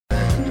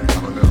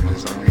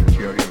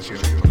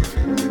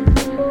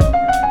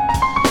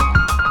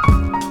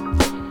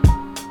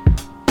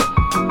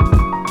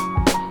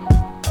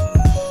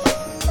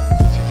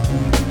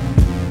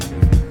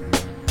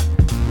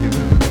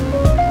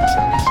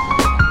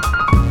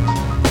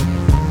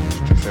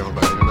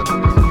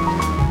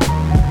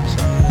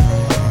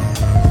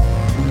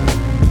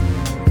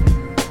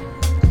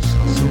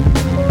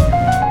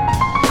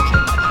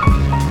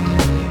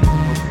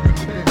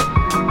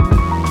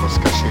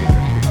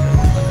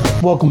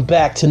Welcome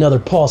back to another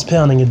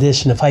pulse-pounding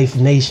edition of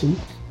Hyphenation,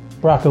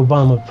 Barack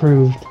Obama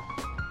approved,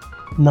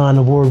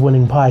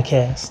 non-award-winning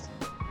podcast.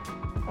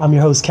 I'm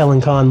your host, Kellen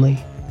Conley.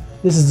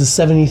 This is the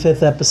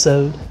 75th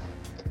episode.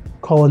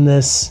 Calling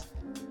this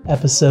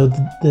episode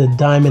the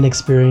Diamond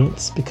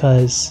Experience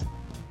because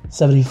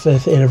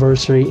 75th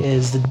anniversary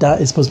is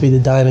supposed to be the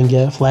Diamond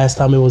gift. Last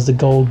time it was the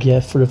Gold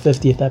gift for the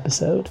 50th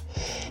episode.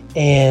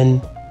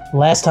 And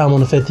last time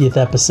on the 50th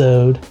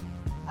episode,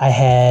 I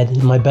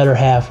had my better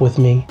half with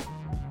me,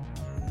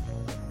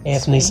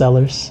 Anthony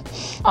Sellers.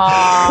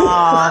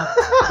 Aww.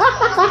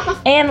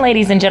 And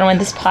ladies and gentlemen,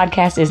 this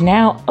podcast is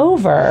now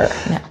over.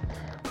 No.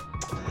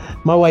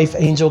 My wife,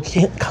 Angel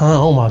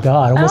oh my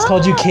God, I almost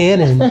called you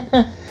Cannon.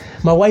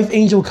 My wife,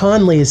 Angel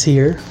Conley, is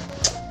here.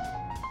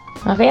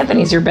 Well, if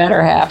Anthony's your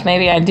better half,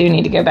 maybe I do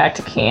need to go back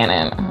to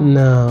Cannon.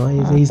 No,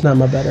 he's not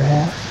my better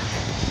half.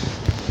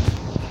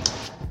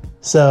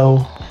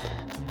 So,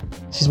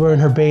 she's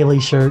wearing her Bailey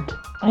shirt.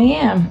 I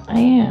am.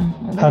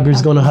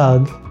 Huggers gonna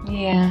hug.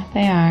 Yeah,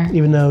 they are.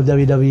 Even though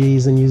WWE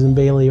isn't using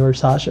Bailey or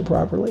Sasha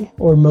properly,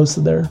 or most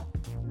of their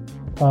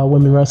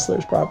women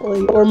wrestlers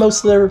properly, or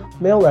most of their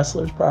male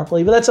wrestlers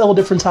properly, but that's a whole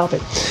different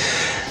topic.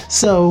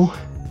 So,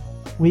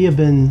 we have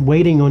been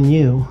waiting on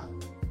you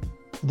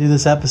to do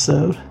this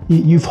episode.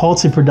 You've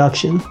halted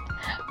production.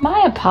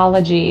 My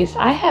apologies.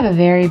 I have a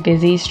very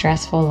busy,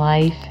 stressful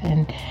life,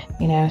 and,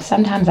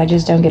 sometimes I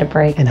just don't get a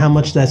break. And how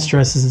much that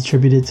stress is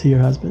attributed to your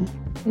husband?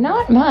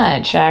 Not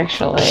much,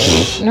 actually.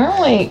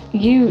 Normally,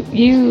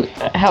 you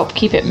help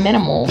keep it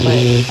minimal,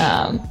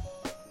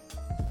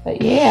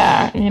 but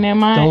yeah,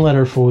 don't let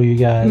her fool you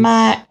guys.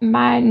 My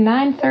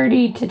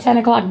 9:30 to 10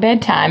 o'clock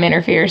bedtime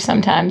interferes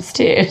sometimes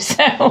too.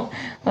 So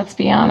let's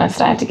be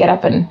honest, I have to get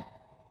up and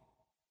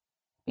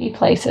be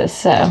places,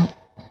 so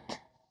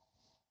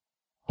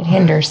it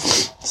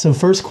hinders. So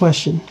first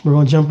question, we're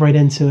gonna jump right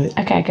into it.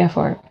 Okay, go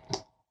for it.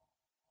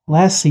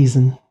 Last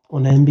season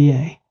on the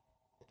NBA.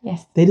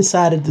 Yes. They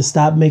decided to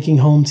stop making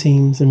home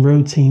teams and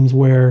road teams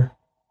wear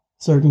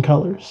certain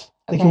colors.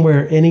 They can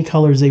wear any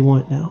colors they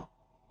want now.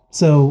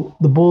 So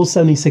the Bulls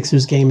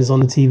 76ers game is on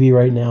the TV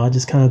right now. I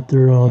just kind of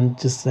threw it on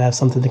just to have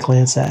something to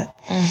glance at.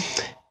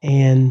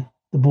 And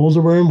the Bulls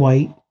are wearing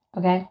white.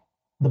 Okay.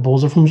 The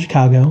Bulls are from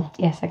Chicago.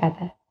 Yes, I got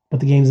that. But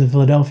the game's in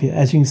Philadelphia,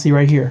 as you can see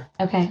right here.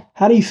 Okay.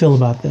 How do you feel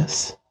about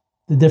this?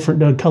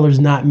 The colors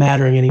not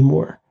mattering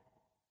anymore.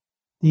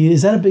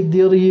 Is that a big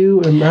deal to you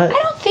or not? I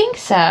don't think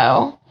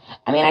so.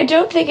 I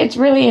don't think it's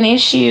really an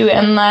issue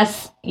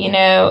unless,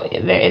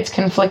 it's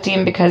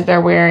conflicting because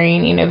they're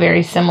wearing,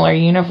 very similar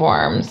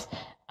uniforms.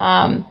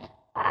 I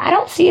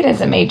don't see it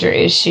as a major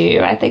issue.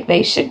 I think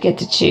they should get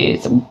to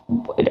choose.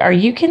 Are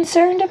you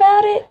concerned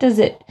about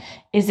it?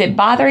 Is it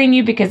bothering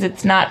you because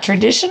it's not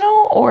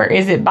traditional, or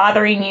is it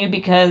bothering you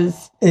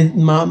because...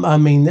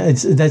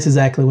 that's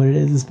exactly what it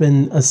is. It's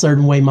been a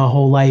certain way my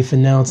whole life,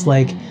 and now it's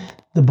like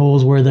the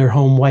Bulls wear their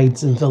home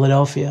whites in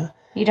Philadelphia.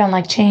 You don't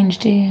like change,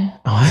 do you?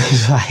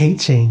 Oh, I hate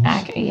change. I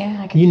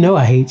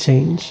I hate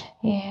change.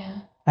 Yeah.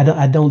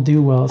 I don't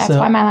do well. That's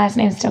why my last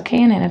name's still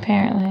Cannon,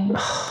 apparently.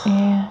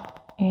 Yeah.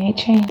 You hate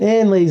change.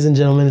 And ladies and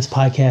gentlemen, this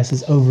podcast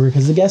is over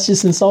because the guest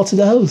just insulted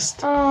the host.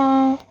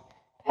 Oh,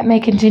 that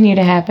may continue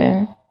to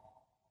happen.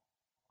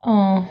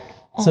 Oh.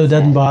 So it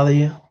doesn't bother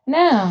you?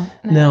 No.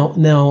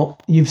 Now,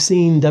 you've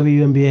seen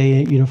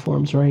WNBA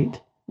uniforms,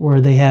 right? Where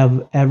they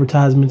have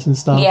advertisements and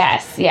stuff?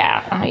 Yes.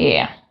 Yeah.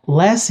 Yeah.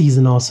 Last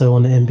season also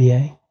on the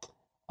NBA,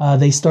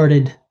 they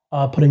started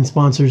putting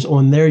sponsors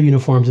on their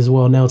uniforms as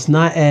well. Now, it's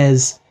not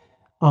as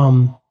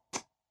to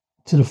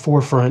the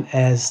forefront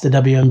as the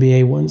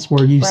WNBA ones,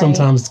 where you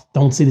sometimes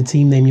don't see the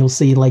team name. You'll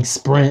see like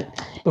Sprint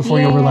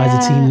before you'll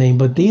realize the team name.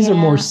 But these are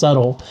more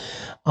subtle.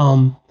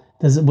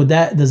 Does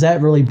that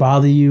really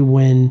bother you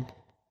when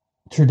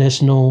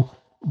traditional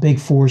Big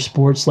Four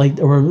sports, or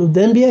the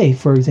NBA,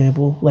 for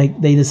example,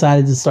 they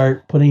decided to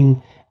start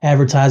putting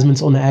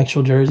advertisements on the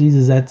actual jerseys?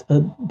 Is that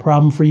a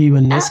problem for you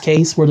in this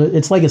case, where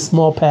it's like a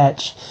small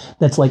patch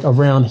that's like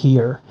around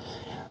here,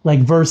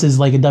 versus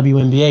like a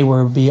WNBA where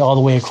it would be all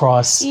the way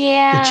across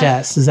the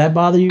chest? Does that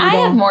bother you at all?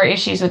 I have more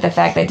issues with the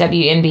fact that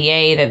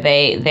WNBA,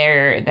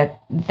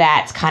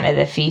 that's kind of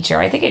the feature.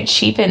 I think it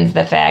cheapens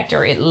the fact,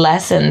 or it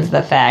lessens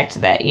the fact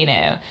that,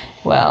 that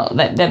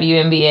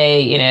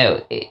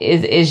WNBA,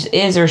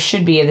 is or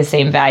should be of the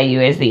same value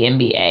as the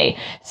NBA.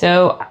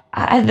 So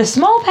the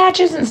small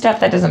patches and stuff,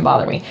 that doesn't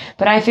bother me.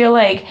 But I feel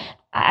like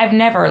I've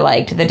never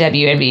liked the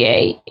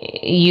WNBA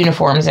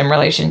uniforms in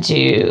relation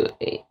to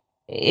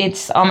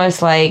it's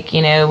almost like,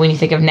 when you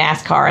think of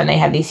NASCAR and they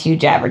have these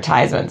huge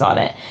advertisements on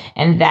it,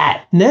 and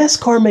that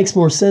NASCAR makes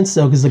more sense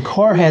though, because the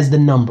car has the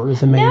number,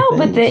 the main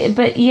thing.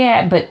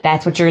 but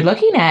that's what you're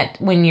looking at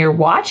when you're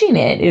watching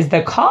it, is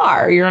the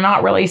car. You're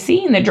not really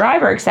seeing the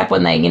driver except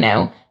when they,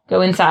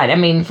 go inside. I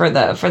mean, for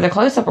the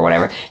close up or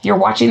whatever, you're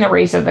watching the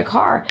race of the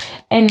car,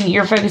 and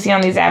you're focusing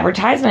on these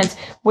advertisements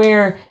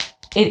where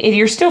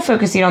you're still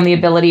focusing on the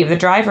ability of the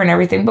driver and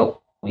everything. But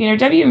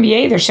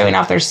WNBA, they're showing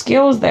off their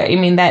skills. That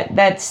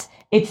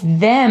it's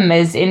them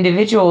as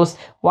individuals.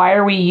 Why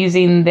are we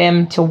using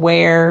them to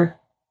wear,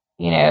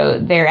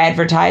 their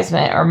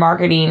advertisement or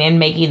marketing and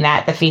making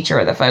that the feature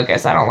or the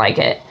focus? I don't like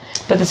it.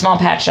 But the small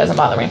patch doesn't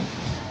bother me.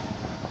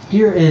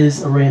 Here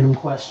is a random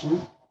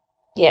question.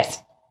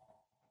 Yes.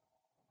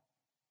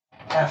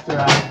 After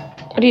I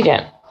What are you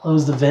doing?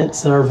 close the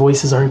vents and our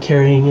voices aren't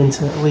carrying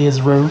into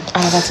Leah's room.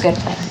 Oh, that's good.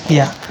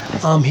 Yeah.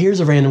 Here's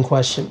a random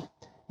question.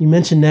 You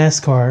mentioned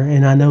NASCAR,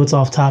 and I know it's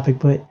off topic,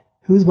 but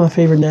who's my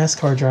favorite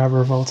NASCAR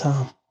driver of all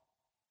time?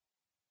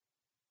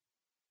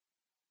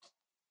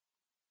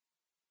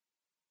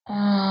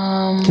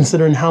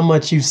 Considering how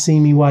much you've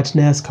seen me watch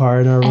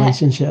NASCAR in our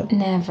relationship.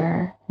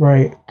 Never.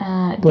 Right.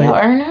 Dale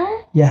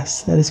Earnhardt?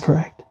 Yes, that is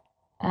correct.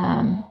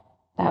 That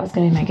was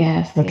going to be my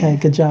guess. Okay,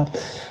 good job.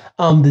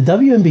 The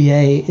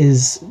WNBA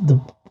is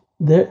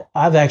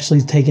I've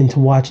actually taken to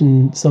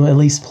watching some, at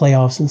least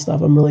playoffs and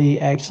stuff. I'm really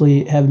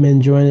actually have been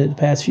enjoying it the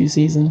past few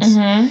seasons.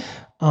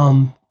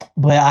 Mm-hmm.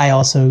 But I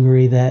also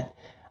agree that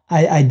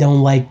I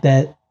don't like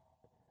that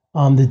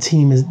the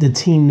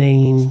team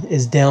name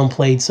is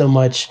downplayed so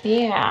much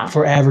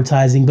for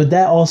advertising. But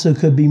that also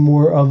could be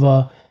more of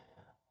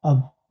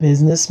a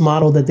business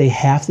model that they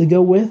have to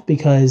go with,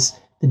 because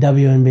the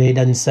WNBA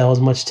doesn't sell as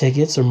much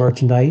tickets or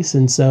merchandise,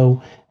 and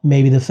so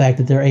maybe the fact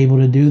that they're able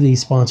to do these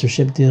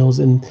sponsorship deals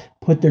and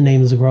put their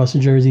names across the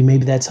jersey,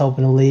 maybe that's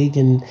helping the league.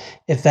 And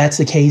if that's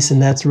the case,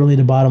 and that's really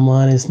the bottom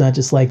line, it's not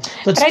just like,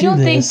 let's do this. But I don't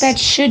think that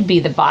should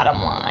be the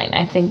bottom line.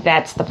 I think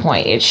that's the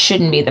point. It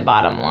shouldn't be the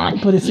bottom line.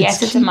 But if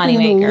it's a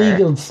moneymaker,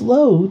 the league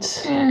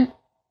afloat,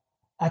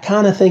 I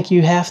kind of think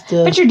you have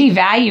to. But you're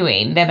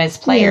devaluing them as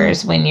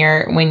players when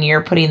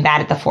you're putting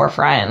that at the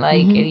forefront.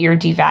 Like, you're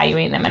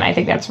devaluing them, and I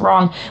think that's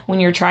wrong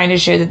when you're trying to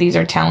show that these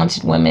are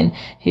talented women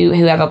who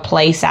have a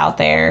place out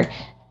there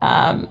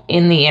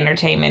in the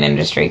entertainment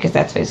industry, because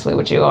that's basically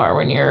what you are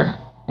when you're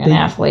an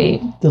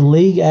athlete. The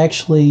league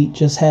actually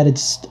just had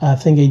I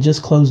think they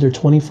just closed their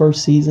 21st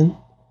season,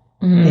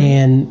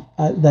 and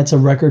that's a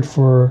record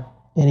for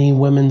any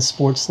women's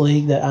sports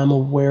league that I'm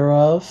aware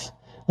of,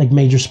 like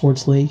major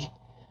sports league.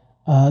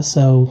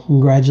 So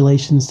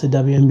congratulations to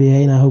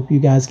WNBA, and I hope you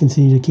guys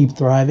continue to keep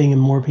thriving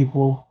and more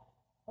people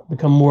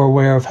become more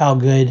aware of how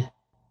good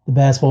the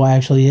basketball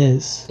actually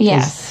is.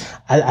 Yes.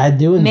 I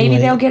do enjoy Maybe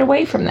they'll get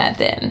away from that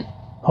then.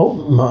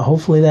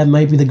 Hopefully that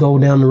might be the goal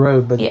down the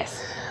road. But yes.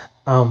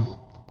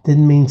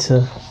 Didn't mean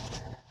to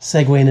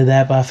segue into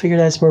that, but I figured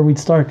that's where we'd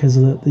start because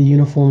the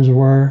uniforms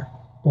were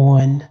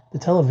on the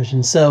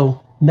television.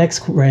 So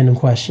next random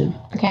question.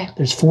 Okay.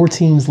 There's 4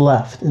 teams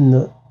left in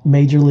the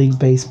Major League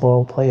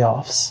Baseball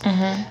playoffs.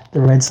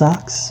 The Red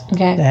Sox, the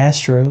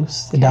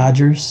Astros, the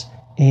Dodgers,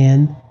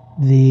 and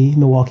the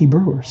Milwaukee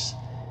Brewers.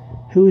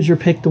 Who is your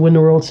pick to win the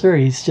World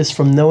Series, just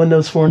from knowing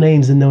those 4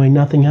 names and knowing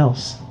nothing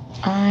else?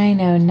 I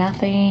know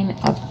nothing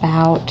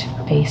about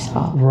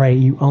baseball. Right,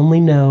 you only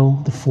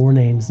know the 4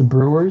 names: the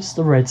Brewers,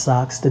 the Red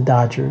Sox, the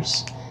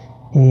Dodgers,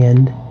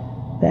 and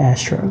the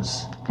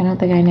Astros. I don't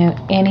think I know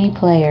any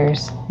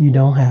players. You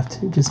don't have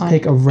to. Just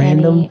pick a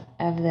random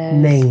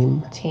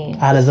name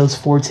out of those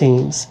 4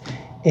 teams.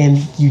 And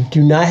you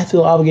do not have to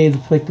feel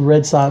obligated to pick the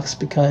Red Sox,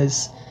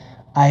 because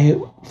I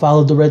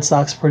followed the Red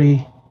Sox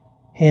pretty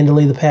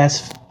handily the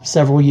past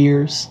several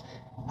years.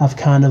 I've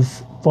kind of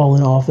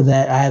fallen off of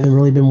that. I haven't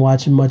really been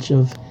watching much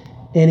of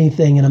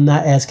anything, and I'm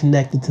not as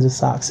connected to the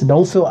Sox. So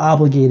don't feel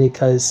obligated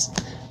because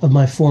of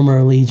my former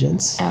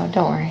allegiance. Oh,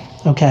 don't worry.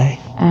 Okay.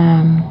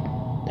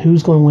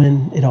 Who's going to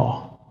win it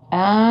all?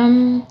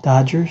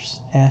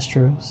 Dodgers,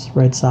 Astros,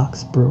 Red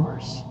Sox,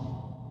 Brewers.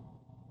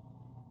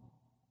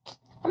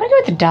 I'm going to go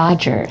with the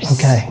Dodgers.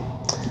 Okay.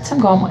 That's what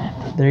I'm going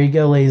with. There you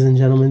go, ladies and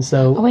gentlemen.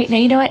 So. Oh, wait. No,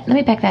 you know what? Let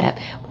me back that up.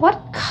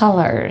 What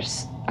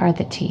colors are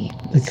the teams?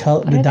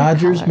 The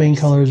Dodgers' main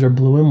colors are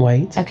blue and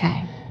white.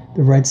 Okay.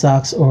 The Red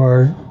Sox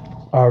are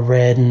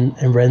red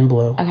and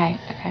blue. Okay.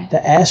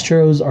 The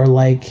Astros are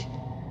like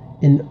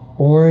an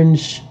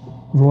orange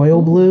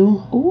royal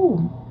blue.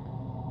 Ooh.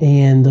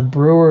 And the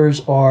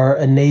Brewers are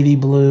a navy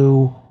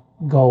blue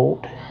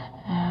gold.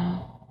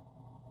 Oh.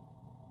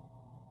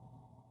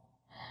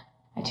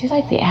 I do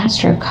like the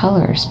Astro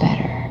colors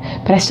better,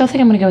 but I still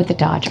think I'm going to go with the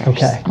Dodgers.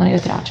 Okay. I'm going to go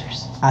with the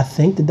Dodgers. I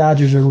think the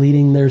Dodgers are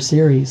leading their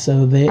series,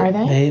 so Are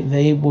they?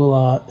 They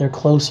will. They're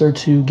closer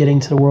to getting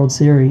to the World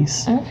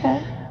Series.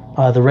 Okay.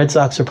 The Red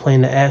Sox are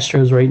playing the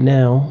Astros right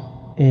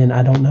now, and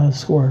I don't know the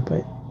score,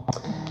 but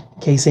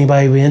in case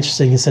anybody would be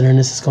interested, considering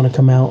this is going to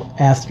come out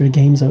after the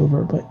game's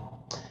over, but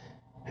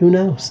who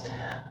knows?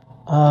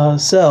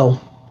 So,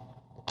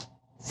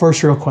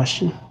 first real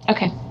question.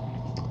 Okay.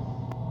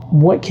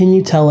 What can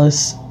you tell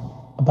us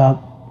about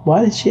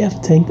why did she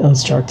have to tank? Oh,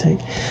 it's Shark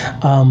Tank.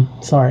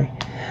 Sorry.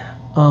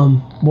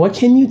 What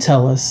can you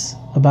tell us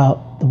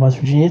about the West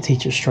Virginia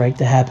teacher strike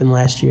that happened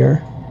last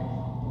year?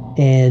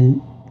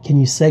 And can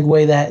you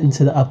segue that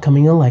into the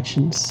upcoming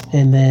elections?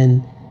 And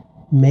then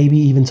maybe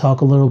even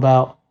talk a little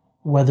about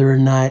whether or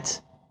not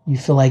you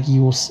feel like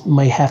you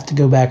might have to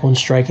go back on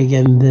strike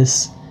again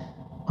this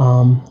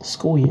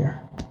school year.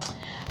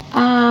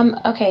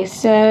 Okay,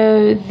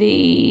 so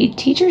the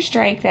teacher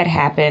strike that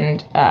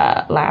happened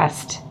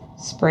last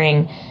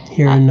spring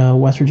here in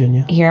West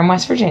Virginia. Here in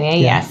West Virginia,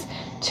 yes,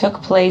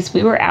 took place.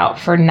 We were out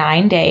for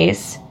 9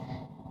 days,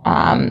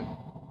 and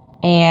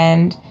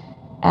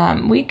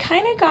we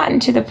kind of gotten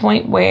to the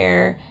point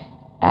where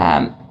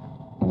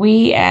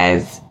we,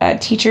 as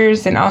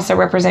teachers and also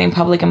representing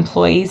public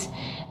employees,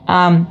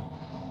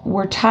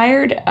 were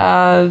tired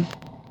of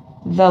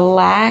the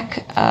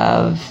lack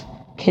of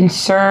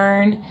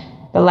concern,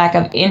 the lack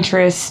of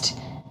interest,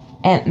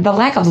 and the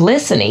lack of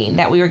listening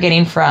that we were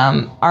getting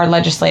from our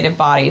legislative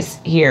bodies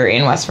here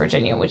in West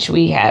Virginia, which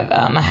we have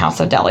a House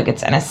of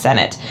Delegates and a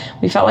Senate.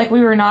 We felt like we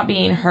were not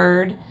being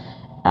heard.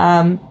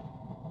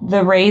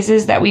 The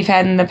raises that we've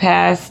had in the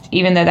past,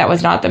 even though that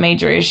was not the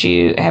major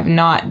issue, have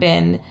not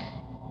been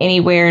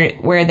anywhere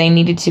where they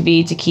needed to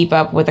be to keep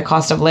up with the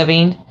cost of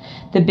living.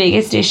 The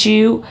biggest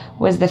issue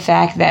was the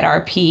fact that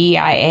our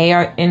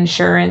PEIA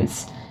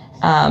insurance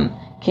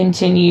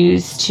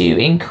continues to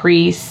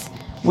increase,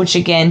 which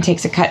again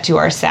takes a cut to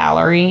our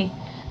salary.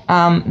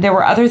 There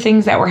were other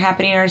things that were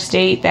happening in our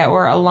state that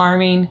were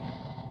alarming.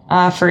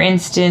 For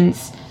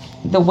instance,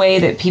 the way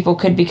that people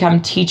could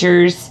become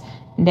teachers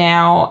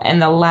now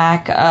and the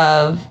lack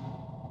of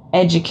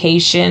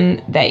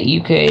education that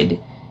you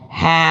could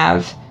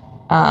have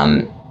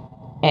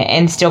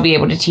and still be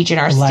able to teach in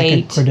our state.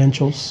 Lack of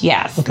credentials?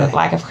 Yes, okay. The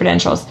lack of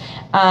credentials.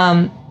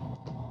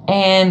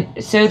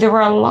 And so there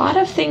were a lot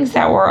of things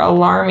that were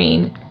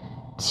alarming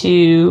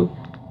to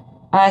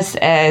us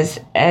as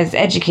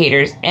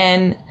educators,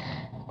 and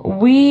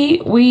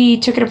we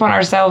took it upon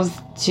ourselves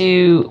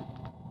to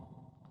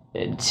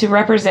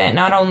represent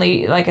not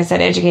only, like I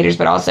said, educators,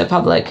 but also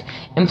public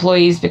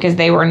employees, because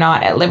they were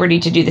not at liberty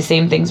to do the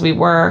same things we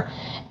were.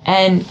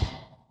 And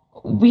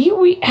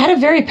we had a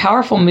very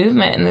powerful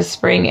movement in the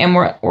spring, and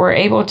were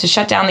able to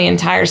shut down the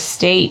entire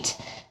state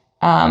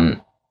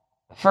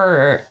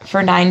for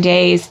 9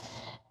 days.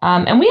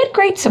 And we had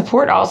great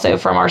support also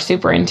from our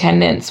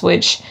superintendents,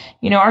 which,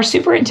 our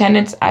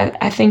superintendents,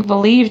 I think,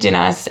 believed in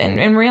us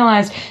and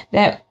realized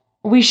that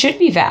we should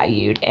be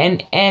valued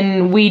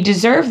and we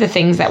deserve the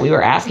things that we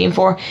were asking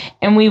for.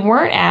 And we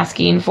weren't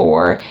asking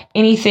for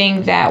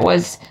anything that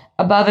was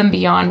above and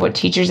beyond what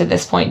teachers at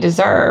this point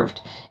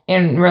deserved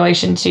in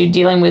relation to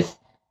dealing with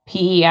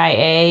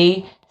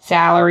PEIA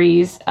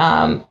salaries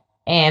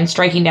and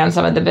striking down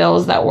some of the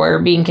bills that were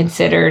being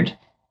considered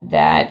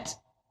that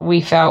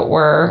we felt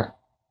were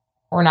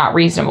not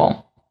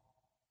reasonable.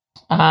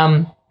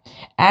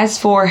 As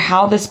for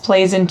how this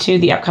plays into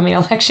the upcoming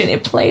election,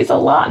 it plays a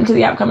lot into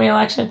the upcoming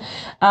election.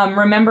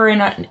 Remember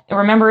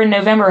in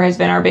November has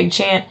been our big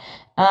chant,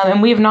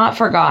 and we have not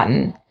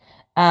forgotten.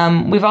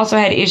 We've also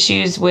had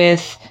issues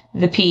with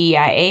the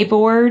PEIA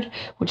board,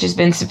 which has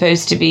been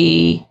supposed to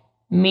be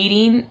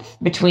meeting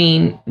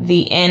between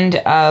the end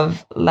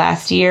of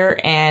last year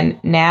and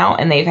now,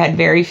 and they've had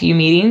very few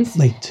meetings.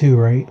 Like 2,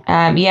 right?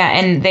 Yeah,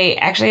 and they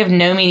actually have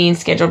no meetings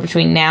scheduled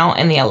between now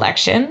and the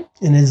election.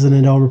 And isn't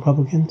it all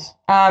Republicans?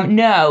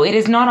 No, it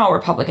is not all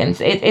Republicans.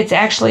 It's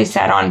actually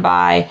sat on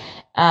by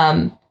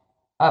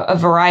a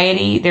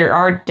variety. There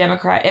are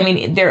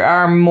there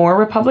are more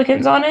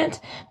Republicans on it,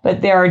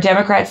 but there are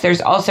Democrats.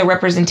 There's also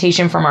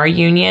representation from our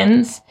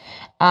unions,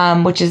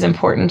 which is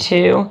important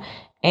too.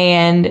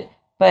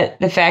 But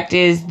the fact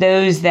is,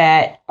 those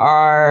that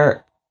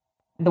are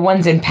the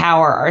ones in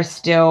power are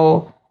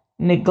still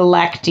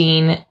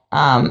neglecting.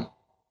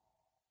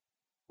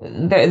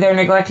 They're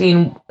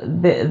neglecting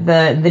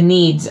the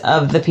needs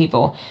of the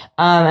people.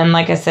 And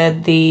like I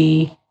said,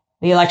 the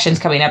election's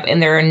coming up,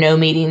 and there are no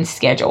meetings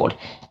scheduled.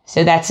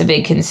 So that's a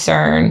big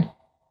concern.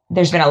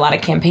 There's been a lot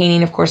of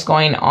campaigning, of course,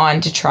 going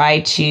on to try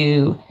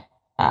to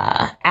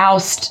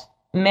oust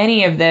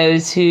many of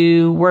those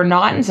who were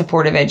not in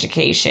support of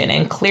education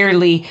and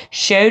clearly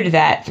showed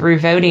that through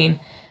voting.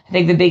 I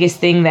think the biggest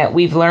thing that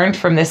we've learned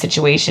from this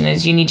situation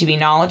is you need to be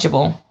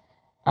knowledgeable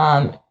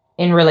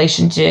in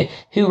relation to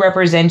who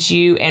represents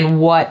you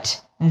and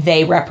what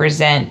they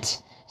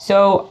represent.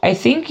 So I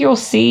think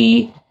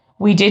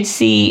we did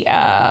see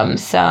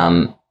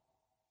some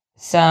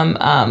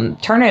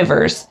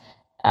turnovers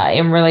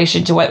in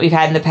relation to what we've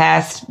had in the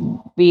past,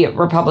 be it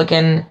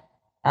Republican.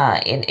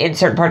 In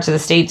certain parts of the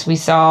states, we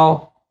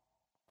saw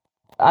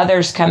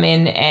others come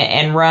in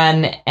and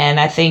run. And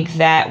I think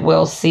that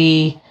we'll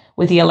see,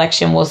 with the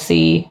election, we'll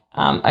see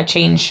a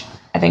change,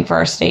 I think, for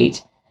our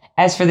state.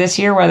 As for this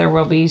year, whether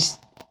we'll be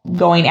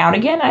going out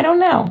again, I don't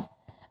know.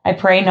 I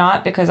pray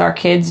not, because our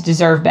kids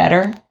deserve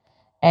better.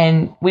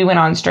 And we went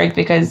on strike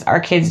because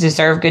our kids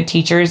deserve good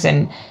teachers.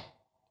 And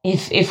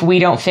if we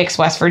don't fix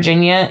West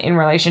Virginia in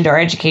relation to our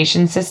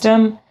education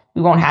system,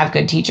 we won't have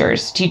good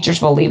teachers.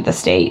 Teachers will leave the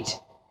state.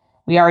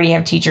 We already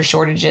have teacher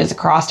shortages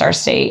across our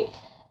state,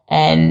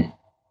 and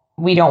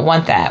we don't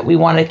want that. We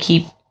want to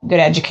keep good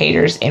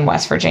educators in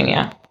West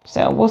Virginia.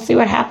 So we'll see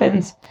what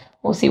happens.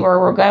 We'll see where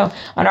we'll go.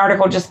 An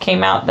article just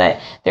came out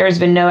that there has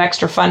been no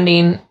extra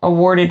funding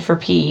awarded for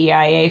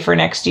PEIA for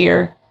next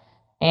year.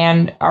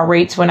 And our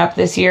rates went up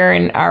this year,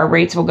 and our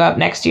rates will go up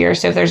next year.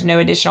 So if there's no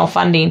additional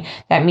funding,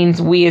 that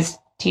means we as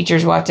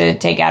teachers will have to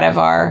take out of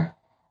our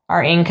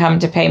income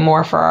to pay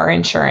more for our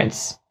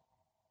insurance.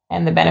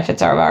 And the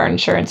benefits of our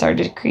insurance are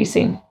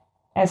decreasing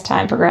as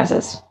time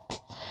progresses.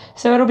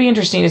 So it'll be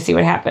interesting to see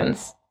what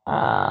happens.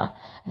 I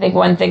think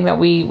one thing that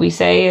we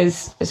say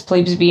is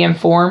please be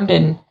informed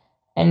and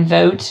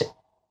vote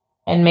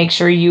and make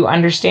sure you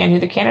understand who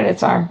the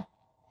candidates are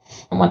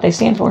and what they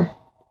stand for.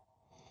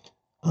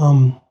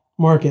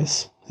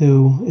 Marcus,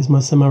 who is my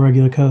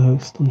semi-regular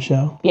co-host on the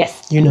show.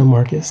 Yes. You know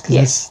Marcus, because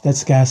yes.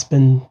 that's the guy I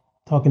spend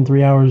talking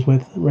 3 hours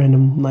with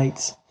random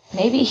nights.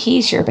 Maybe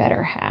he's your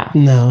better half.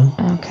 No,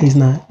 okay. He's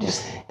not.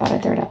 Just thought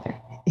I'd throw it out there.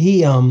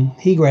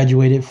 He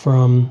graduated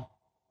from,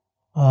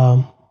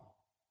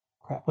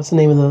 what's the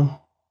name of the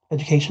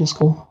education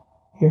school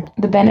here?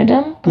 The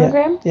Benedum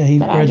program? Yeah, he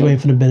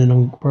graduated from the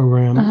Benedum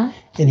program. Uh-huh.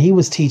 And he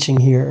was teaching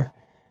here.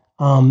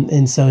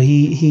 And so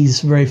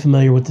he's very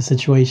familiar with the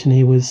situation.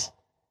 He was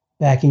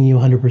backing you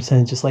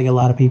 100%, just like a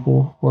lot of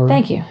people were.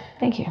 Thank you.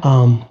 Thank you,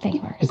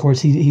 Marcus. Of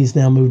course, he's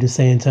now moved to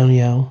San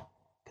Antonio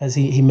because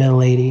he met a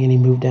lady and he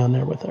moved down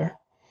there with her.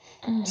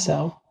 Mm.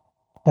 So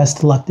best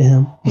of luck to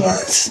him.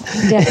 Yes,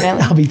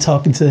 definitely. I'll be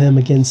talking to him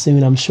again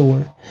soon, I'm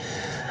sure.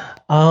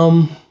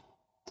 I'm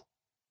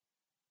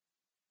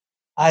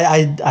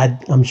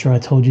sure I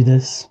told you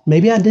this.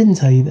 Maybe I didn't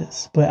tell you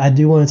this, but I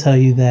do want to tell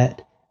you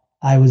that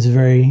I was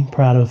very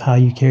proud of how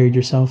you carried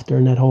yourself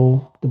during that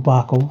whole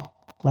debacle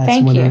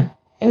last winter. Thank you.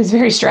 It was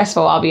very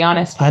stressful, I'll be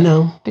honest. I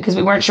know. Because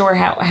we weren't sure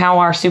how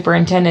our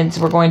superintendents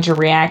were going to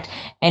react.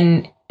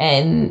 And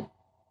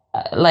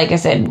like I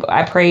said,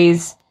 I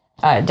praise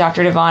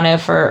Dr. Devano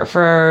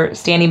for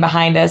standing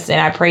behind us.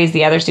 And I praise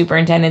the other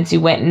superintendents who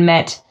went and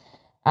met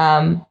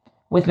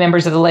with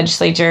members of the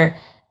legislature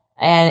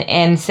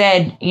and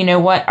said, you know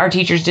what, our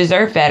teachers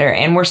deserve better,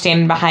 and we're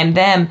standing behind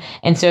them.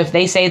 And so if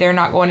they say they're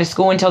not going to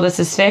school until this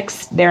is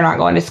fixed, they're not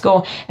going to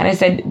school. And I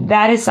said,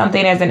 that is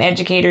something as an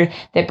educator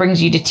that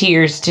brings you to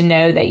tears, to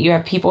know that you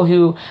have people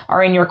who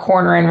are in your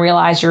corner and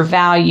realize your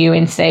value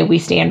and say, we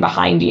stand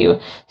behind you.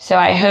 So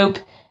I hope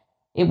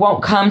it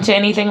won't come to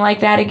anything like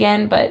that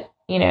again, but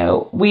you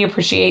know, we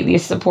appreciate the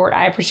support.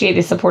 I appreciate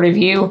the support of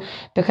you,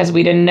 because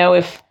we didn't know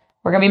if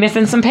we're going to be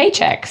missing some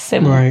paychecks,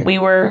 and right. we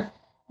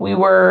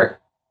were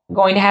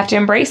going to have to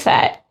embrace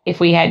that if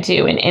we had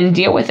to, and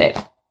deal with it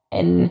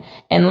and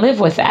live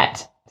with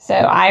that. So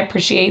I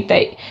appreciate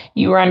that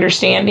you were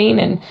understanding,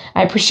 and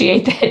I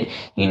appreciate that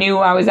you knew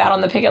I was out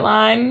on the picket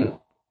line,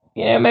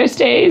 you know, most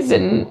days,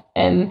 and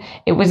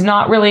it was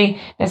not really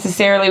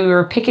necessarily we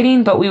were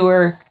picketing, but we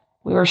were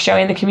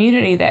showing the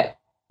community that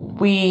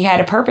we had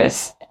a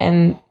purpose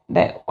and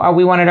that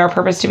we wanted our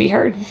purpose to be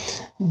heard.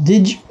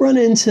 Did you run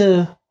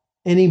into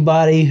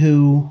anybody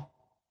who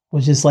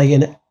was just like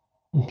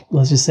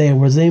let's just say,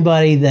 was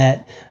anybody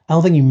that, I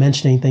don't think you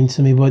mentioned anything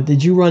to me, but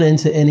did you run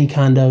into any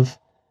kind of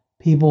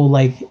people,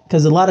 like,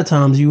 because a lot of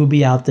times you would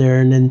be out there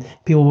and then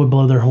people would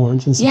blow their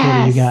horns and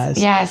support you guys.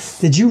 Yes.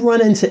 Did you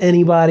run into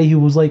anybody who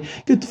was like,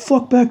 get the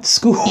fuck back to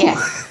school?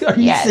 Yes. Are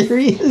you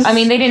serious? I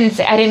mean, I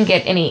didn't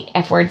get any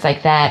F words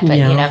like that, but,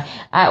 you know,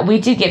 we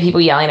did get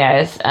people yelling at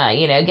us,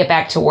 you know, get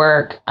back to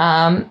work.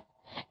 And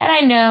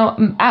I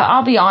know,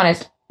 I'll be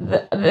honest,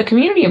 the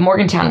community of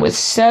Morgantown was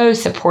so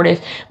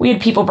supportive. We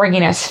had people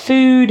bringing us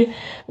food.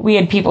 We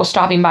had people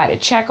stopping by to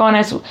check on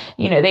us.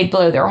 You know, they'd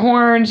blow their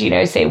horns, you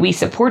know, say, we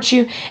support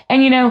you.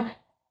 And, you know,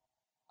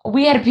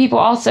 we had people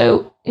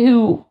also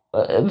who,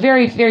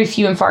 very, very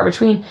few and far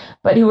between,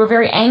 but who were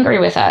very angry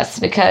with us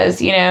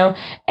because, you know,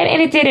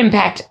 and it did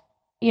impact,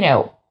 you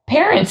know,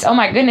 parents. Oh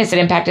my goodness, it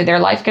impacted their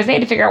life because they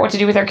had to figure out what to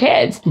do with their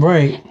kids.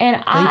 Right.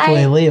 And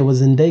thankfully, Leah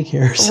was in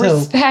daycare. So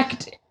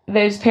respect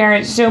those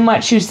parents so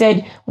much who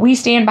said, we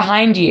stand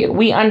behind you.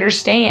 We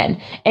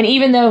understand. And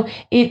even though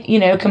it, you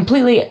know,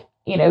 completely,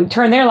 you know,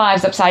 turned their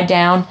lives upside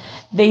down,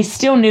 they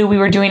still knew we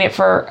were doing it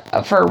for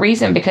a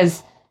reason,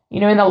 because, you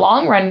know, in the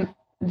long run,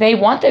 they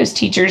want those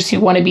teachers who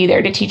want to be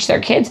there to teach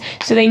their kids.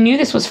 So they knew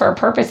this was for a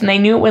purpose, and they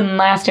knew it wouldn't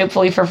last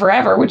hopefully for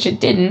forever, which it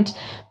didn't.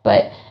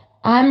 But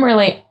I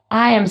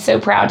am so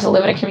proud to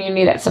live in a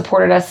community that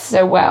supported us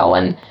so well.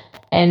 And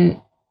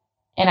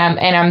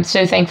I'm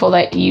so thankful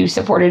that you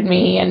supported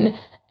me,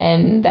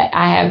 and that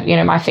I have, you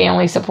know, my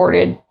family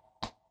supported,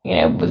 you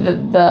know,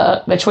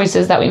 the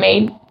choices that we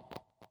made,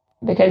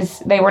 because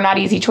they were not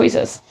easy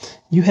choices.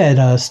 You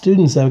had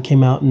students that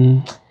came out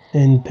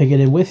and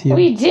picketed with you.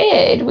 We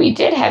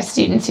did have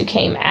students who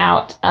came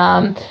out,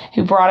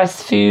 who brought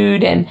us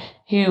food and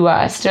who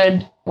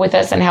stood with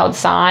us and held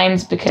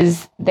signs,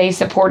 because they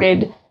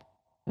supported,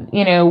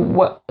 you know,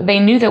 what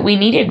they knew that we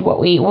needed, what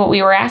we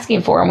were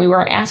asking for, and we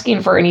weren't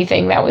asking for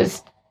anything that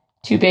was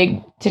too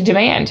big to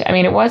demand. I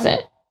mean, it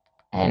wasn't.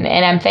 And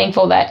I'm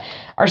thankful that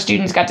our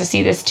students got to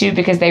see this too,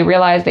 because they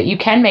realized that you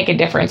can make a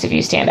difference if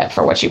you stand up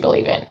for what you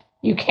believe in.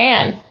 You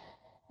can.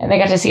 And they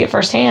got to see it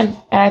firsthand.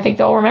 And I think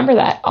they'll remember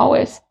that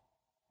always.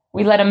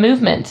 We led a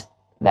movement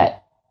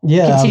that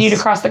continued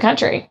across the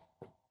country.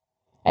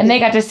 And they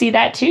got to see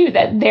that too,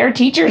 that their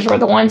teachers were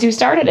the ones who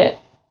started it.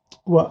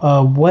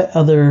 Well, what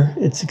other,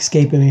 it's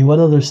escaping me, what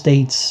other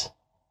states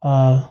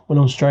went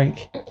on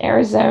strike?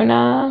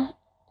 Arizona,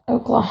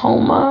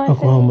 Oklahoma.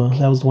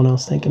 That was the one I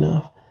was thinking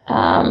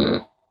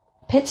of.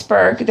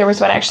 Pittsburgh, there was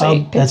one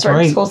actually. Pittsburgh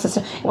right. School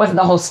system. It wasn't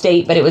the whole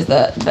state, but it was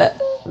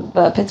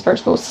the Pittsburgh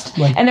school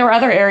system. Like, and there were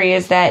other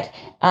areas that,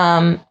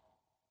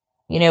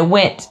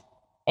 went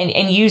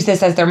and used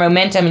this as their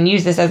momentum and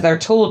used this as their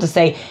tool to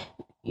say,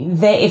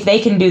 if they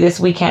can do this,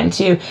 we can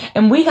too.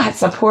 And we got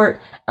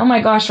support, oh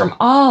my gosh, from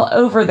all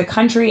over the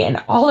country and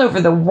all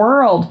over the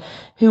world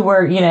who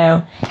were,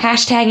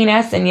 hashtagging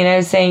us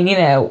and, saying,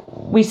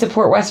 we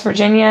support West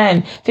Virginia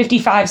and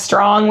 55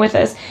 strong with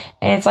us.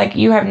 And it's like,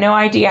 you have no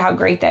idea how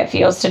great that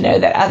feels to know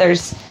that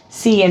others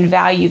see and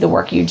value the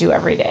work you do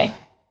every day.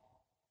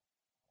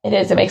 It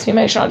is. It makes me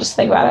emotional just to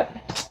think about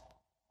it.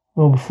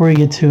 Well, before you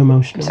get too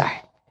emotional. Sorry.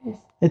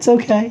 It's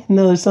okay.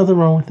 No, there's nothing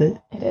wrong with it.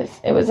 It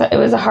is. It was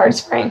a hard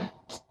spring.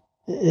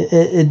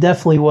 It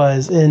definitely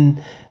was.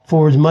 And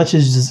for as much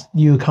as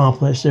you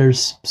accomplished,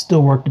 there's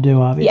still work to do,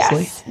 obviously.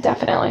 Yes,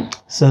 definitely.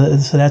 So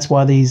that's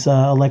why these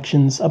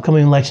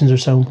upcoming elections are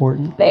so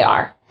important. They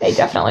are. They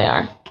definitely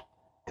are.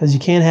 Because you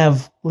can't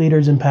have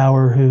leaders in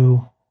power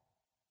who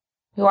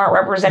aren't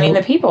representing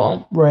the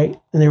people. Right.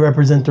 And they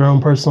represent their own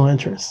personal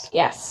interests.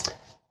 Yes.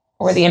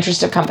 Or the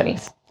interest of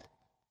companies.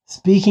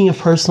 Speaking of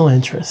personal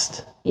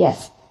interest.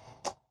 Yes.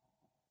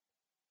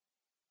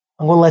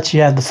 I'm going to let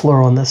you have the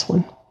floor on this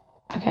one.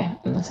 Okay,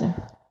 I'm listening.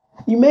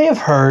 You may have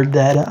heard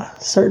that a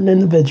certain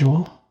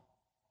individual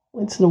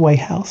went to the White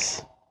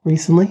House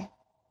recently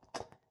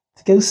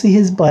to go see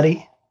his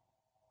buddy,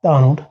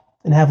 Donald,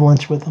 and have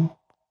lunch with him.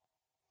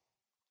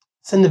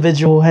 This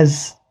individual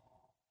has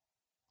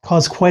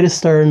caused quite a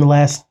stir in the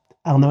last,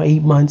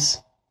 8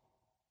 months.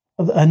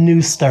 A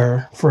new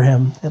stir for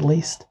him, at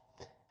least,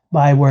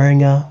 by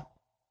wearing a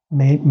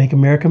Make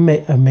America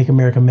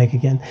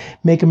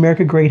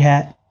Great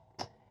hat.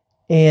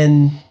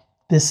 And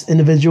this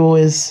individual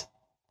is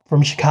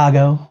from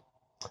Chicago.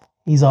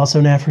 He's also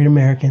an African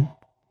American.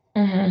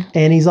 Mm-hmm.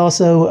 And he's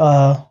also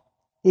an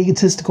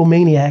egotistical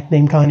maniac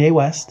named Kanye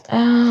West.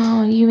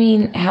 Oh, you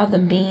mean how the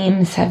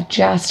memes have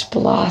just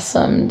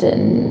blossomed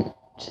and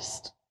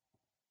just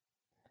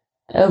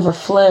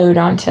overflowed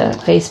onto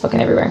Facebook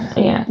and everywhere.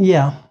 Yeah.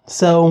 Yeah.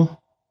 So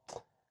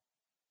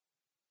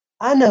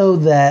I know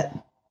that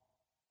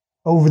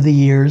over the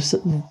years,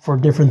 for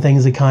different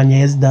things that Kanye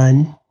has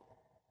done,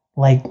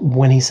 like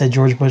when he said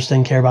George Bush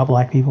didn't care about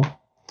black people,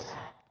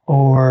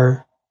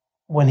 or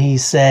when he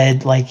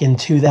said, like in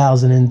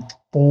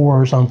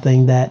 2004 or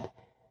something, that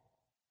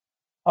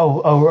I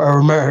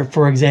remember,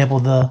 for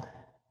example,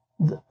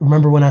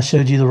 remember when I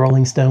showed you the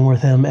Rolling Stone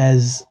with him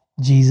as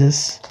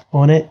Jesus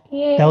on it?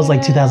 Yeah. That was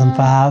like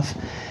 2005.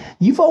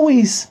 You've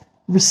always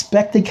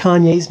respected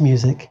Kanye's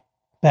music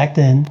back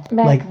then.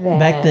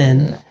 Back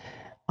then.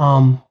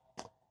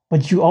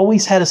 But you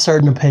always had a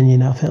certain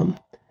opinion of him.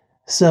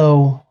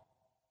 So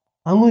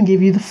I'm going to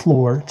give you the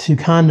floor to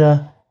kind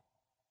of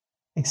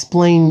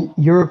explain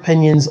your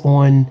opinions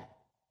on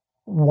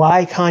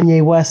why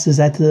Kanye West is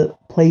at the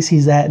place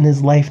he's at in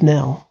his life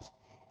now.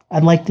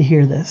 I'd like to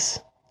hear this.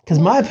 Because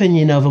my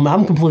opinion of him,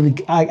 I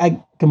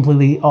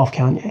completely off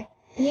Kanye.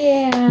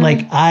 Yeah.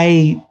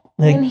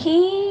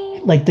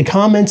 Like the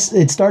comments,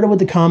 it started with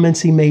the comments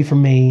he made for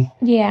me.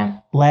 Yeah.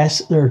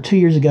 2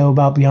 years ago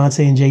about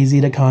Beyonce and Jay-Z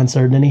at a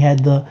concert. And then he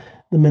had the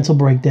mental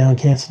breakdown,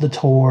 canceled the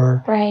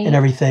tour, right, and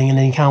everything. And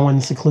then he kind of went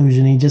in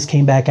seclusion. He just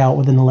came back out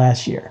within the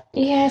last year.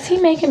 Yeah. Is he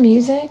making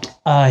music?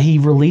 He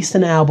released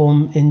an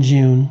album in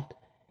June.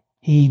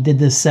 He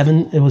did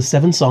it was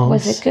 7 songs.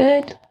 Was it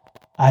good?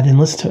 I didn't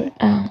listen to it.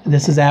 Oh.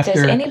 This is after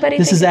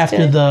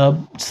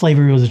the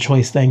slavery was a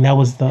choice thing. That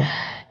was the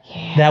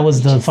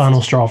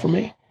final straw for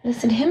me.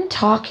 Listen, him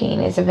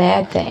talking is a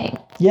bad thing.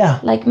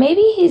 Yeah. Like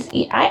maybe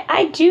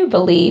I do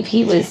believe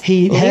he was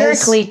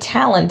lyrically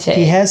talented.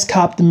 He has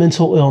copped the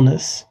mental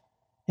illness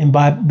and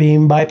by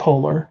being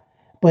bipolar.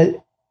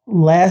 But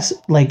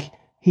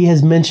he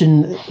has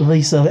mentioned, at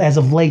least as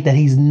of late, that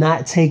he's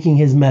not taking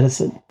his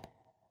medicine.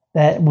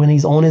 That when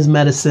he's on his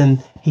medicine,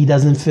 he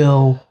doesn't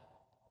feel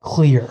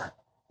clear.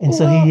 And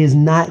so he is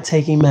not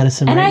taking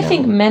medicine right now. And I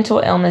think mental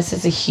illness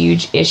is a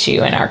huge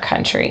issue in our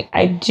country.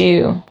 I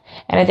do.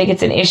 And I think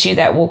it's an issue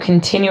that will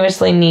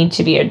continuously need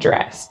to be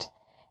addressed.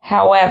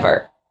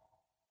 However,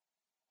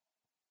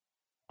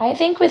 I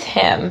think with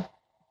him,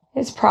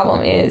 his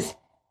problem is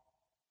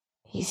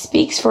he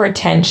speaks for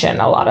attention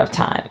a lot of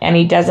time. And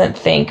he doesn't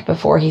think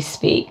before he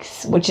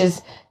speaks, which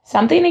is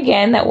something,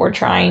 again, that we're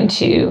trying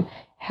to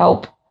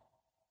help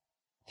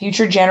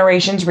future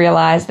generations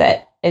realize,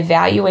 that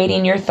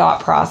evaluating your thought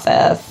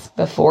process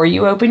before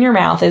you open your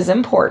mouth is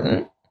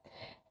important.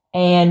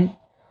 And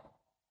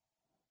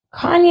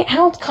Kanye,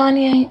 how old's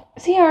Kanye?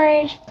 Is he our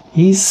age?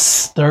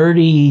 He's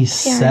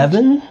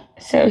 37.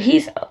 So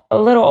he's a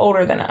little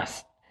older than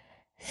us.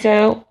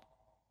 So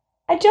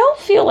I don't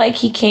feel like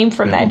he came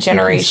from that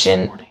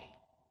generation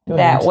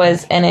that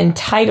was an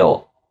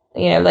entitled,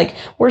 like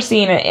we're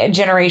seeing a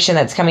generation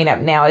that's coming up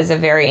now is a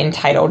very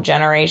entitled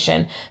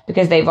generation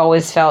because they've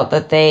always felt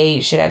that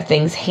they should have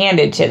things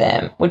handed to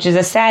them, which is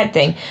a sad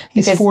thing.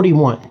 He's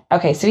 41.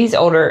 Okay, so he's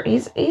older.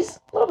 He's a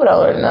little bit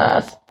older than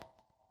us.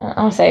 I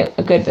don't say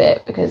a good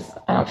bit because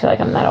I don't feel like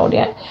I'm that old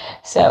yet.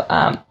 So,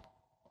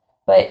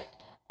 but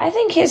I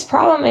think his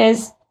problem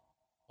is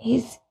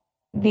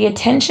the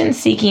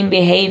attention-seeking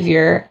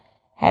behavior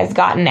has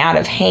gotten out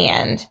of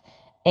hand,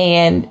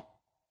 and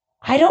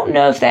I don't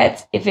know if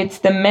it's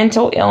the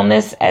mental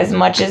illness as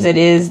much as it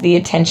is the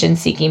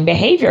attention-seeking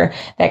behavior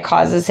that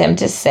causes him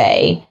to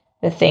say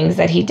the things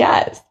that he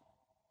does.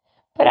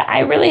 But I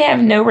really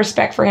have no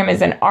respect for him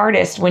as an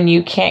artist when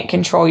you can't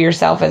control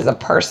yourself as a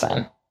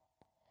person.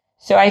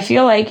 So I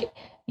feel like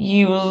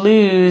you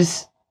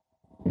lose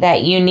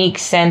that unique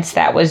sense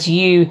that was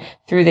you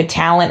through the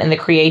talent and the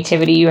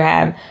creativity you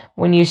have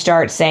when you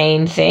start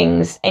saying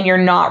things and you're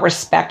not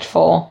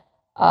respectful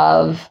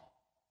of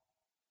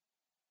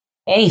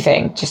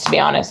anything, just to be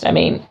honest. I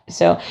mean,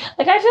 so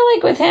like I feel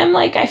like with him,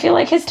 like I feel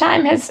like his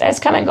time has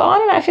come and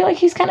gone, and I feel like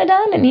he's kind of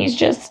done, and he's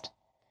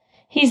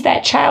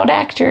that child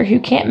actor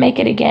who can't make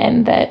it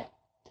again. That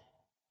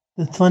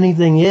the funny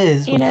thing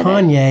is with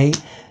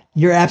Kanye,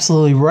 you're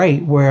absolutely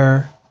right,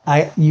 where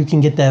you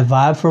can get that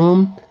vibe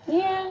from him.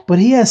 Yeah. But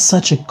he has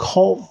such a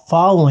cult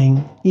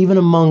following, even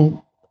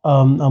among I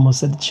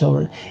almost said the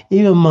children,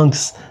 even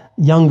amongst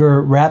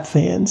younger rap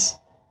fans.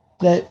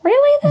 That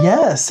really? Though?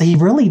 Yes, he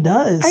really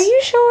does. Are you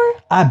sure?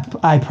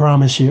 I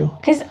promise you.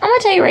 Because I'm gonna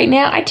tell you right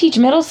now, I teach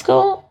middle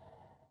school.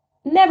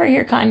 Never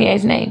hear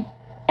Kanye's name.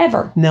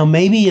 Ever. Now,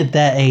 maybe at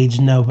that age,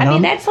 no. But I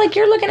mean, that's like,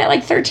 you're looking at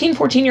like 13,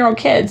 14-year-old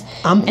kids.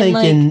 I'm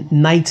thinking like,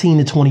 19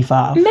 to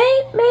 25.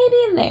 Maybe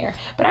in there.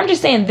 But I'm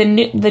just saying,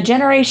 the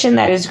generation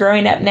that is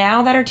growing up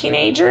now that are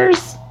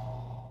teenagers,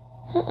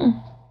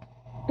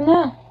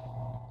 no.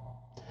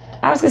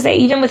 I was going to say,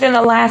 even within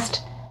the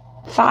last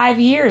 5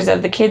 years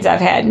of the kids I've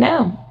had,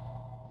 no.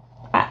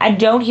 I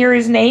don't hear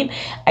his name.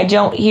 I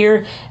don't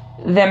hear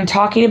them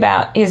talking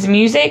about his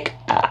music.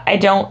 I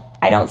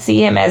don't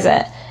see him as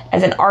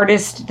an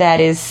artist that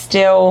is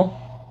still,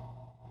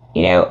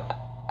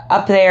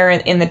 up there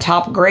in the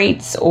top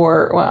greats,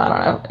 or, well, I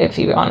don't know if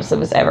he honestly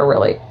was ever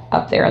really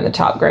up there in the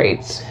top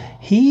greats.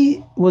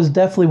 He was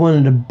definitely one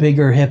of the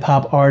bigger hip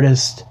hop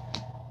artists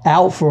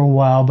out for a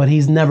while, but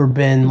he's never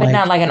been but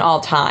not like an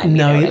all-time.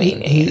 No, you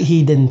know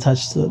he didn't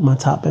touch my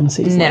top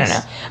MCs. No.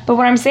 But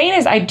what I'm saying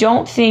is, I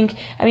don't think,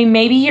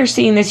 maybe you're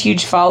seeing this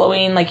huge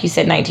following, like you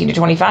said, 19 to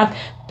 25,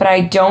 but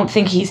I don't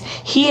think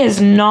he has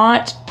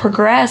not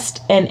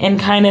progressed and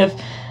kind of,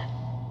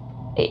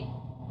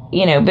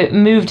 but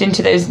moved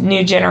into those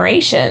new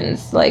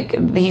generations. Like,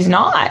 he's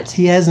not.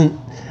 He hasn't,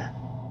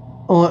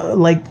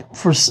 like,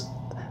 for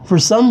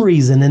some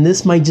reason, and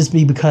this might just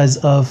be because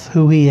of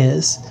who he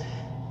is,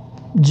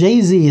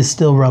 Jay-Z is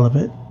still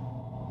relevant.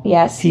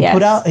 Yes, he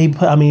put out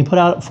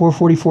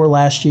 444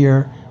 last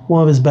year,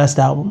 one of his best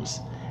albums.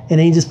 And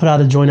then he just put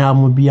out a joint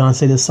album with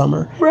Beyonce this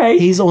summer. Right.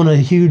 He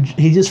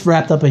just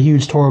wrapped up a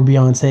huge tour with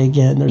Beyonce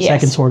again, their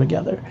second tour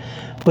together.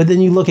 But then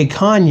you look at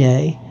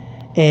Kanye,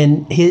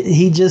 and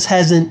he just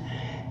hasn't,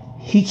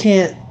 he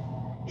can't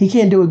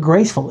do it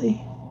gracefully.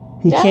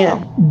 He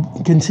can't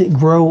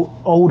grow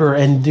older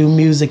and do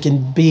music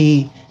and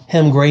be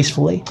him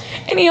gracefully.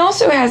 And he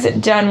also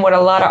hasn't done what a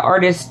lot of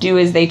artists do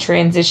as they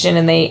transition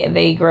and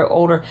they grow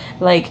older.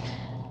 Like,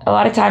 a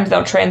lot of times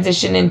they'll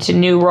transition into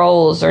new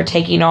roles or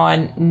taking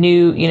on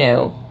new,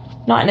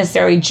 not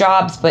necessarily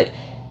jobs, but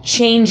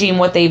changing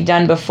what they've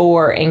done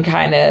before and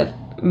kind of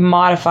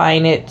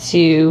modifying it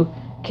to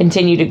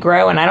continue to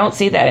grow. And I don't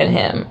see that in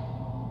him.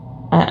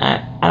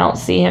 I don't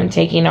see him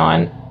taking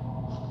on.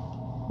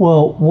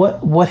 Well,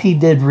 what he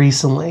did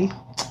recently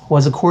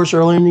was, of course,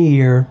 earlier in the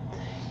year,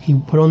 he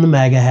put on the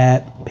MAGA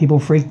hat. People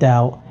freaked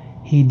out.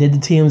 He did the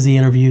TMZ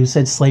interview,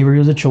 said slavery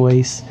was a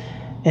choice.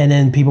 And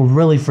then people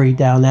really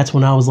freaked out. And that's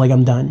when I was like,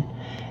 I'm done.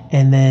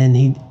 And then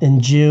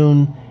in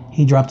June,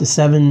 he dropped a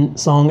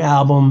 7-song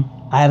album.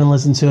 I haven't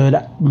listened to it.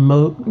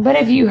 But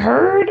have you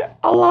heard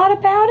a lot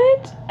about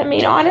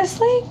it?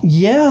 Honestly?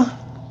 Yeah.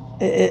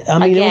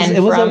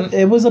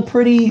 It was a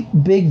pretty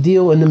big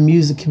deal in the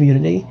music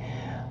community.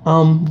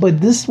 But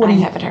this is what I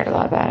haven't heard a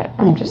lot about it.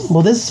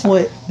 Well, this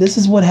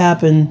is what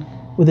happened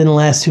within the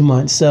last 2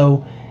 months.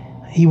 So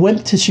he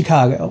went to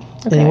Chicago,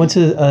 and he went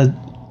to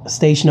a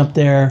station up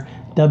there,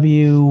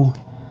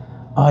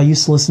 I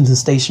used to listen to the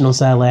station on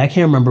satellite. I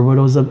can't remember, but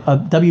it was a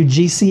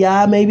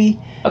WGCI maybe.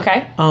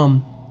 Okay.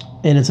 And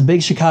it's a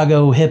big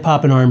Chicago hip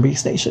hop and R&B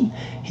station.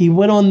 He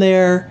went on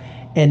there,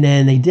 and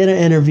then they did an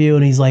interview,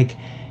 and he's like,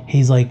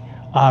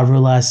 I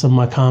realized some of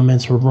my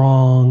comments were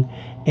wrong,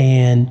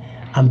 and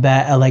I'm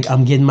back.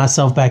 I'm getting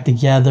myself back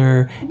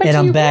together, and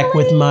I'm back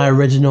with my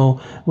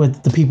original,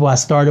 with the people I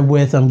started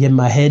with. I'm getting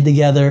my head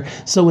together.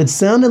 So it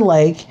sounded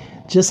like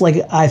just like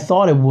I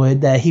thought it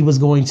would, that he was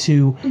going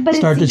to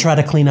start to try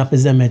to clean up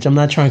his image. I'm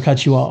not trying to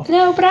cut you off.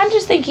 No, but I'm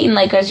just thinking,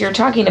 like, as you're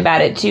talking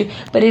about it too,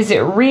 but is it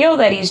real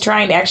that he's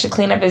trying to actually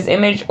clean up his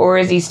image, or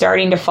is he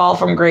starting to fall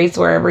from grace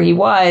wherever he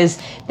was,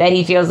 that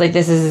he feels like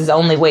this is his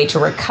only way to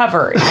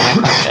recover, is my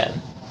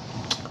question?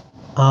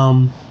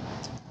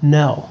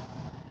 No.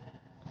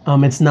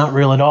 It's not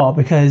real at all,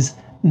 because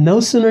no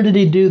sooner did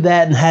he do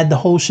that and had the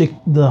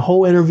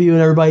whole interview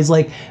and everybody's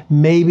like,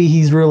 maybe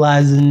he's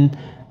realizing,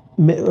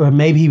 or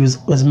maybe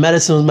his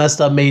medicine was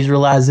messed up, maybe he's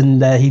realizing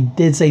that he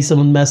did say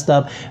something messed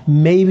up,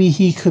 maybe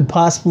he could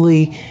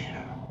possibly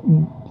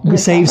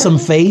save some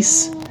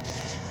face.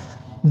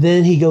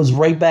 Then he goes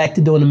right back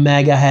to doing the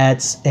MAGA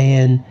hats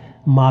and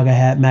MAGA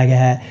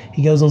hat.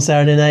 He goes on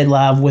Saturday Night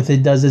Live with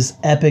it, does this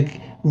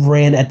epic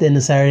rant at the end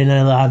of Saturday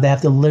Night Live. They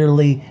have to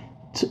literally,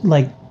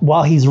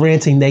 while he's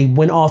ranting, they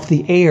went off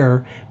the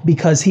air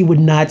because he would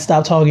not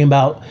stop talking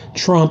about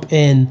Trump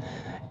and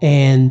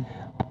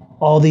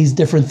all these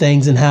different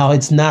things, and how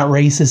it's not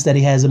racist that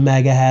he has a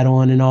MAGA hat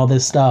on and all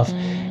this stuff.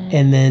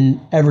 And then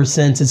ever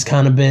since, it's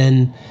kind of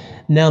been,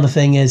 now the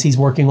thing is he's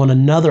working on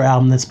another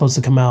album that's supposed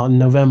to come out in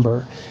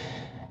November.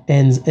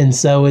 And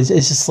so it's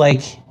just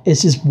like,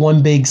 it's just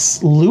one big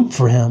loop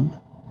for him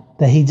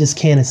that he just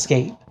can't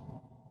escape.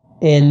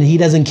 And he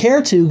doesn't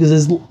care to,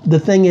 because the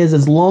thing is,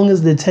 as long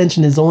as the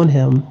attention is on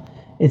him,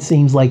 it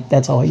seems like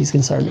that's all he's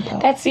concerned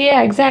about.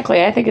 Yeah,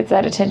 exactly. I think it's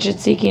that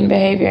attention-seeking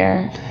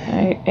behavior.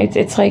 Right?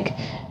 It's like,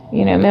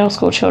 middle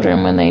school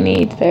children when they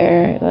need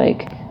their,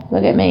 like,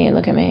 look at me.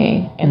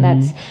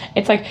 And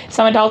it's like,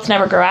 some adults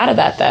never grow out of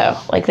that, though.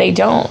 Like, they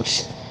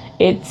don't.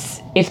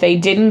 If they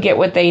didn't get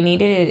what they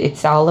needed,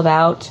 it's all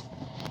about,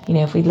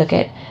 if we look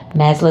at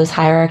Maslow's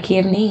hierarchy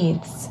of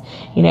needs,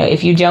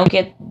 if you don't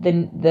get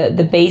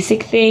the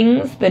basic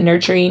things, the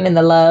nurturing and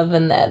the love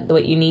and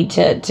what you need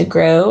to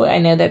grow. I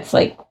know that's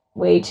like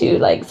way too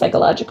like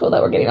psychological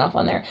that we're getting off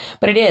on there,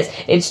 but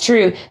it's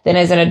true. Then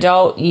as an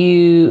adult,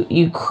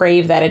 you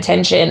crave that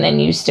attention,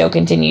 and you still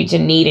continue to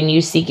need, and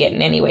you seek it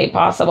in any way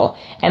possible.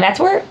 And that's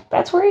where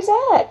he's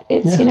at.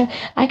 It's,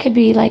 I could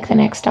be like the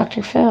next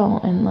Dr.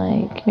 Phil, and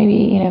like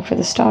maybe, for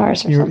the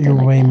stars or something. You're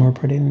like way that. more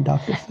pretty than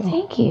Dr. Phil.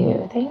 Thank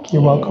you.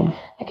 You're welcome.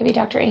 I could be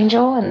Dr.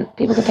 Angel, and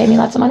people could pay me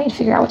lots of money to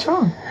figure out what's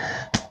wrong.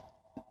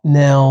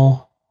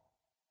 Now,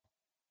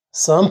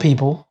 some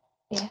people,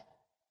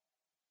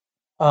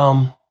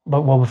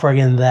 but before I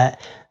get into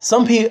that,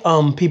 some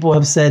people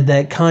have said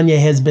that Kanye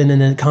has been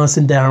in a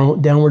constant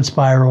downward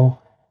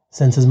spiral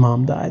since his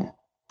mom died.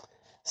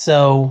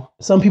 So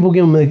some people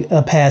give him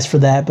a pass for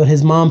that, but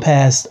his mom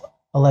passed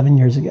 11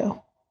 years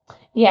ago.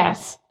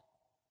 Yes.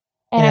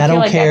 And I feel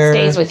like that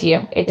stays with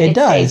you. It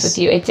does. Stays with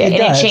you.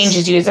 It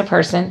changes you as a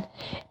person.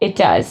 It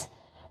does.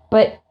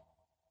 But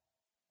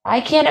I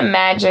can't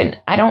imagine.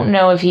 I don't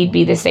know if he'd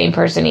be the same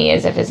person he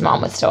is if his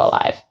mom was still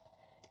alive.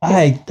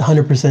 I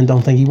 100%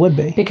 don't think he would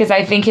be. Because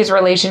I think his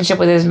relationship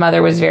with his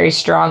mother was very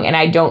strong, and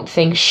I don't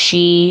think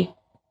she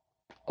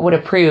would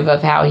approve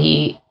of how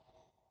he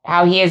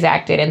has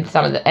acted and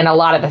and a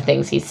lot of the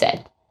things he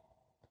said.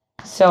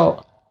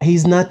 So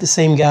he's not the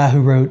same guy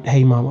who wrote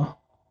Hey Mama.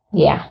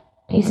 Yeah,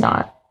 he's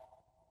not.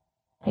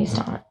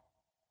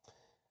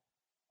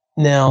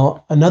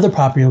 Now, another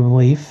popular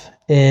belief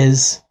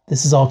is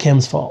this is all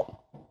Kim's fault.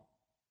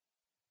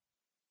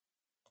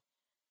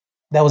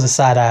 That was a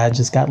side eye I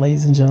just got,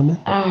 ladies and gentlemen.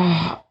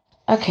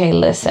 Okay,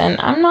 listen.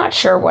 I'm not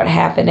sure what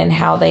happened and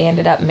how they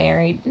ended up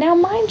married. Now,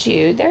 mind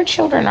you, their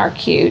children are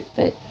cute,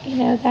 but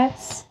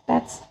that's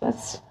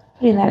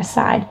putting that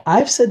aside.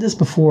 I've said this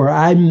before.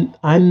 I'm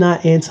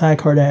not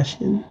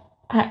anti-Kardashian.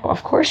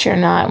 Of course you're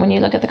not. When you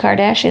look at the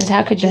Kardashians,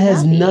 how could you? It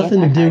has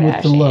nothing to do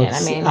with the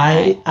looks.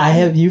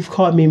 I mean, you've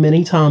caught me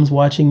many times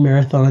watching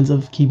marathons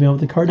of Keeping Up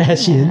with the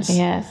Kardashians.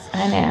 Yes,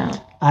 I know.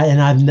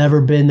 And I've never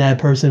been that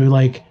person who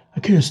like, I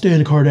can't stand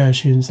the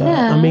Kardashians.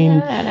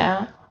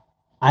 No.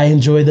 I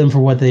enjoy them for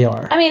what they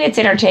are. I mean, it's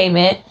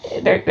entertainment.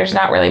 There's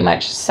not really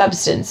much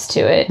substance to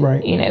it,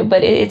 right?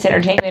 But it's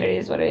entertainment. It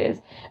is what it is.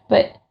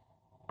 But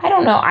I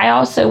don't know. I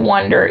also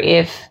wonder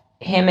if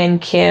him and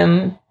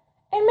Kim,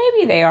 and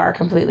maybe they are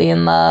completely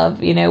in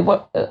love.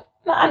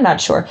 I'm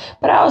not sure.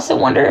 But I also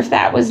wonder if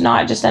that was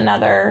not just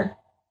another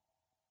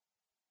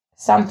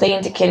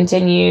something to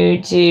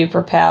continue to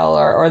propel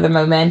or the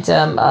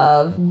momentum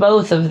of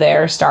both of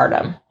their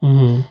stardom.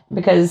 Mm-hmm.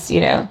 Because,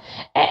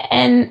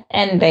 and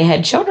they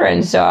had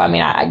children. So, I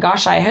mean,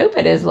 I hope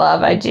it is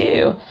love. I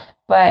do.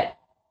 But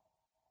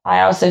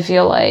I also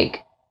feel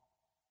like,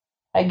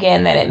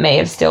 again, that it may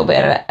have still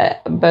been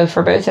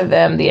for both of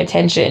them, the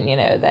attention,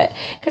 that,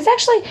 because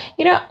actually,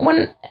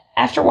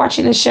 after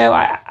watching the show,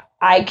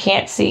 I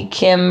can't see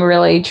Kim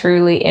really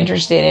truly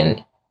interested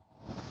in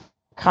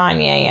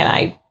Kanye, and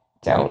I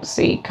don't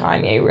see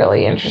Kanye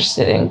really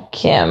interested in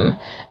Kim,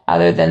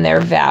 other than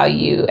their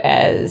value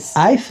as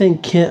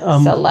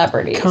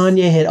celebrities.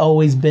 Kanye had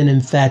always been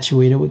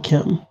infatuated with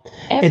Kim.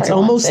 Everyone's it's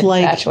almost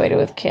like infatuated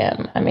with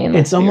Kim. I mean,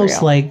 it's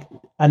almost like,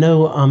 I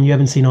know you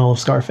haven't seen all of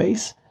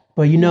Scarface,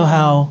 but you know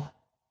how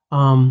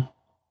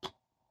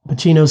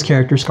Pacino's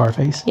character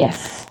Scarface.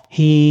 Yes.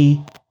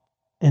 He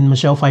and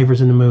Michelle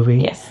Pfeiffer's in the movie.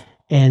 Yes.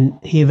 And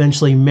he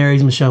eventually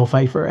marries Michelle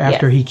Pfeiffer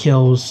after he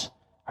kills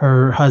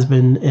her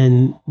husband,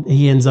 and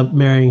he ends up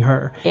marrying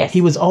her. Yes.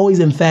 He was always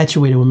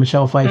infatuated with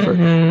Michelle Pfeiffer,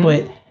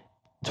 but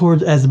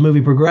as the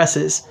movie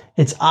progresses,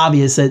 it's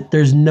obvious that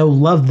there's no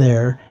love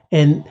there,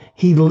 and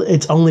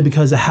it's only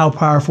because of how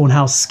powerful and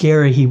how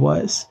scary he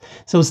was.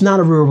 So it's not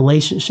a real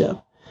relationship.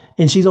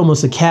 And she's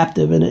almost a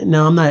captive in it.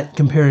 Now, I'm not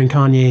comparing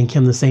Kanye and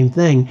Kim the same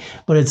thing,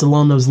 but it's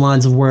along those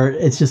lines of where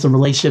it's just a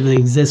relationship that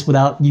exists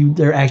without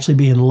there actually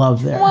being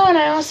love there. Well, and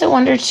I also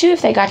wonder, too,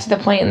 if they got to the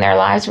point in their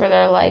lives where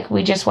they're like,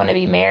 we just want to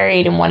be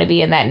married and want to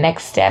be in that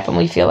next step, and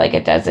we feel like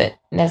it doesn't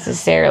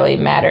necessarily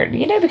matter.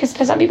 Because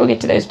some people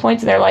get to those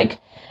points and they're like,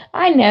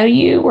 I know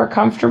you, we're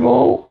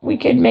comfortable, we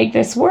could make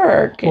this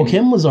work. Well,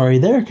 Kim was already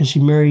there because she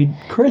married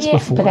Chris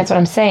before. But that's what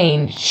I'm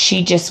saying.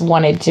 She just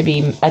wanted to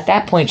be, at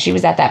that point, she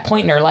was at that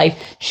point in her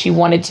life, she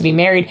wanted to be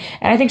married.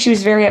 And I think she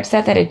was very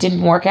upset that it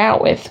didn't work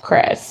out with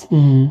Chris.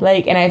 And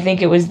I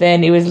think it was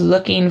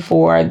looking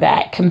for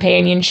that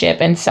companionship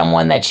and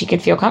someone that she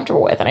could feel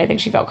comfortable with. And I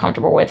think she felt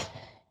comfortable with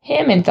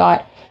him and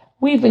thought,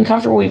 we've been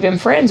comfortable, we've been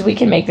friends, we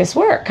can make this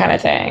work, kind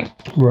of thing.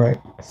 Right.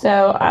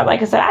 So,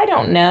 like I said, I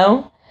don't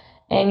know.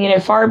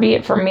 And, far be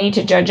it from me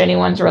to judge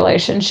anyone's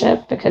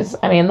relationship because,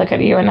 look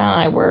at you and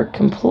I. We're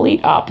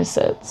complete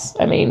opposites.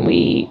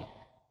 We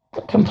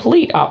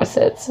complete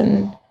opposites.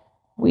 And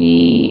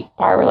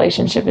our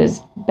relationship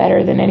is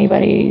better than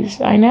anybody's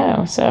I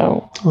know.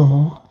 So.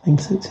 Oh, I think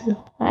so too.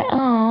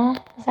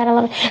 Is that a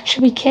little?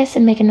 Should we kiss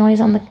and make a noise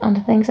on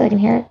the thing so they can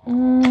hear it?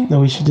 No,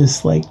 we should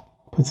just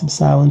put some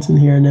silence in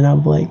here and then I'll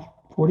be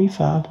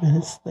 45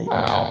 minutes later.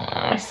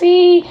 Oh,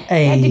 see? I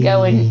had to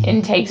go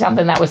and take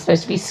something that was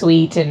supposed to be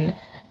sweet and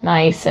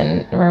nice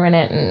and ruin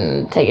it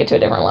and take it to a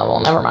different level.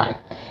 Never mind.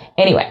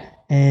 Anyway.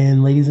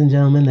 And ladies and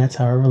gentlemen, that's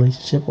how our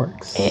relationship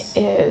works. It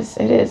is.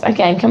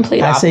 Again,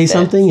 complete opposites. I say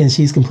something and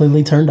she's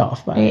completely turned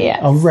off by it. Yes.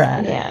 All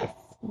right. Yes.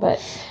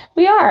 But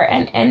we are.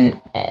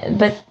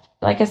 But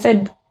like I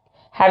said,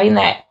 having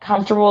that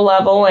comfortable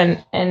level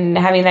and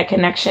having that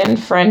connection,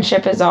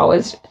 friendship is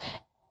always...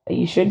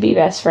 You should be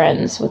best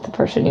friends with the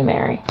person you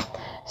marry.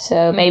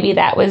 So maybe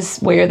that was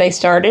where they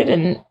started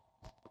and,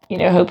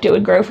 hoped it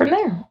would grow from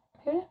there.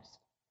 Who knows?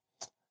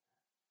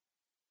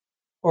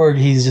 Or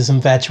he's just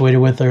infatuated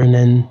with her and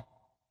then...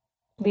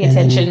 The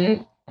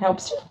attention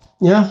helps too.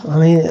 Yeah,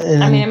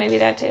 maybe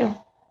that too.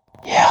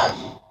 Yeah.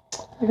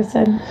 Like I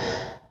said.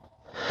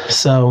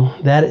 So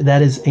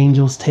that is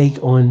Angel's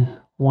take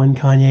on one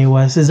Kanye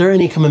West. Is there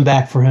any coming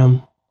back for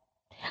him?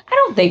 I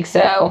don't think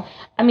so.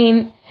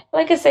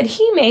 Like I said,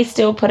 he may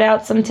still put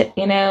out some good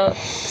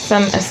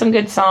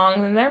songs,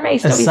 and there may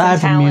still be some talent.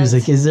 Aside from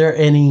music, is there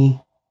any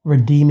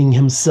redeeming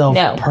himself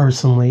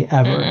personally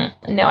ever?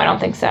 No, I don't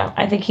think so.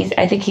 I think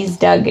he's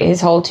dug his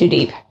hole too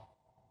deep.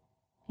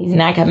 He's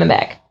not coming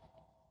back.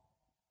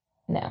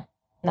 No,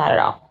 not at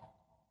all.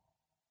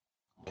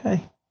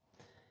 Okay.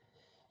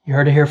 You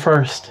heard it here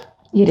first.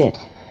 You did.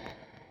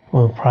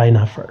 Well, probably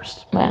not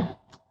first. Well,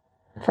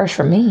 first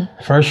from me.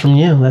 First from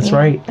you. That's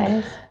right. That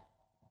is.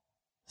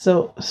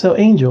 So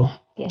Angel,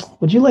 yes.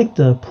 Would you like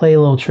to play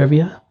a little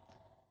trivia?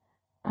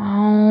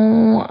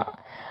 Oh,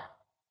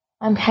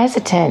 I'm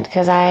hesitant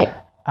because I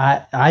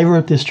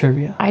wrote this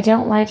trivia. I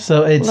don't like.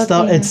 So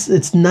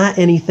it's not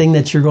anything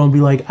that you're going to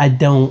be like I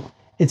don't.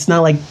 It's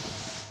not like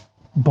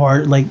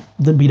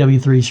the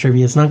BW3's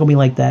trivia. It's not going to be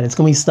like that. It's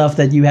going to be stuff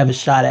that you have a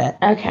shot at.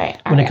 Okay.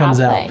 When it comes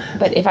out.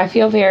 But if I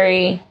feel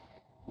very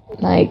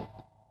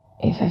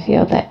if I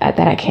feel that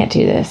I can't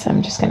do this,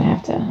 I'm just going to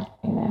have to,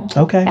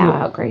 okay. bow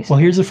out gracefully.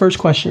 Well, here's the first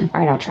question.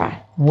 All right, I'll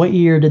try. What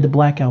year did the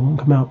Black Album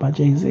come out by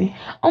Jay-Z?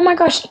 Oh my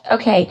gosh.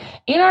 Okay.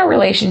 In our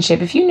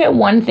relationship, if you know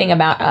one thing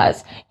about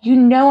us,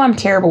 I'm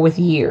terrible with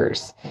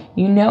years.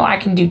 I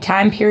can do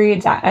time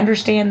periods. I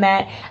understand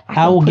that.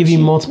 I will give you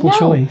multiple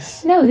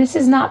choice. No, this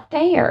is not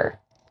fair.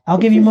 I'll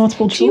give you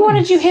multiple choice. Do you want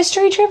to do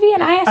history trivia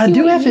and I ask you? I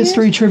do have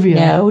history trivia.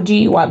 No, do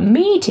you want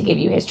me to give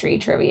you history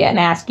trivia and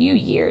ask you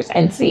years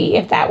and see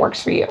if that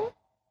works for you?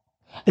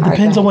 It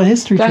depends on what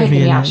history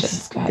trivia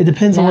is. It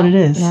depends on what it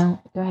is. No,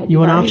 go ahead. You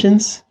want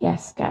options?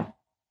 Yes, go.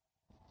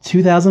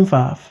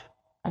 2005.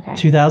 Okay.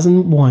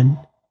 2001.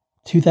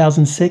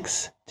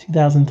 2006.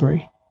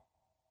 2003.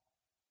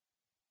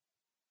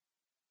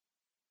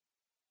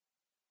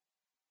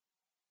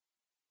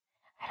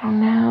 I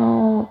don't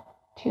know.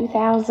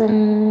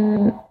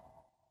 2000.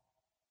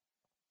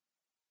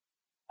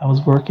 I was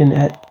working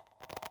at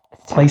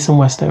Place in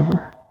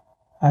Westover.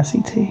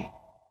 ICT.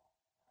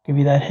 Give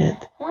you that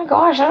hint. Oh my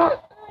gosh,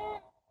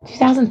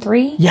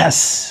 2003?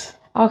 Yes.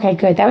 Okay,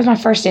 good. That was my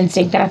first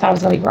instinct. Then I thought I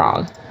was going to be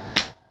wrong.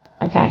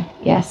 Okay,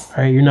 yes.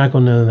 All right, you're not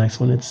going to know the next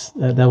one. It's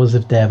that was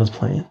if Dad was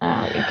playing.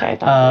 Oh, okay.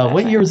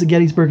 What year was the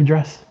Gettysburg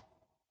Address?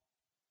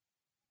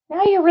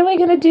 Now you're really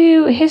going to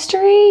do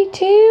history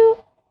too?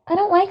 I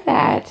don't like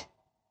that.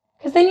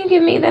 Because then you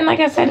give me,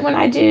 like I said, when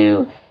I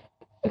do,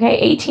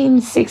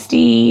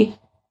 1860.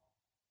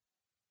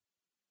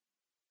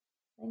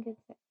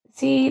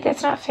 See,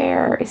 that's not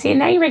fair. See,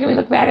 now you're making me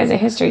look bad as a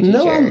history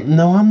teacher.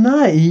 No, I'm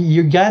not.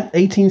 You got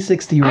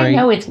 1860 right. I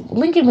know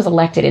Lincoln was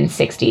elected in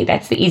 60.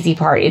 That's the easy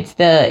part.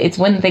 It's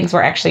when things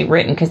were actually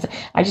written, because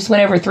I just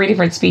went over 3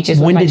 different speeches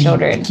with my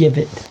children. When did he give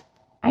it?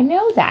 I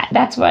know that.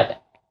 That's what.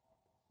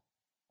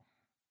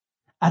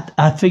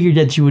 I figured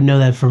that you would know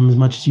that from as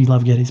much as you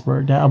love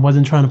Gettysburg. I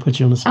wasn't trying to put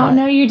you on the spot. Oh,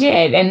 no, you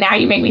did. And now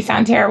you make me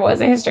sound terrible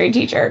as a history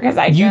teacher, because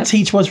You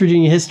teach West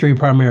Virginia history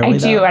primarily. I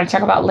do. I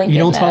talk about Lincoln.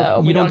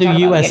 You don't do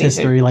U.S.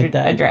 history like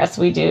that. Address.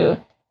 We do.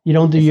 You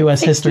don't do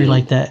U.S. history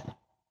like that.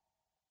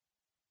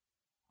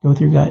 Go with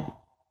your gut.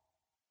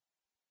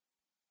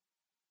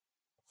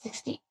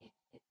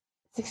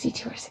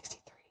 62 or 63.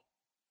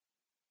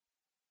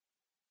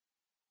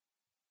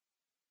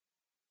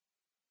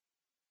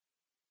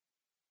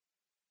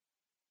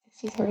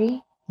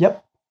 63?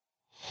 Yep.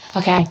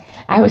 Okay.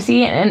 I was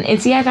seeing, and I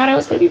thought I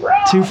was going to be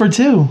wrong. 2 for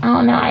 2.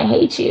 Oh, no, I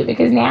hate you,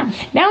 because now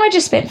I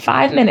just spent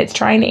 5 minutes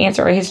trying to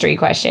answer a history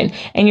question,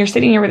 and you're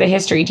sitting here with a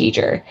history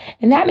teacher,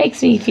 and that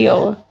makes me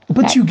feel...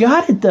 But you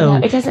got it, though.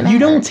 No, it doesn't matter. You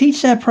don't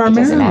teach that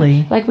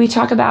primarily. Like, we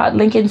talk about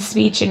Lincoln's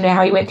speech and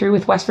how he went through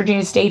with West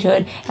Virginia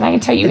statehood, and I can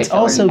tell you it's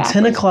also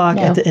 10 o'clock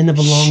at the end of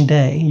a long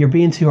day. You're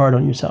being too hard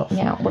on yourself.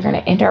 Yeah, we're going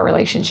to end our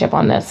relationship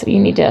on this, so you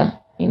need to...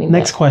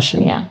 Next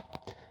question. Yeah.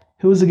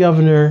 Who was the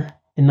governor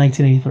in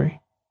 1983?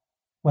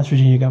 West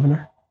Virginia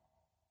governor.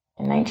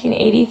 In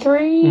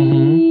 1983?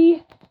 Mm-hmm.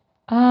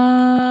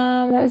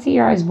 That was the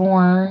year I was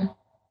born.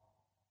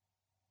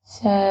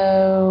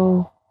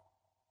 So...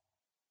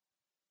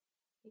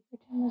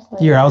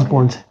 The year I was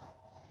born.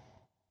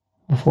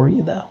 Before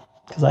you, though.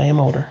 Because I am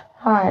older.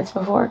 All right, it's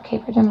before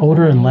Caperdon.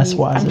 Older and less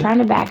wise. I'm trying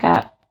to back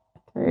up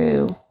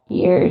through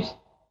years.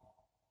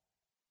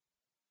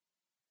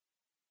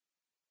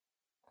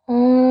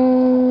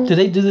 Do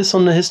they do this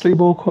on the history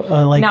bowl?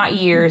 Not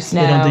years,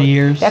 no. They don't do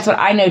years? That's what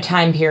I know,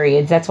 time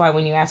periods. That's why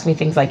when you ask me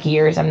things like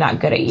years, I'm not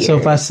good at years. So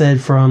if I said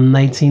from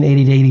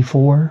 1980 to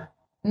 84?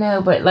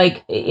 No, but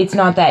like, it's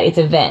not that. It's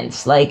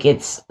events. Like,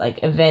 it's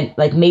like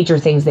major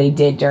things they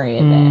did during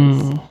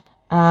events.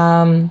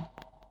 When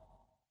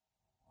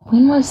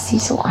was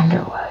Cecil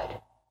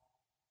Underwood?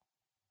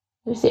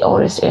 Who's the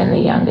oldest and the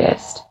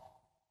youngest?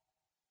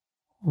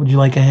 Would you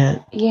like a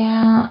hint?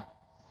 Yeah.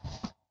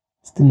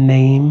 It's the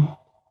name.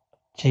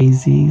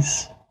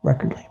 Jay-Z's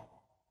record label.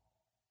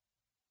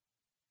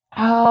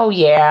 Oh,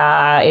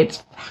 yeah.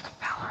 It's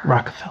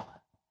Rockefeller.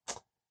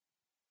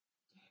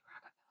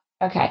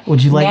 Okay.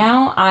 Would you like...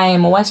 Now I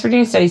am a West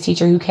Virginia studies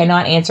teacher who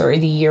cannot answer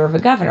the year of a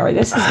governor.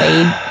 This has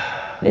made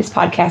this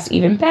podcast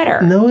even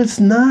better. No, it's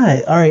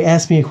not. All right,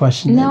 ask me a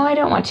question. No, I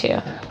don't want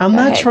to. I'm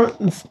not trying...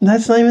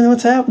 That's not even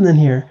what's happening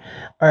here.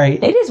 All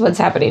right. It is what's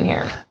happening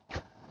here.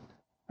 All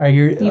right,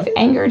 You've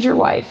angered your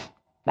wife.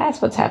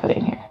 That's what's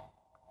happening here.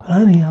 But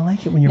honey, I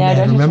like it when you're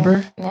mad.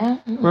 Remember? No.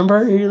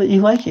 Remember?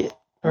 You like it.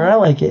 Or I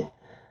like it.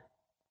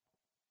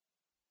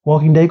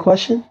 Walking Day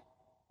question?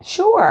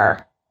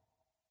 Sure.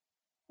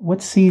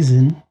 What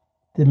season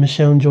did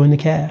Michonne join the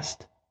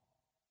cast?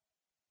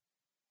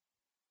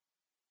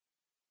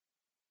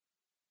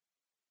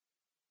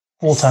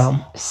 Full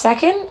time.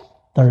 Second?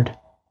 Third.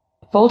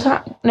 Full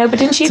time? No, but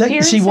didn't she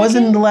appear? She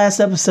wasn't in the last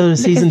episode of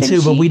season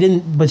 2, but we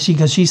didn't. But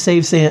because she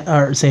saved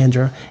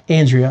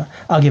Andrea.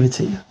 I'll give it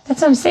to you.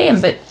 That's what I'm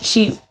saying. But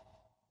she.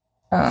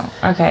 Oh,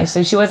 okay.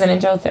 So she wasn't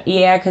until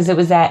yeah, because it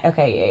was that.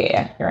 Okay,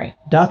 yeah, you're right.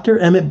 Dr.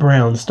 Emmett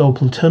Brown stole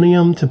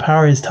plutonium to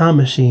power his time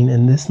machine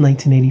in this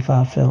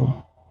 1985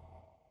 film.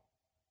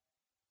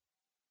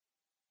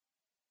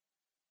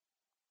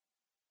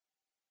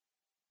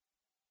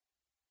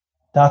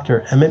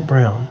 Dr. Emmett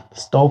Brown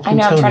stole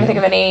plutonium. I know. I'm trying to think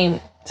of the name.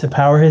 To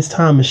power his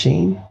time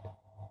machine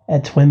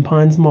at Twin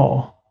Pines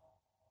Mall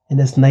in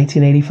this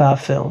 1985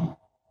 film.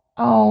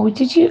 Oh,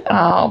 did you?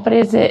 Oh, but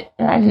is it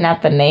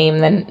not the name?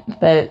 Then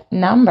the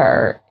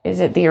number? Is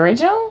it the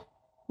original?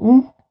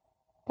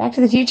 Back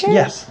to the Future?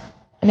 Yes.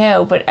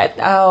 No, but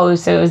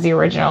so it was the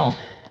original.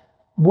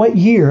 What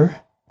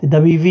year did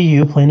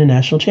WVU play in a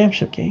national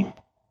championship game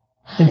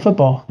in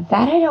football?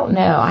 That I don't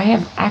know. I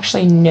have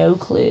actually no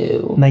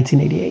clue.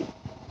 1988.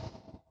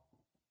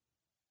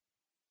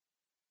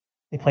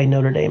 They played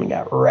Notre Dame and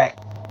got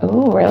wrecked.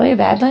 Oh, really?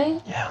 Badly?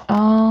 Yeah.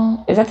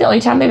 Oh, is that the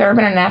only time they've ever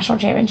been in a national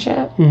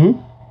championship?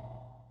 Mm-hmm.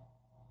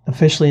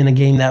 Officially in a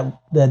game that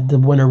the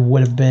winner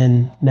would have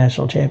been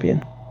national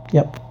champion.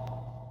 Yep.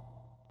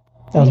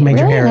 That was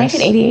Major really? Harris.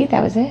 1988,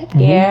 that was it? Mm-hmm.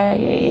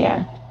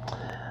 Yeah.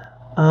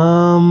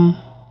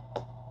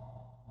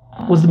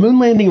 Was the moon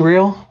landing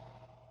real?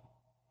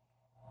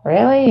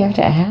 Really? You have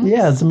to ask?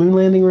 Yeah, is the moon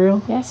landing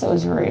real? Yes, it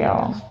was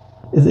real.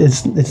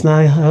 It's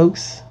not a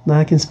hoax?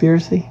 Not a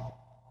conspiracy?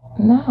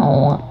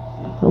 No.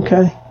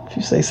 Okay, if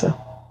you say so.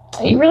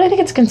 You really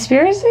think it's a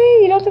conspiracy?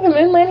 You don't think the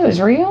moon landing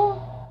was real?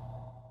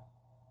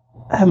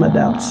 I have my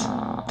doubts.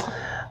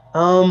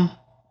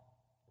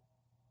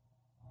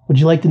 Would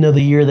you like to know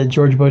the year that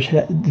George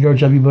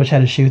W. Bush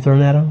had a shoe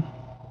thrown at him?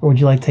 Or would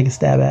you like to take a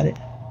stab at it?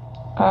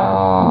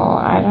 Oh,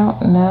 I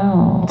don't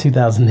know.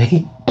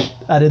 2008.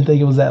 I didn't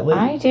think it was that late.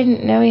 I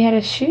didn't know he had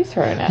his shoe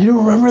thrown up. You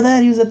don't remember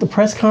that? He was at the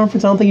press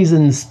conference. I don't think he's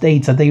in the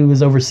States. I think he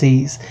was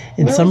overseas.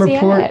 In Where some was he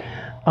report, at?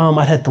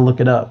 I'd have to look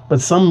it up.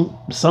 But some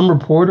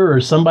reporter or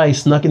somebody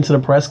snuck into the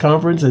press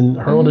conference and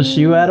hurled a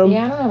shoe at him.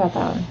 Yeah, I don't know about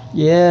that one.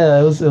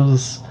 Yeah, it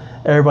was.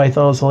 Everybody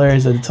thought it was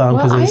hilarious at the time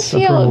because Well, his I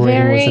feel approval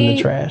rating was in very-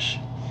 the trash.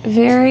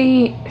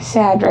 Very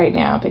sad right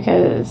now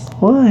because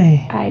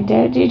Why? I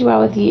did do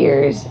well with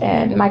years,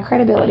 and my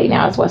credibility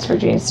now as West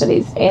Virginia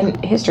Studies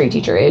and history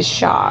teacher is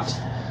shot.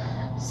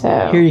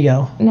 So Here you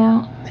go.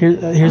 no,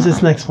 Here's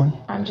this next one.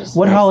 I'm just.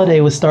 What holiday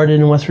was started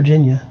in West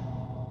Virginia?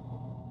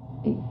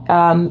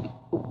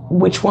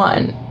 Which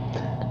one?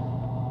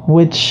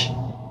 Which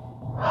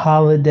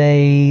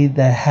holiday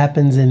that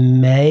happens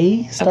in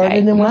May started Okay,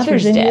 in West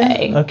Mother's Virginia?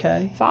 Day.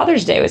 Okay.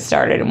 Father's Day was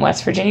started in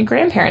West Virginia.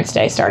 Grandparents'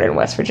 Day started in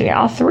West Virginia.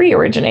 All three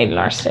originated in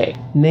our state.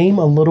 Name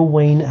a Lil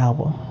Wayne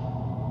album.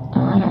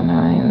 I don't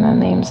know any of the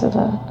names of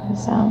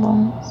his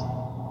albums.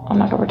 I'm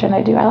not gonna pretend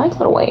I do. I like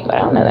Lil Wayne, but I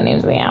don't know the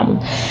names of the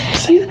album.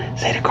 Say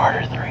the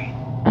Carter 3.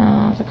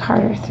 Oh, the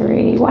Carter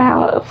 3.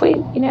 Wow, if we,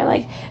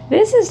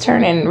 this is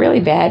turning really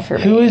bad for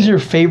me. Who is your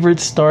favorite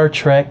Star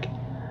Trek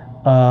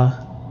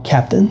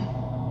captain?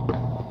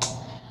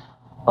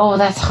 Oh,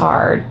 that's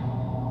hard.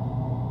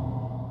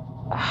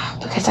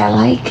 Because I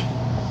like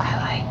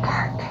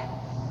Kirk,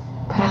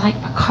 but I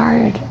like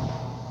Picard.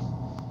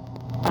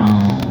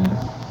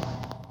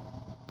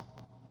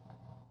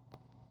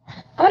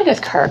 I'm gonna go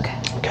with Kirk.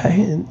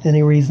 Okay. And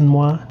any reason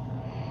why?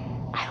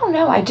 I don't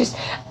know. I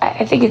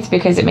think it's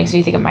because it makes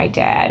me think of my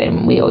dad,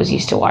 and we always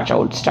used to watch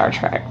old Star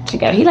Trek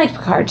together. He liked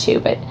Picard too,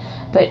 but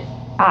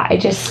I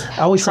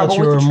always thought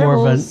you were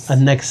more of a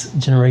next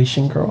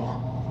generation girl.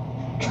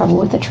 Trouble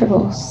with the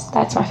Tribbles.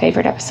 That's my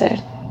favorite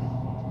episode.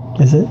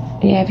 Is it?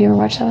 Yeah, have you ever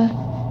watched that?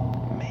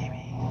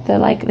 Maybe.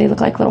 They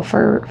look like little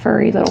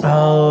furry little Oh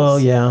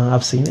balls. yeah,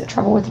 I've seen it.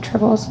 Trouble with the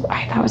Tribbles.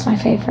 That was my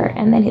favorite.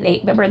 And then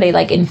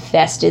they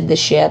infested the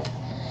ship,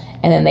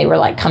 and then they were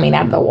coming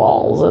out of the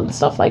walls and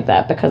stuff like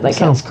that because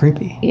Sounds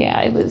creepy.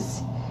 Yeah, it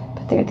was.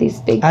 But they're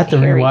these big. I have to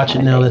hairy rewatch it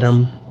kind now of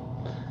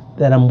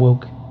that I'm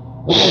woke.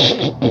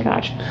 things.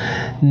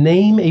 Gotcha.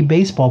 Name a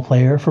baseball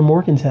player from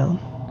Morgantown.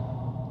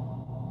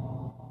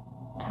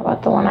 How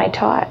about the one I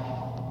taught?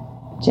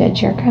 Jed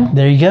Jerko.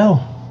 There you go.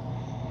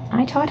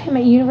 I taught him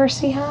at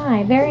University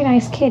High. Very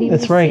nice kid. He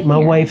was That's a right. My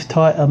senior. wife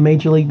taught a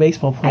Major League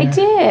Baseball player.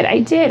 I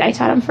did. I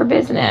taught him for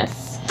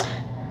business.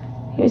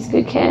 He was a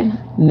good kid.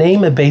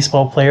 Name a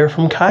baseball player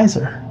from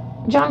Kaiser.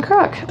 John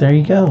Crook. There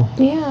you go.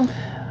 Yeah.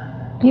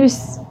 He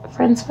was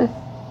friends with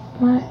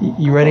my...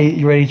 You ready?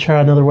 You ready to try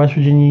another West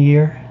Virginia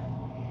year?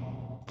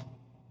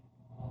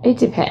 It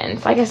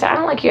depends. Like I said, I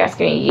don't like you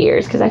asking me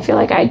years because I feel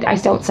like I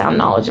don't sound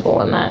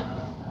knowledgeable in that.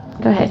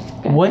 Go ahead.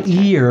 What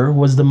year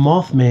was the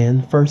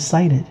Mothman first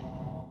sighted?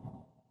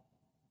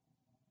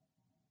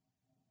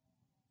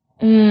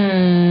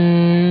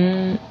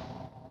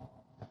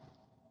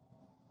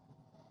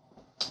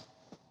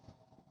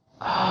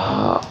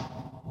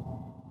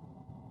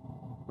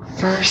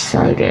 First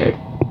sighted.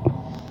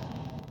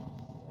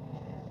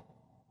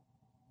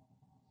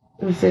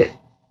 Is it?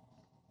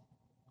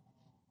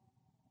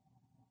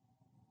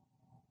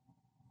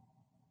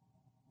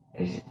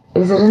 Is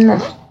it in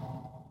the?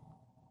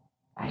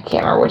 I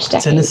can't remember which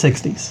decade. It's in the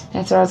 60s.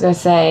 That's what I was going to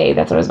say.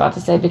 That's what I was about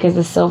to say because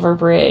the Silver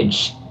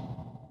Bridge.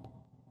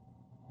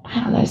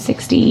 I don't know,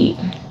 60.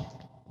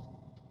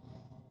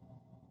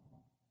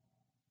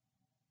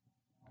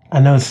 I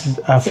know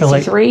I feel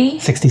like 63?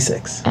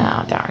 66.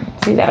 Oh, darn.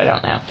 See, that I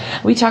don't know.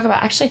 We talk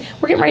about, actually,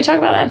 we're getting ready to talk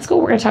about that in school.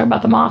 We're going to talk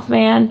about the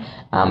Mothman.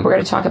 We're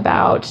going to talk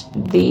about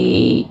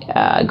the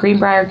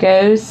Greenbrier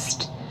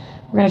Ghost.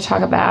 We're going to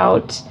talk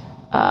about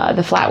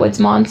the Flatwoods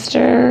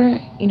Monster.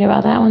 You know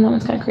about that one? That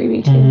one's kind of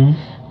creepy, too.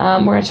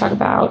 Mm-hmm. We're going to talk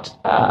about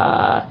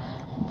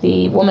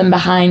the woman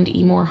behind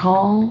Emore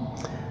Hall.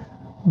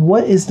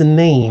 What is the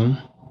name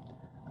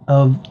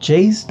of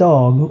Jay's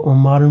dog on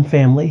Modern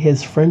Family,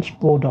 his French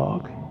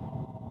bulldog?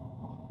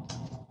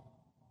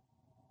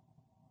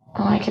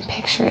 Oh, I can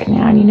picture it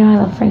now. And you know I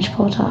love French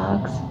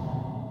bulldogs.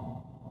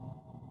 Oh,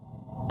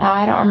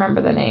 I don't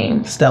remember the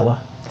name.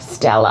 Stella.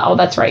 Stella. Oh,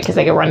 that's right, because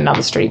they go running down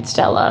the street.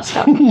 Stella.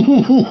 Stuff. What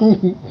Y'all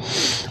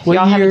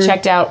year- haven't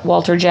checked out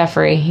Walter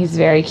Jeffrey. He's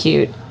very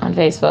cute on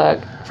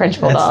Facebook. French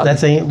bulldog.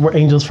 That's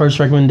Angel's first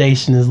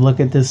recommendation is look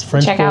at this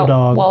French Check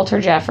bulldog. out Walter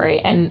Jeffrey.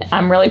 And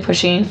I'm really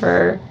pushing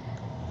for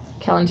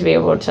Kellen to be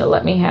able to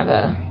let me have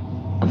a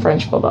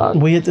French bulldog.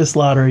 We hit this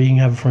lottery, you can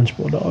have a French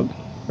bulldog.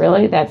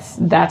 Really? That's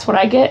what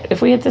I get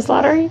if we hit this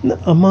lottery?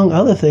 Among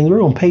other things, we're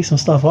going to pay some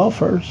stuff off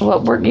first.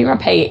 Well, you're going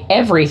to pay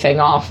everything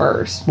off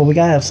first. Well, we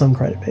got to have some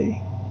credit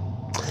paid.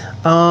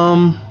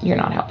 You're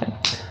not helping.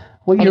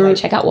 Anyway,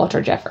 check out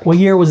Walter Jeffrey. What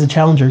year was the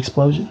Challenger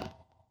explosion?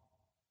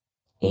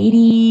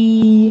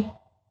 80...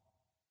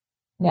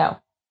 No.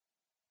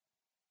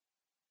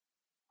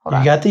 Hold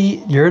on.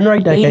 You're in the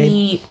right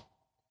decade.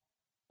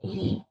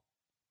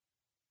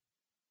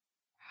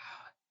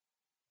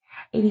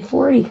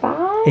 84,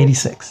 85?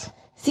 86.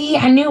 See,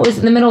 I knew it was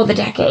in the middle of the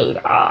decade.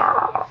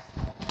 Oh.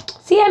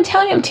 See, I'm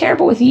telling you, I'm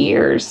terrible with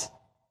years.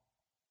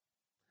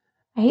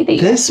 I hate that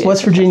you This asked me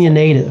West this Virginia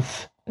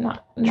native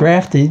Not,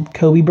 drafted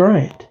Kobe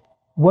Bryant.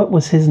 What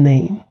was his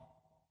name?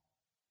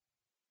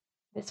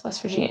 this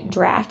West Virginia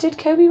drafted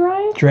Kobe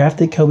Bryant?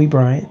 Drafted Kobe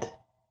Bryant.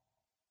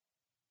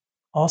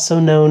 Also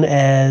known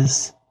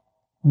as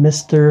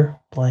Mr.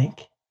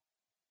 Blank.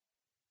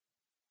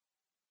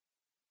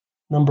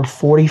 Number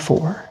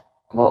 44.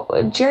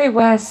 Well, Jerry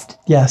West,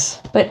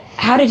 Yes. but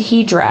how did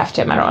he draft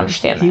him? I don't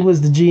understand that. He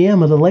was the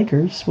GM of the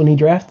Lakers when they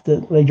drafted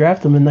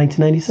him in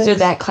 1996. So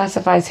that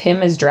classifies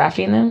him as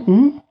drafting them?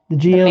 Mm-hmm. The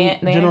GM,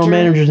 general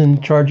manager's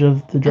in charge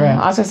of the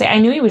draft. I was going to say, I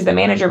knew he was the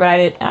manager, but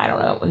I don't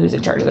know who's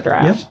in charge of the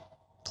draft. Yep.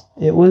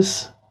 It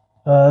was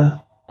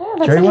Oh,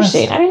 that's Jerry West.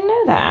 interesting. I didn't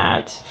know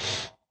that.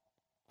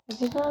 I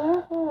did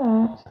not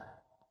know that.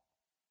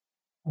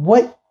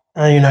 What?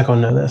 You're not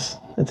going to know this.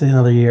 It's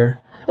another year.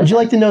 Would you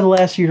like to know the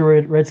last year the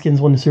Redskins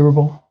won the Super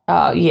Bowl?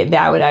 Oh, yeah,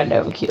 that would I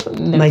know.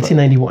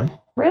 1991.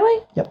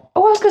 Really? Yep.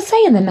 Oh, I was going to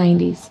say in the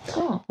 90s.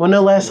 Oh. Want to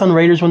know last time the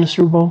Raiders won the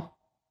Super Bowl?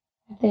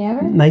 Did they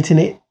ever?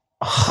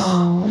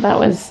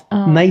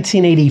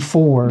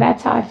 1984.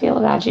 That's how I feel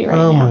about you right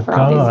now for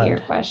all these year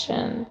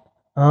questions.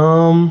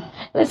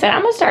 Listen,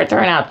 I'm gonna start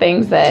throwing out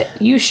things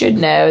that you should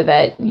know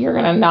that you're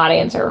gonna not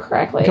answer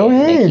correctly. Go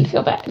ahead. Make you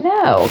feel bad.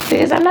 No,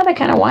 because I'm not that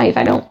kind of wife.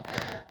 I don't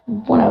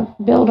want to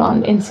build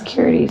on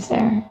insecurities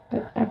there.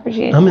 But I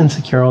appreciate it. I'm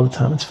insecure all the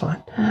time. It's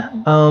fine.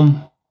 Mm-hmm.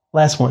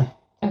 Last one.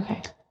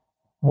 Okay.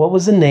 What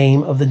was the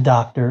name of the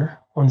doctor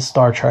on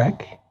Star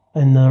Trek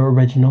in the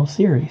original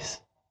series?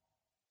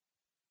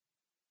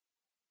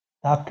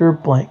 Dr.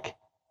 Blank.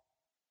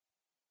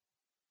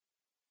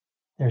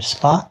 There's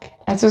Spock.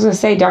 I was going to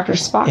say Dr.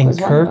 Spock and was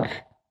Kirk, one of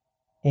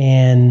them.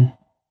 and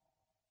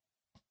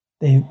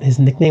his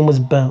nickname was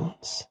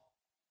Bones.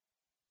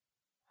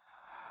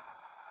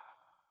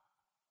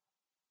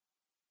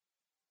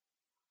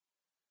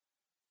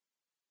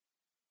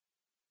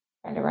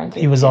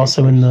 He was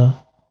also in the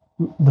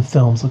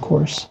films, of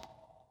course.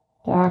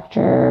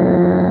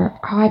 Doctor.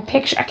 Oh, I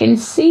can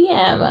see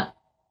him. It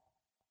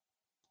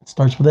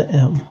starts with an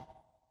M.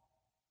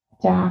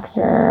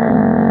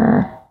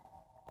 Doctor.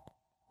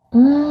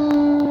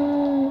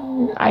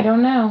 I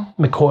don't know.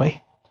 McCoy.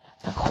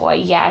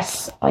 McCoy,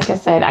 yes. Like I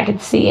said, I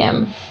could see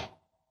him.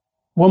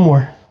 One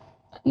more.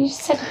 You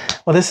said.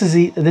 Well, this is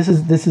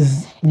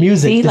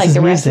music. Easy this like is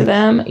the rest music. of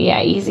them.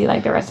 Yeah, easy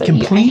like the rest of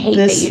you. I hate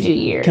that you do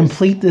years.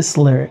 Complete this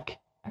lyric.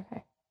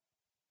 Okay.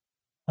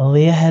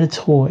 Aaliyah had a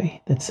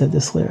toy that said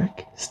this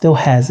lyric. Still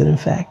has it, in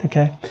fact.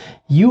 Okay.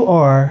 You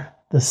are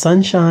the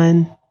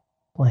sunshine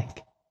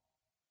blank.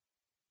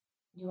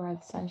 You are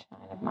the sunshine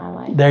of my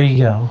life. There you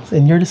go.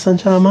 And you're the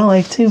sunshine of my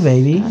life too,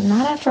 baby.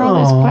 Not after all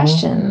those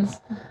questions.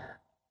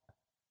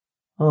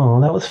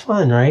 Oh, that was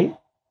fun, right?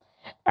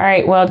 All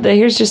right. Well,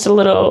 here's just a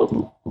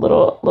little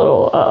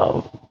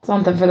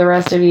something for the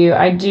rest of you.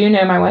 I do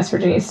know my West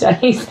Virginia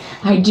studies.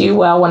 I do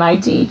well when I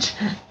teach.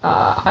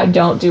 I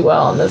don't do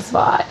well on the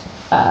spot.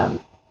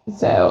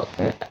 So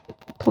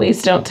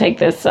please don't take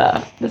these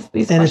and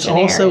it's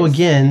also,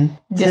 again,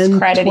 10,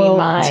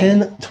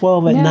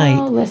 12 at night.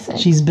 Listen.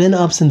 She's been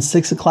up since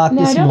 6 o'clock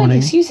this don't morning.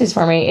 make excuses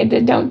for me.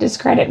 Don't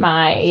discredit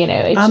my,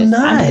 it's I'm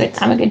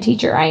not. I'm a good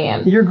teacher. I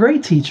am. You're a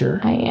great teacher.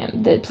 I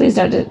am. Please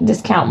don't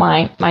discount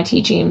my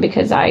teaching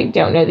because I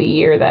don't know the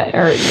year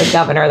the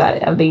governor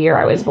of the year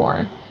I was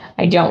born.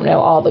 I don't know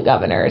all the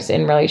governors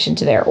in relation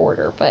to their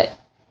order, but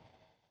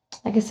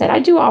like I said, I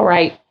do all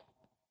right.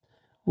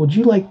 Would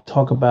you like to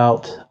talk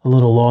about a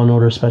little Law and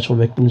Order Special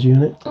Victims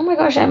Unit? Oh my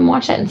gosh, I haven't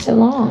watched that in so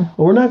long.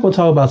 Well, we're not going to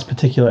talk about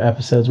particular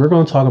episodes. We're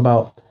going to talk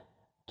about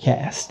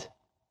cast.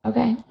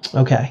 Okay.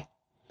 Okay.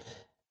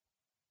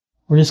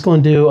 We're just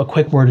going to do a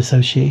quick word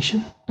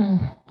association.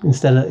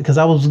 Instead of, because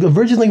I was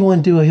originally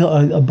going to do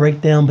a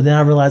breakdown, but then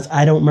I realized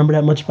I don't remember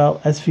that much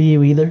about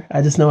SVU either.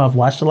 I just know I've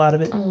watched a lot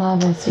of it. I love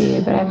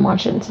SVU, but I haven't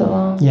watched it in so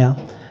long. Yeah.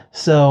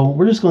 So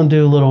we're just going to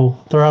do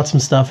throw out some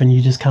stuff and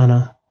you just kind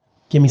of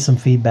give me some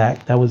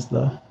feedback. That was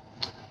the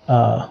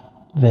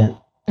vent.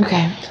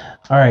 Okay.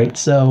 All right.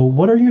 So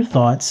what are your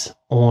thoughts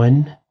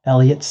on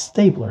Elliot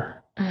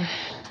Stabler?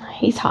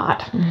 He's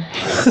hot.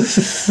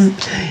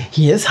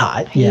 He is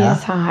hot. He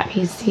is hot.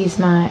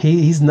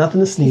 He's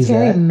nothing to sneeze at. He's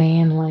very at.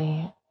 manly.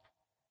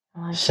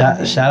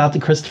 Shout out to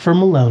Christopher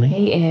Maloney.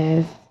 He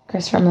is.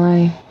 Christopher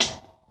Maloney.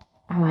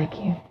 I like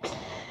you.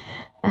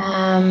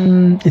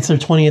 It's their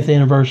 20th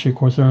anniversary. Of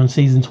course, they're on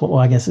season 12.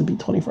 Well, I guess it'd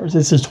be 21st.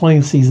 It's his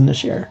 20th season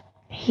this year.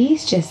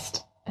 He's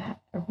just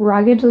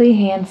ruggedly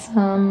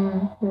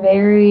handsome.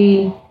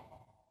 Very.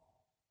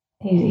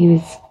 He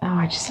was. Oh,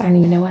 I don't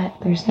even know what.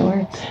 There's no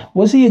words.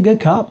 Was he a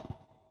good cop?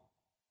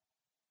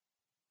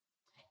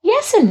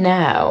 Yes and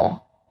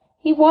no.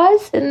 He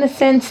was in the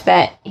sense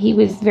that he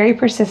was very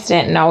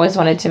persistent and always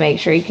wanted to make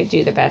sure he could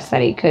do the best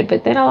that he could.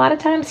 But then a lot of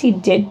times he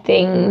did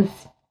things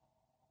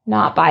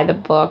not by the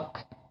book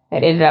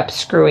that ended up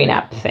screwing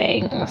up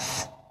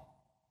things.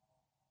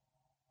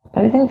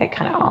 But I think they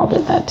kind of all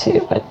did that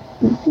too. But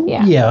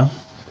yeah. Yeah.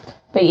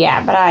 But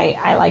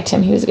I liked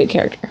him. He was a good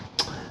character.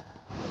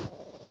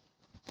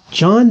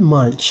 John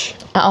Munch.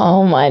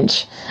 Oh,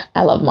 Munch.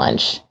 I love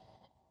Munch.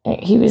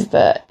 He was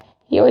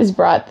he always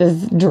brought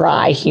this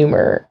dry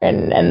humor,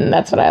 and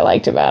that's what I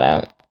liked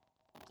about him.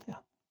 Yeah.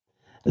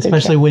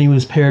 Especially when he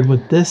was paired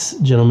with this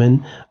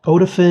gentleman,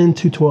 Odafin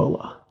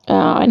Tutuola.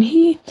 Oh, and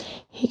he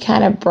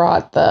kind of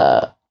brought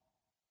the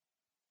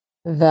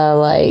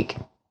like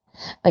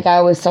I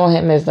always saw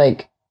him as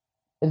like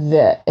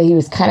he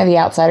was kind of the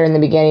outsider in the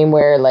beginning,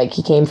 where like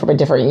he came from a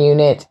different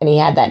unit and he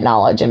had that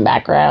knowledge and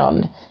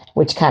background,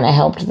 which kind of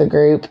helped the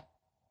group.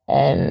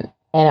 And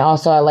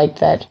also I liked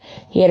that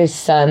he had his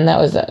son that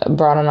was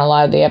brought on a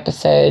lot of the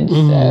episodes.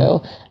 Mm-hmm.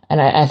 So, and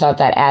I thought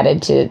that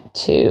added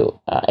to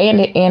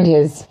and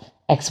his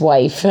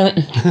ex-wife in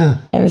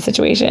the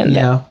situation.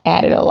 Yeah. That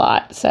added a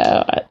lot.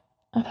 So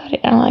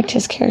I liked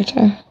his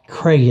character.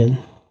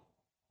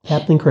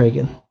 Captain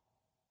Kragen.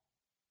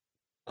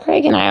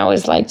 Kragen, I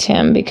always liked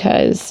him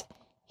because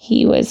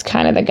he was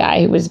kind of the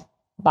guy who was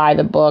by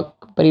the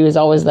book, but he was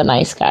always the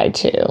nice guy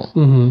too.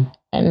 Mm-hmm.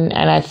 And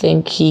I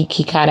think he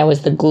kind of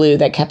was the glue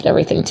that kept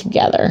everything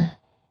together.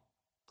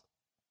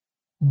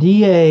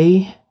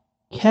 D.A.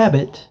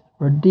 Cabot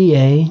or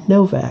D.A.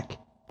 Novak?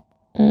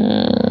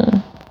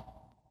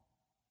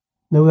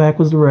 Novak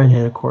was the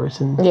redhead, of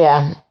course, and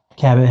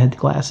Cabot had the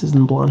glasses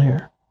and blonde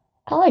hair.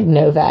 I like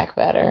Novak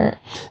better.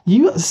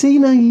 You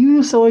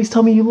used to always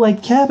tell me you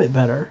liked Cabot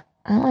better.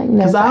 I like Novak.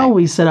 Because I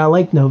always said I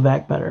liked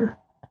Novak better.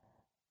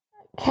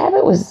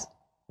 Cabot was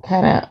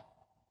kind of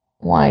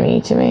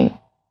whiny to me.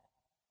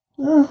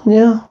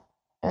 Yeah.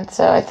 And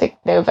so I think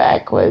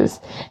Novak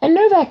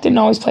didn't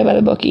always play by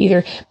the book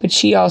either, but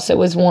she also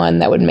was one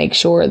that would make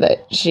sure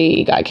that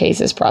she got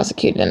cases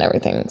prosecuted and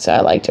everything. So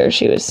I liked her.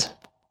 She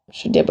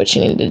did what she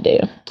needed to do.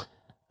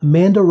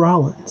 Amanda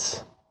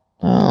Rollins.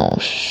 Oh,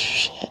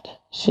 shit.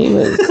 She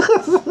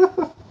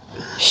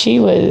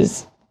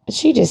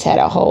just had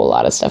a whole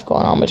lot of stuff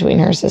going on between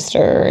her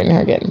sister and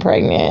her getting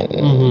pregnant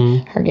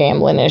and her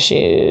gambling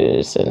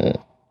issues. And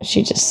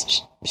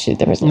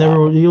there was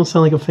you don't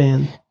sound like a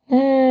fan.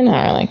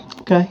 Not really.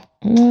 Okay.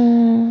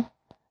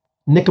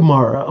 Nick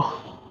Amaro.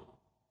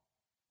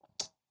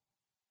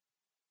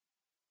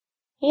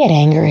 He had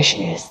anger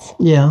issues.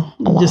 Yeah.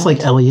 Just like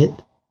Elliot.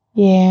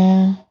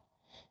 Yeah.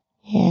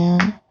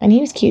 Yeah. And he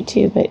was cute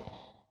too, but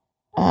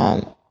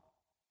I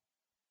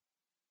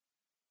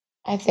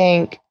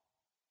think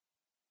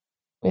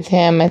with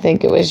him,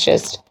 it was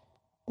just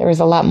there was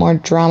a lot more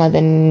drama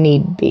than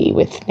need be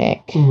with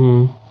Nick.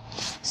 Mm-hmm.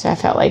 So I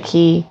felt like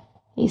he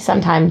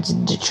sometimes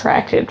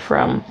detracted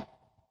from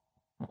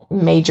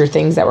major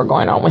things that were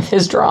going on with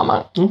his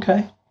drama.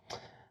 Okay.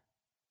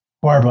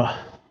 Barba.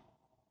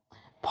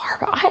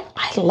 I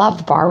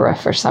loved Barba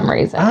for some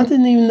reason. I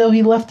didn't even know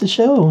he left the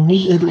show.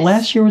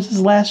 Last year was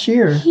his last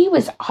year. He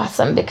was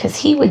awesome because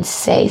he would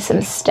say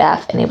some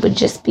stuff and it would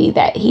just be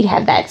that he'd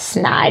have that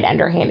snide,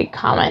 underhanded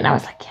comment. And I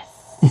was like,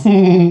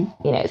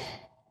 yes.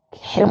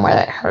 Hit him where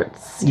that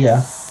hurts.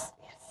 Yes.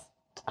 Yes.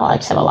 I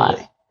liked him a lot.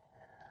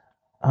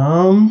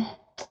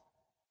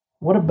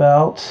 What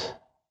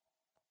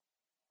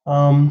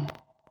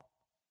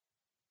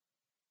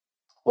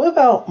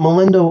about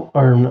Melinda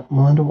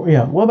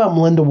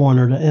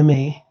Warner, the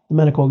ME, the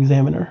medical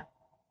examiner?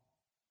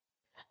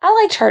 I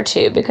liked her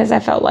too because I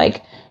felt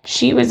like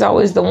she was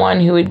always the one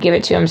who would give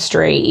it to him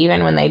straight,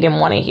 even when they didn't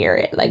want to hear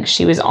it. Like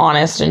she was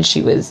honest and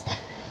she was,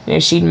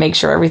 she'd make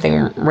sure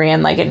everything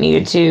ran like it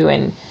needed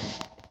to,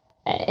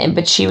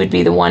 but she would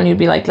be the one who'd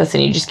be like,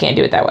 "Listen, you just can't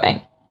do it that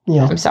way."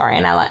 Yeah, I'm sorry,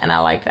 and I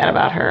like that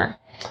about her.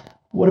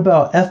 What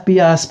about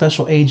FBI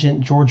Special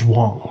Agent George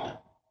Wong?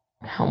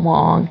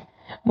 Wong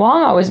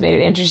always made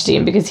it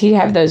interesting because he'd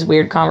have those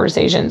weird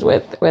conversations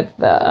with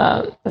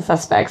the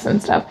suspects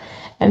and stuff.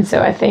 And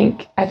so I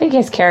think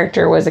his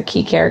character was a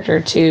key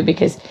character too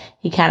because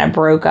he kind of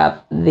broke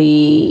up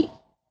the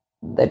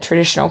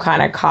traditional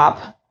kind of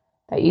cop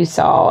that you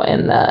saw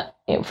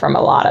from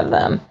a lot of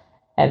them,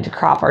 and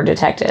cop or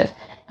detective.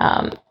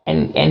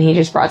 And he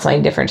just brought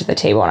something different to the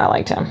table, and I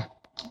liked him.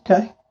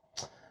 Okay.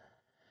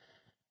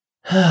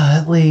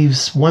 That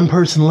leaves one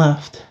person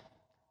left.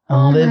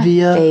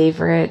 Olivia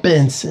favorite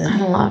Benson.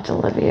 I loved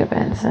Olivia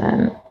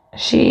Benson.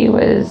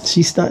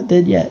 She's not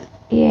dead yet.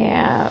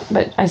 Yeah,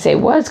 but I say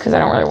was because I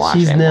don't really watch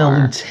it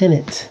anymore. She's now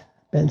Lieutenant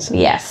Benson.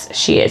 Yes,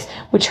 she is.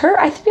 Which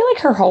I feel like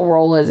her whole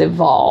role has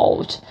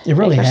evolved. It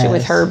really has. Especially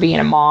with her being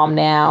a mom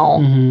now.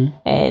 Mm-hmm.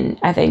 And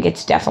I think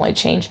it's definitely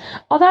changed.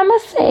 Although I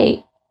must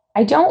say,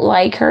 I don't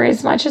like her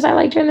as much as I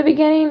liked her in the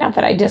beginning. Not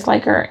that I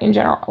dislike her in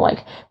general,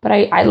 but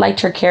I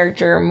liked her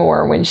character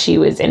more when she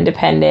was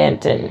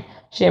independent and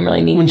she didn't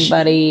really need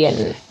anybody.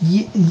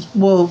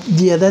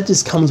 That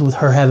just comes with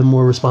her having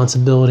more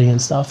responsibility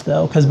and stuff,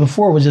 though. Because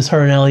before it was just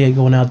her and Elliot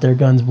going out there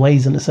guns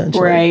blazing,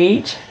 essentially.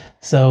 Right.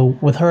 So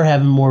with her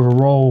having more of a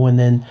role and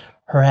then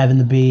her having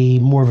to be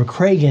more of a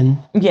Kragen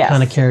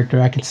kind of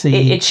character, I could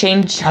see. It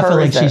changed her. I feel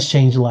like she's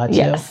changed a lot, too.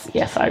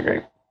 Yes, I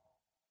agree.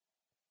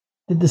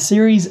 Did the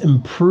series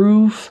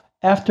improve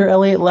after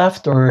Elliot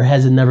left, or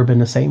has it never been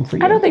the same for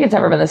you? I don't think it's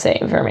ever been the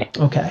same for me.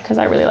 Okay. Because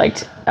I really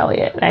liked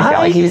Elliot. And I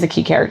felt like he was a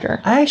key character.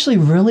 I actually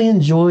really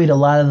enjoyed a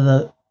lot of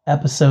the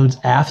episodes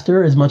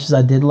after, as much as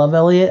I did love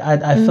Elliot.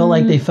 I felt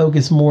like they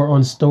focused more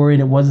on story,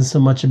 and it wasn't so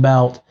much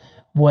about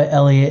what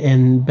Elliot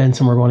and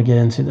Benson were going to get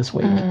into this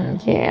week.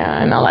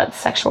 Yeah, and all that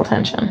sexual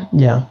tension.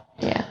 Yeah.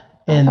 Yeah.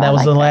 And that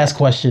was the last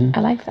question.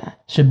 I like that.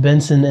 Should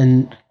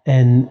Benson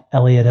and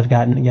Elliot have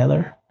gotten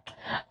together?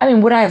 I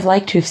mean, would I have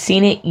liked to have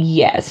seen it?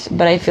 Yes.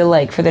 But I feel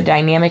like for the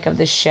dynamic of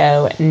the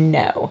show,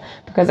 no.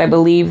 Because I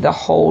believe the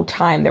whole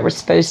time there was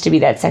supposed to be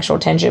that sexual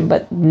tension,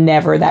 but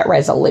never that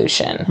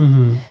resolution.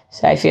 Mm-hmm.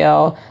 So I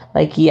feel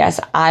like, yes,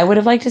 I would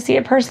have liked to see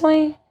it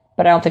personally,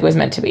 but I don't think it was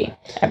meant to be,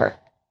 ever.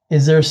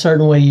 Is there a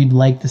certain way you'd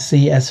like to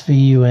see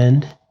SVU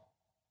end?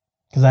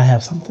 Because I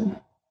have something.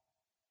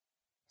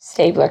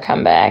 Stabler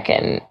come back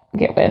and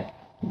get with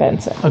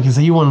Benson. Okay,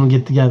 so you want them to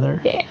get together.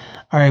 Yeah.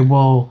 All right,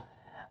 well,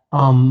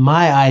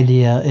 my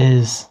idea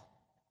is,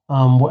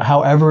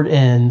 however it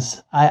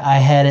ends, I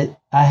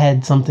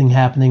had something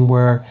happening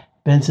where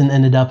Benson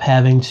ended up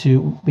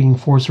being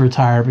forced to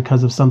retire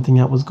because of something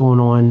that was going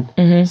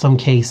on, some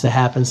case that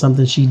happened,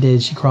 something she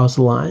did, she crossed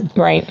the line.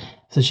 Right.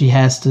 So she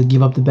has to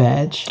give up the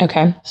badge.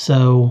 Okay.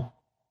 So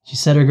she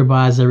said her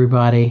goodbyes to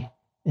everybody,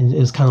 and it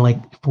was kind of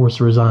like forced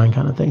to resign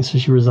kind of thing. So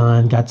she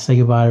resigned, got to say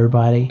goodbye to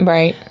everybody.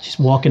 Right. She's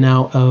walking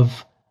out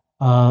of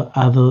the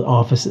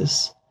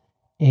offices.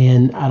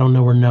 And I don't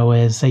know where Noah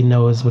is. Say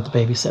Noah's with the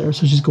babysitter.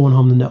 So she's going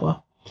home to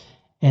Noah.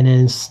 And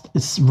then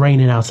it's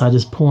raining outside,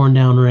 just pouring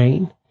down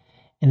rain.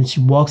 And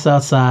she walks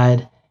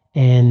outside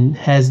and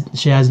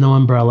she has no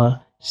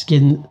umbrella. She's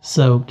getting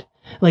soaked.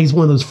 Like it's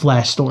one of those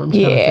flash storms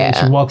kind of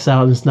thing. She walks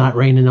out and it's not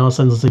raining. And all of a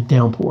sudden it's like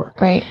downpour.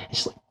 Right. And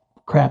she's like,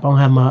 crap, I don't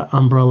have my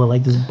umbrella.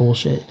 Like this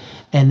bullshit.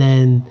 And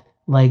then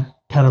like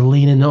kind of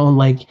leaning on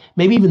like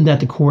maybe even at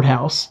the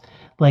courthouse.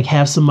 Like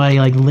have somebody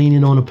like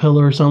leaning on a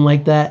pillar or something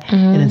like that,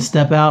 and then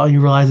step out and you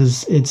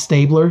realize it's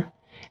Stabler,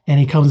 and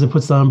he comes and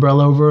puts the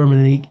umbrella over him,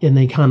 and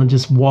they kind of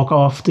just walk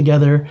off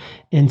together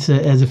as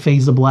it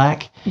fades to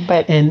black.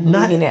 But and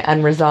leaving it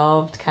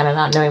unresolved, kind of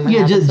not knowing what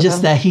happens. Yeah,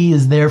 just that he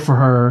is there for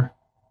her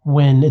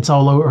when it's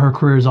all over, her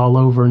career is all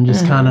over, and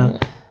just kind of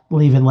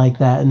leave it like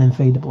that and then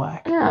fade to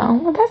black. Oh,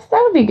 well, that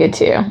would be good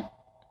too. That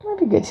would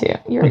be good too.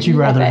 But you'd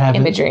rather have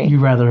imagery.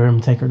 You'd rather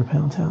him take her to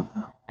Pound Town,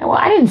 though. Well,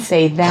 I didn't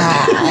say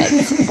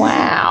that.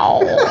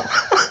 Wow.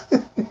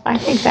 I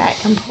think that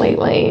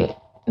completely.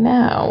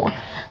 No.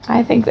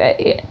 I think that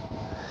it.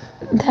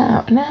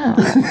 No.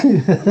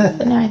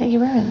 No, I think you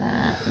ruined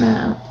that.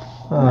 No.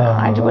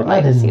 I would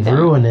like to see that. I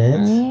didn't ruin it.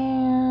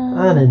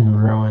 Yeah. I didn't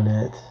ruin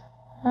it.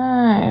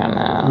 I don't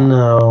know.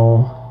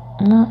 No.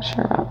 I'm not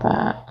sure about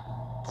that.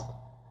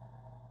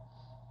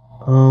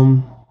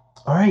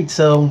 All right,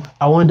 so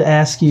I wanted to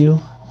ask you,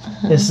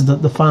 this is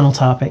the final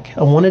topic.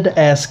 I wanted to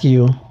ask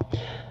you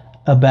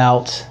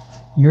about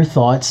your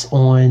thoughts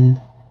on,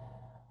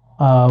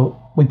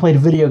 we played a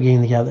video game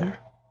together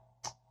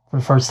for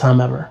the first time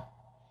ever.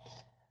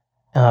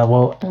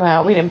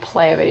 Well, we didn't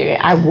play a video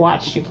game. I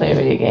watched you play a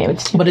video game.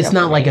 But it's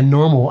not like a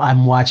normal,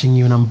 I'm watching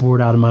you and I'm bored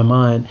out of my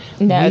mind.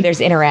 No,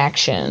 there's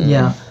interaction.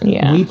 Yeah.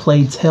 We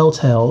played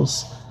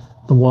Telltale's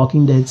The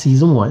Walking Dead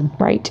Season 1.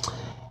 Right.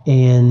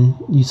 And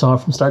you saw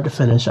it from start to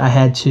finish. I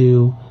had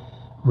to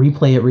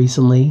replay it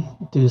recently,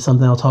 do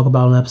something I'll talk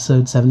about in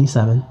episode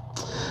 77.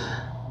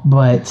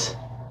 But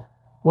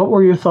what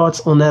were your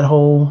thoughts on that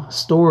whole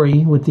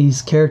story with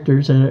these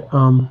characters and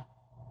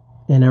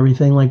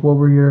everything? Like, what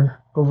were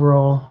your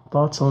overall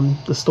thoughts on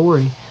the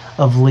story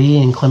of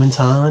Lee and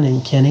Clementine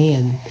and Kenny?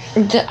 And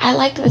I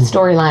liked the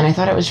storyline. I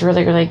thought it was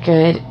really, really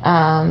good.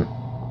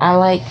 I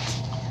liked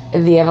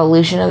the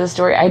evolution of the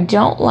story. I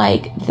don't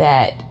like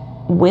that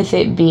with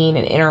it being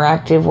an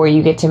interactive where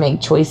you get to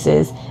make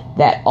choices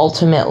that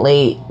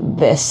ultimately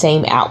the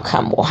same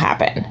outcome will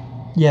happen.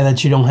 Yeah,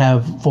 that you don't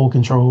have full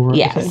control over.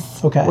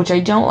 Yes. Okay. Which I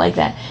don't like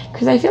that.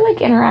 Because I feel like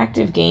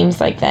interactive games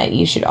like that,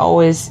 there should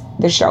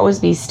always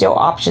be still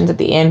options at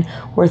the end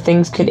where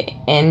things could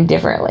end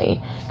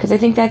differently. Because I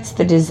think that's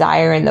the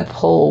desire and the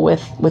pull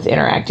with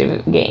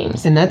interactive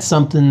games. And that's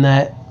something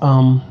that,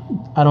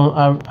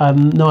 I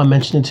know I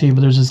mentioned it to you,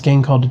 but there's this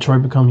game called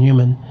Detroit Become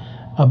Human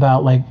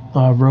about like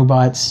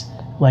robots,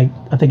 like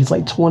I think it's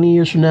like 20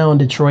 years from now in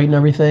Detroit and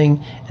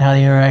everything, and how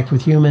they interact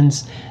with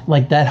humans.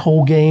 Like that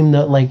whole game,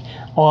 that like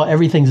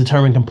everything's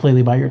determined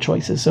completely by your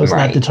choices, so it's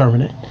not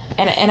determinate.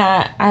 And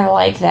I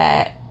like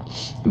that,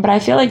 but I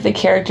feel like the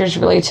characters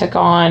really took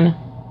on,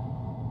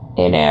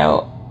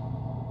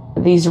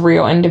 these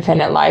real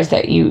independent lives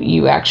that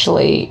you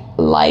actually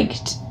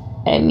liked,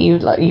 and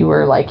you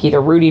were like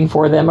either rooting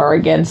for them or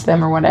against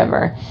them or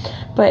whatever.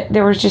 But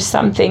there was just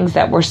some things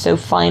that were so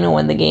final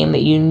in the game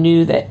that you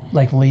knew that...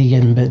 Like Lee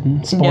getting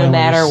bitten. Spoilers. No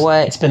matter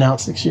what... It's been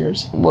out 6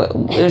 years. What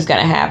was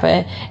going to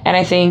happen. And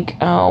I think,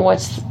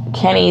 what's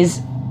Kenny's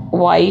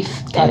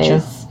wife?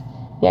 Katya.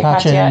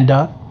 Katya and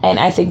Duck. And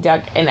I think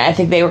Duck... And I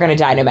think they were going to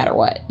die no matter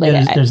what.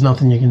 Like, there's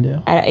nothing you can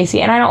do. I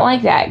see. And I don't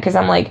like that, because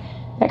I'm like,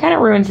 that kind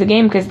of ruins the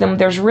game, because then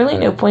there's really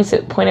no point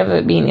of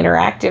it being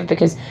interactive,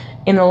 because...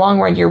 in the long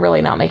run, you're really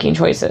not making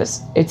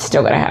choices. It's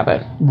still going to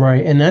happen.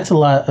 Right. And that's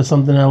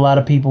something that a lot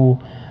of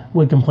people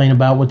would complain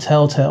about with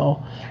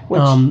Telltale.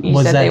 Which you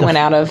was said that they went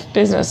out of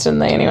business, didn't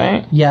they,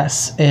 anyway?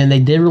 Yes, and they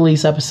did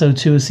release episode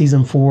 2 of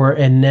season 4,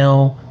 and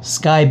now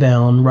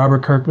Skybound,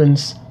 Robert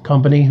Kirkman's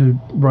company, who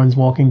runs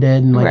Walking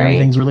Dead and like Right.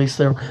 everything's released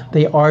there,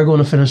 they are going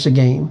to finish the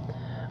game.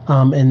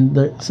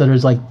 So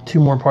there's like 2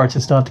 more parts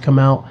that still have to come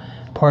out.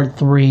 Part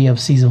 3 of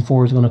season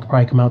 4 is going to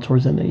probably come out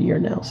towards the end of the year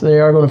now. So they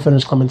are going to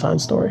finish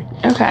Clementine's story.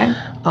 Okay.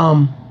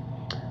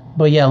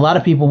 But yeah, a lot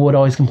of people would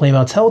always complain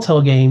about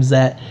Telltale games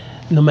that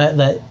no matter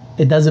that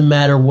it doesn't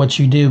matter what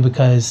you do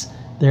because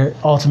they're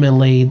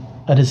ultimately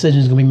a decision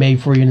is going to be made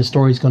for you and the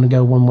story is going to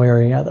go one way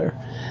or the other.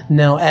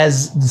 Now,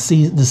 as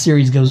the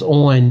series goes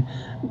on,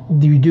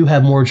 you do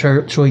have more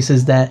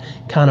choices that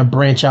kind of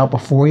branch out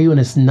before you, and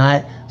it's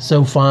not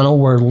so final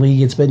where Lee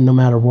gets bitten no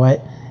matter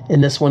what.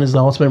 And this one is the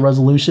ultimate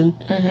resolution.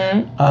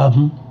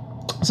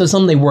 Mm-hmm. So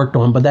something they worked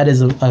on, but that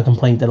is a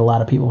complaint that a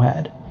lot of people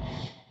had,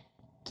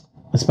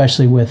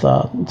 especially with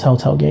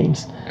Telltale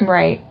games.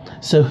 Right.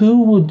 So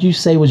who would you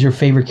say was your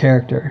favorite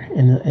character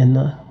in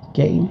the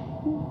game,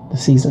 the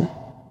season?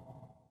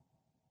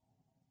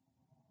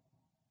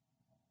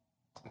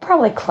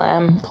 Probably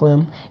Clem.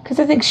 Clem. Because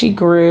I think she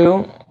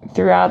grew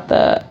throughout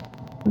the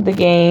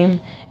game,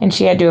 and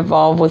she had to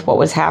evolve with what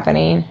was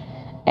happening.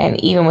 And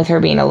even with her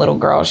being a little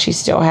girl, she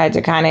still had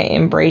to kind of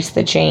embrace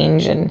the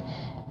change and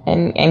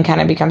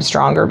kind of become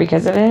stronger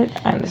because of it.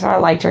 And so I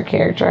liked her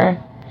character.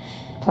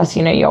 Plus,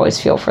 you always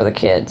feel for the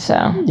kid,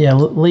 so. Yeah,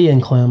 Lee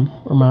and Clem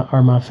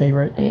are my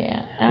favorite.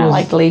 Yeah, and I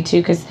liked Lee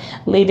too, because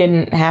Lee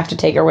didn't have to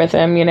take her with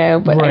him,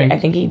 but right. I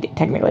think he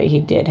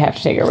did have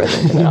to take her with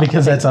him.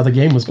 Because that's how the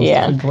game was supposed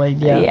to be played,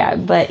 yeah. Yeah,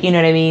 but you know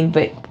what I mean?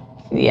 But,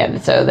 yeah,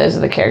 so those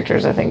are the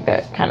characters I think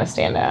that kind of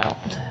stand out.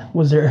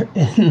 Was there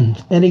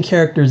any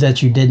characters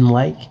that you didn't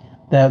like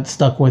that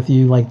stuck with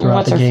you, like,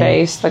 throughout the game? What's her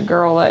face? The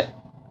girl that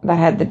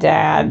had the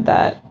dad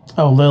that...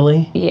 Oh,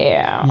 Lily?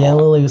 Yeah. Yeah,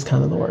 Lily was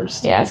kind of the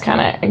worst. Yeah, it's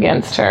kind of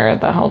against her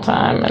the whole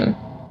time, and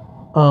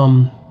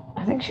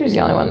I think she was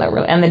the only one that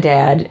really... And the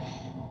dad.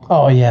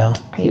 Oh, yeah.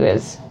 He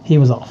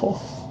was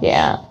awful.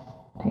 Yeah.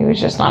 He was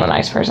just not a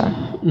nice person.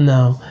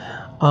 No.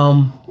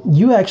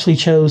 You actually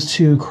chose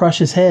to crush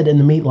his head in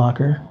the meat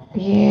locker.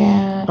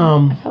 Yeah.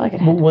 I feel like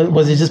it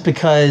was it just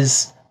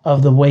because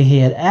of the way he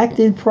had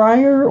acted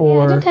prior, or...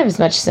 Yeah, I didn't have as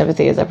much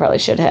sympathy as I probably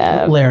should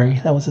have. Larry,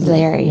 that was his name.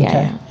 Larry, yeah.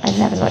 Okay. I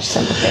didn't have as much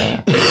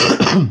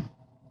sympathy.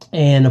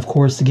 And, of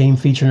course, the game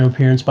featured an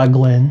appearance by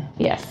Glenn.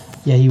 Yes.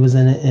 Yeah, he was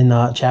in it in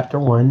Chapter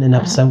 1, in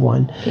Episode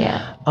 1.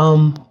 Yeah.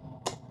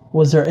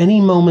 Was there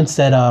any moments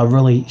that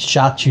really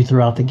shocked you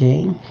throughout the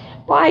game?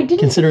 Well, I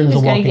didn't think he was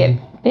going to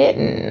get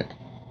bitten.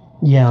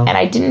 Yeah. And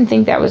I didn't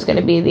think that was going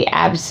to be the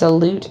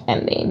absolute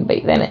ending,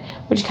 but then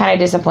which kind of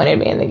disappointed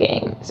me in the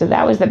game. So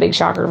that was the big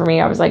shocker for me.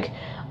 I was like,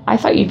 I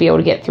thought you'd be able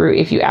to get through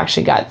if you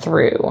actually got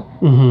through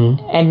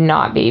and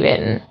not be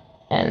bitten.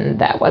 And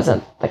that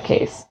wasn't the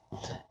case.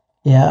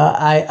 Yeah,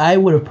 I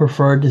would have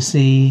preferred to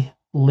see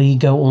Lee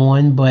go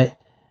on, but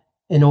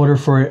in order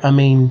for,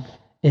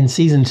 in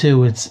season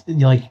 2, it's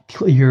like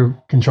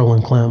you're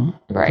controlling Clem,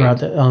 right?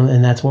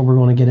 And that's what we're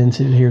going to get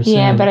into here soon.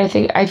 Yeah, but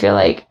I feel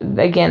like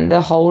again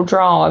the whole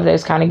draw of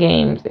those kind of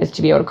games is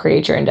to be able to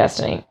create your own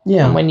destiny.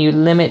 Yeah, and when you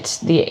limit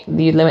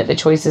the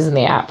choices and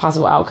the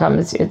possible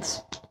outcomes, I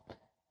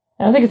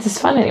don't think it's as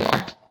fun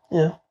anymore.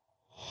 Yeah,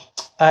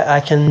 I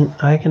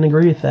can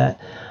agree with that.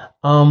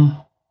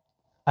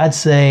 I'd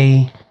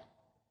say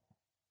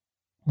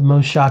the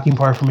most shocking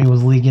part for me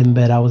was Lee getting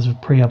bit. I was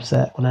pretty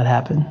upset when that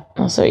happened.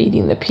 Also,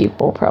 eating the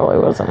people probably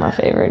wasn't my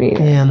favorite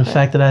either. Yeah, and the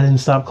fact that I didn't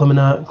stop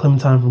Clementine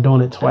from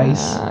doing it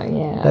twice.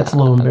 Yeah. That's a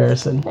little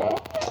embarrassing.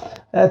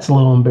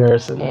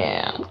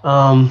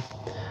 Yeah.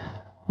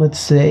 Let's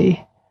see.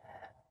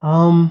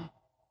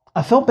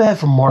 I felt bad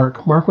for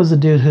Mark. Mark was the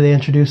dude who they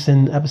introduced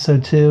in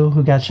episode 2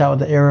 who got shot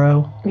with the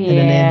arrow. Yeah. And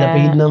then they ended up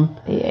eating him.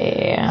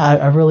 Yeah.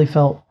 I really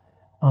felt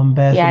bad for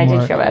Mark. Yeah, I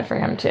did feel bad for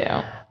him too.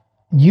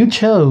 You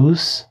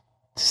chose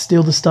to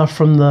steal the stuff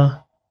from the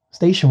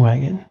station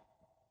wagon.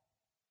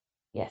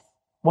 Yes.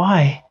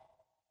 Why?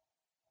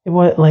 It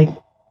was like,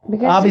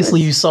 because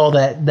obviously you saw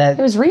that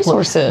it was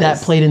resources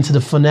that played into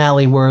the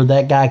finale where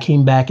that guy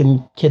came back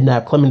and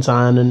kidnapped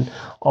Clementine and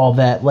all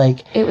that.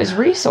 Like, it was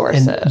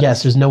resources. And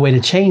yes, there's no way to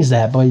change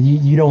that, but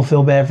you don't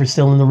feel bad for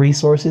stealing the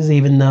resources,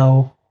 even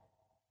though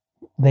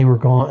they were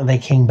gone. They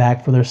came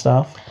back for their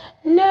stuff.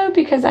 No,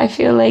 because I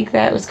feel like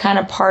that was kind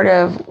of part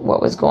of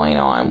what was going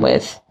on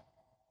with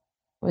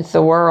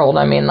the world.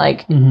 I mean,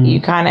 like, you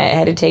kind of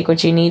had to take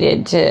what you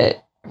needed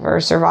for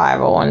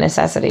survival and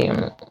necessity.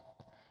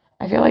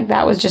 I feel like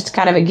that was just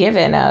kind of a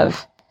given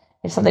of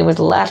if something was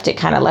left, it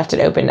kind of left it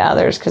open to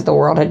others because the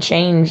world had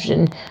changed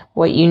and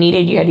what you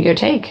needed, you had to go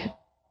take.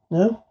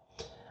 Yeah.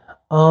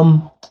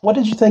 What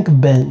did you think of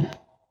Ben?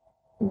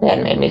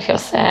 Ben made me feel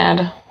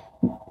sad.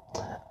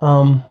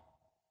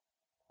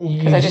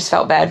 Because I just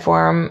felt bad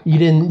for him.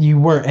 You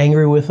weren't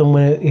angry with him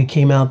when it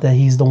came out that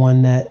he's the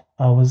one that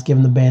was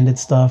giving the bandit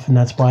stuff, and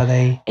that's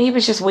why he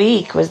was just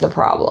weak was the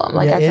problem.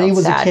 Like, I felt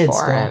sad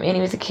for him, and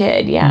he was a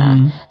kid.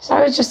 Yeah, so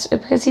I was just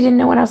because he didn't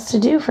know what else to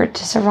do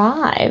to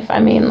survive. I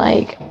mean,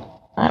 like,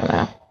 I don't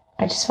know.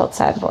 I just felt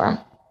sad for him.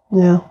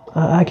 Yeah,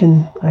 I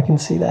can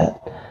see that.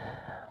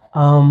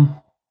 And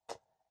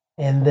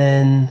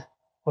then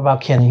what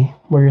about Kenny?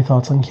 What are your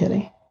thoughts on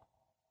Kenny?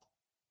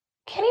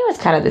 Kenny was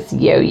kind of this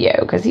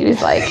yo-yo because he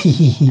was like,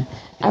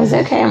 I was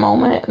okay a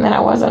moment, and then I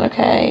wasn't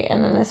okay,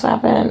 and then this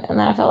happened, and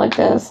then I felt like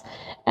this,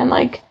 and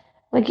like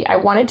I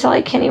wanted to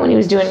like Kenny when he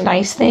was doing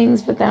nice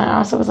things, but then I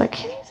also was like,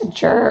 Kenny's a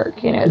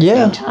jerk, at the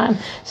same time.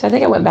 So I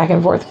think I went back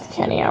and forth with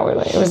Kenny.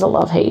 It was a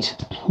love-hate.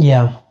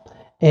 Yeah,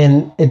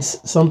 and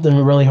it's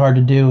something really hard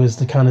to do is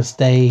to kind of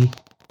stay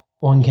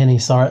on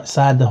Kenny's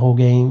side the whole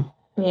game.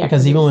 Yeah,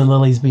 because even when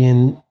Lily's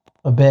being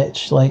a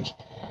bitch,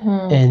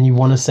 and you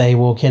want to say,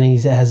 well, Kenny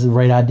has the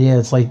right idea,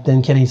 it's like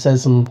then Kenny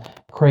says some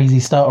crazy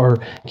stuff, or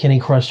Kenny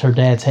crushed her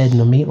dad's head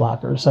in a meat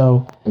locker.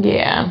 So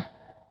yeah,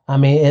 I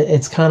mean,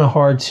 it's kind of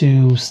hard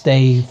to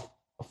stay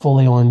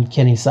fully on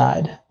Kenny's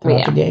side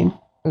throughout the game.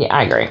 Yeah,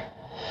 I agree.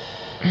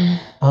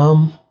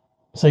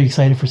 So you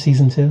excited for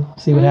season 2?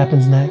 See what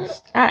happens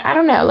next? I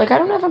don't know. I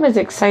don't know if I'm as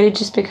excited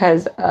just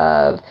because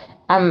of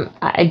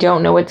I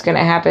don't know what's going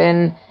to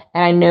happen.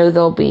 And I know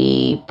there'll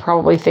be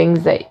probably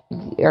things that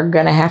are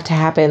going to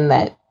happen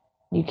that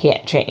you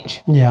can't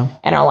change. Yeah.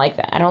 And I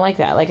don't like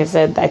that. Like I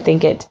said, I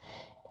think it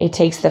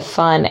takes the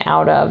fun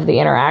out of the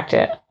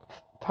interactive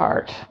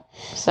part.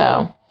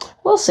 So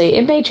we'll see.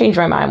 It may change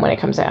my mind when it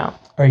comes out.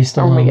 Are you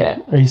still going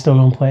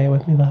to play it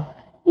with me, though?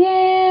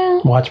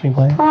 Yeah. Watch me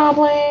play?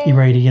 Probably. You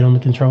ready to get on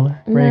the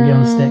controller? Ready to get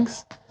on the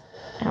sticks?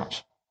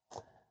 Ouch.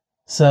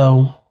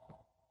 So...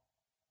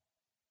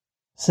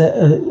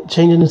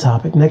 changing the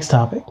topic. Next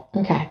topic.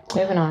 Okay,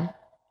 moving on.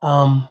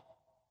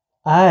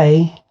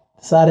 I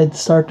decided to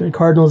start the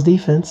Cardinals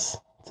defense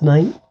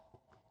tonight,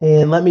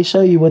 and let me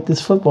show you what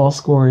this football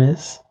score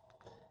is,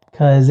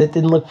 because it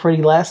didn't look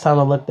pretty last time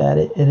I looked at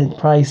it, and it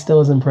probably still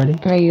isn't pretty.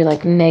 Are you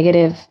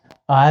negative?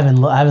 I haven't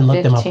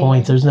looked at my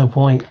points. There's no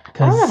point. I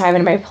don't know if I have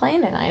anybody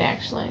playing tonight.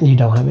 Actually, you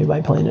don't have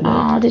anybody playing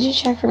tonight. Oh, did you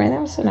check for me?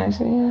 That was so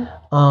nice of you.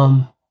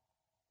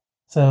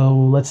 So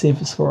let's see if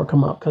the score will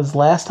come up. Because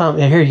last time,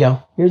 here you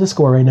go. Here's the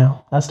score right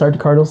now. I started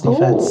the Cardinals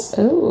defense.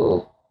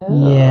 Ooh.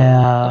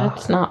 Yeah.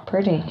 That's not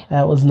pretty.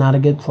 That was not a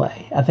good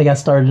play. I think I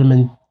started them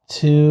in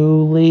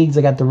 2 leagues.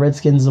 I got the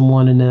Redskins in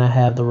one, and then I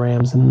have the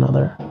Rams in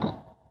another.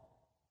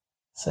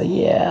 So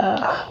yeah.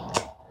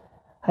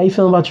 How you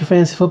feeling about your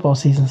fantasy football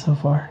season so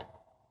far?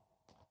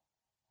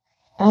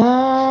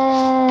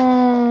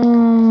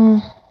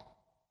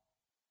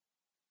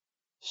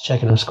 Just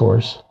checking our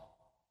scores.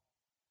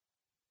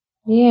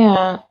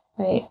 Yeah,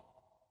 wait.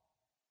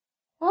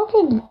 How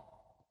could...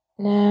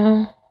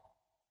 No.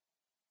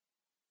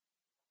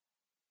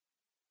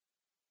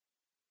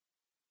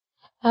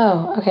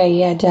 Oh, okay,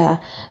 yeah, duh.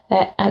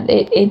 That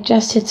it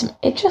just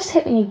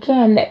hit me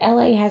again that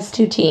LA has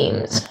 2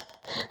 teams.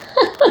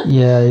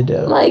 Yeah, they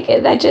do.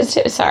 That just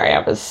hit, sorry,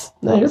 I was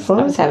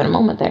having a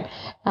moment there.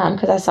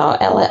 Because I saw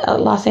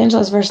Los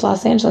Angeles versus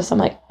Los Angeles. I'm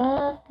like,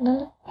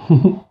 no.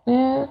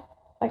 Yeah,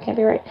 that can't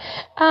be right.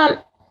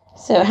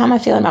 So how am I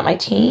feeling about my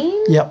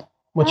team? Yep.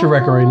 What's your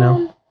record right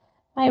now?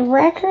 My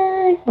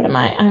record? What am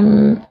I?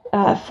 I'm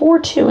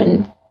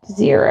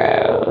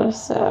 4-2-0.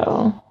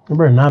 So there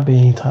better not be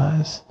any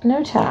ties.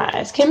 No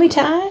ties. Can we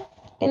tie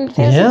in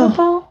fantasy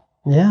football?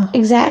 Yeah.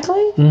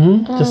 Exactly.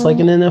 Mm-hmm. Just like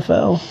in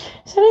NFL.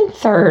 So I'm in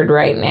 3rd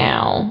right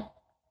now.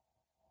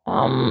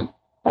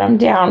 But I'm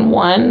down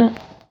 1.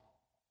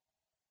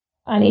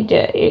 I need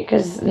to,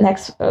 because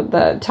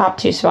the top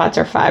 2 spots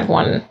are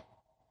 5-1.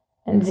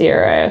 And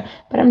 0,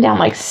 but I'm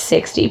down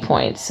 60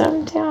 points, so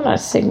I'm down a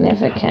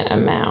significant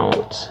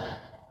amount.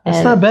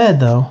 That's not bad,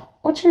 though.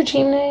 What's your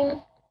team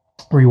name?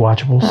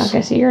 Rewatchables.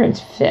 Okay, so you're in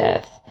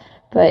 5th,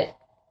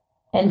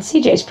 and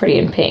CJ's pretty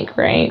in pink,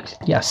 right?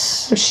 Yes.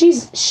 So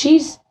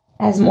she's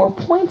has more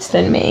points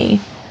than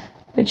me,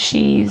 but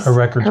her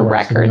record's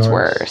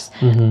worse.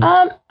 Mm-hmm.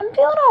 I'm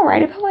feeling all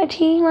right about my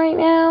team right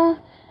now.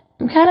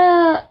 I'm kind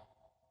of,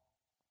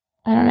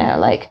 I don't know,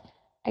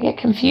 I get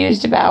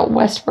confused about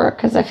Westbrook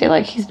because I feel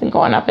like he's been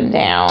going up and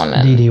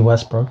down. D.D.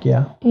 Westbrook,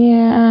 yeah.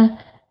 Yeah.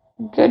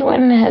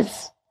 Goodwin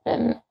has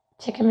been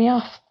ticking me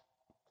off.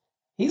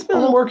 He's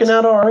been working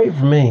out all right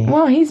for me.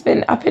 Well, he's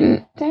been up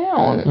and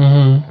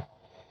down.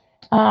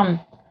 Mm-hmm.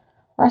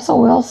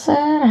 Russell Wilson,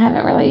 I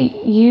haven't really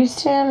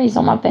used him. He's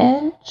on my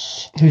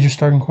bench. Who's your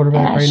starting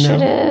quarterback right now? I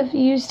should have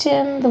used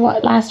him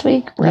last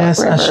week. Yes,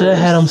 Rivers. I should have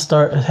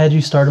had you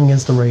start him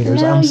against the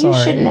Raiders. No, I'm sorry.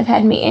 You shouldn't have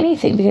had me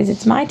anything because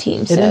it's my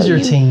team. It is your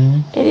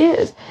team. It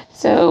is.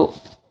 So,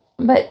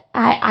 but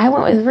I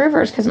went with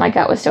Rivers because my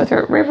gut was still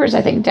through Rivers.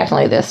 I think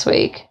definitely this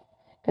week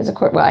because of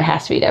course, it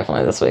has to be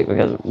definitely this week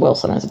because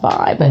Wilson has a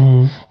bye.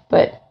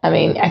 But I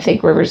mean, I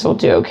think Rivers will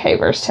do okay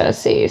versus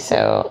Tennessee.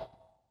 So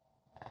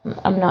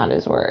I'm not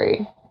as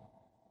worried.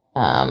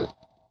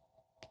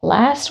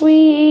 Last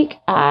week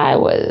I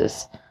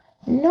was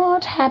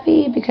not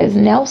happy because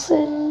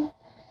Nelson.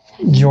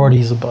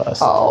 Jordy's a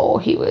bust. Oh,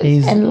 he was.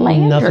 And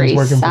Landry nothing's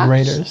working for the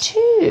Raiders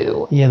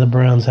too. Yeah, the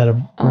Browns had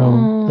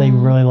they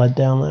really let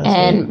down last week.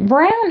 And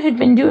Brown had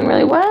been doing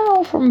really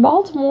well from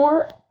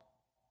Baltimore.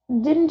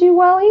 Didn't do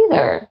well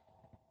either.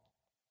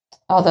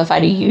 Although if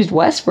I'd used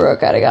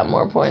Westbrook, I'd have got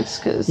more points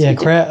because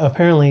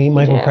apparently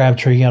Michael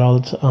Crabtree got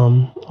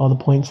all the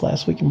points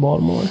last week in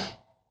Baltimore.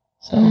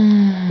 So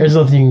there's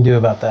nothing you can do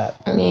about that.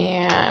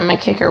 Yeah, and my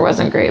kicker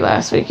wasn't great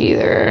last week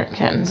either.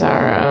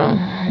 Catanzaro,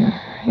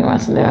 he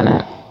wasn't doing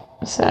it.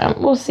 So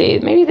we'll see.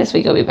 Maybe this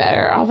week will be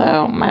better.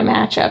 Although my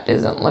matchup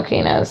isn't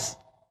looking as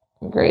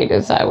great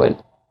as I would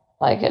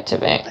like it to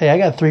be. Hey, I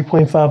got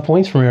 3.5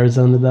 points from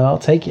Arizona though. I'll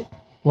take it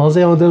as long as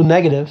they don't do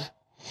negative.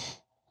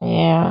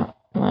 Yeah.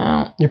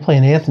 Well, you're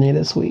playing Anthony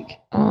this week.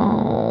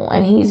 Oh,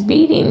 and he's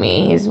beating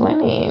me. He's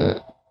winning.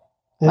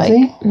 Is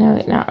he? No,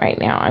 not right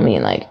now. I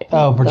mean,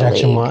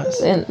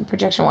 projection-wise.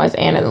 Projection-wise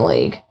and in the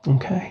league.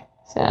 Okay.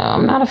 So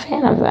I'm not a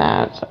fan of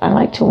that. I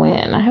like to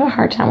win. I have a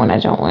hard time when I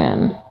don't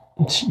win.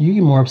 You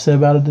get more upset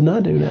about it than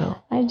I do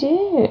now. I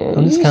do.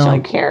 I'm just kind of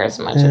like... care as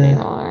much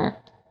anymore.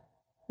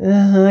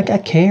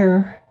 I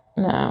care.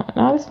 No,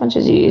 not as much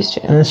as you used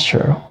to. That's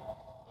true.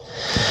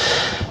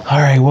 All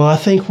right, well, I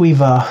think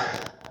we've...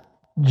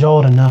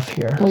 jawed enough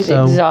here. We've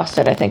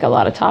exhausted, I think, a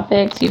lot of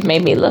topics. You've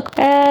made me look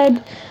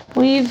bad.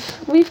 We've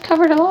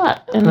covered a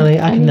lot. And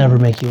I can never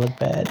make you look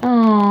bad.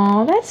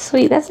 Oh, that's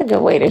sweet. That's a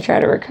good way to try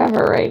to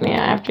recover right now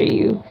after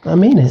you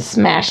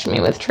smashed me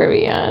with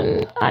trivia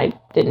and I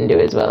didn't do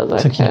as well as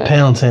I could. Took you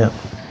pound temp.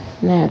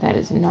 No, that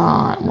is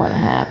not what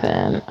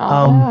happened.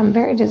 I'm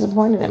very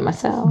disappointed in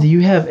myself. Do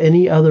you have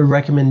any other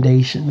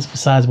recommendations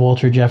besides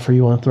Walter Jeffrey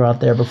you want to throw out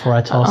there before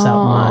I toss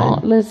out mine?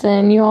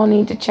 Listen, you all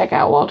need to check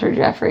out Walter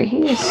Jeffrey.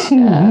 He is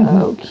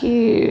so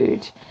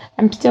cute.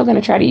 I'm still going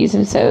to try to use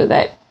him so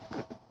that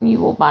you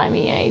will buy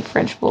me a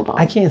French Bulldog.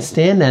 I can't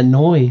stand that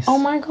noise. Oh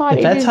my God.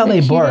 If that's how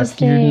they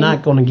bark, you're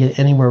not going to get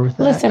anywhere with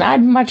that. Listen,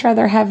 I'd much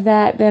rather have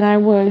that than I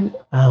would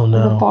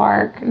the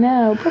bark.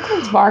 No,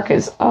 Brooklyn's bark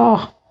is,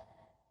 I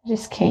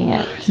just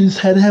can't. You just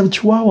had to have a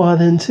Chihuahua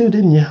then too,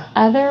 didn't you?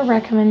 Other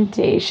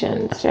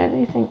recommendations. Do you have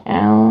anything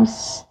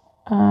else?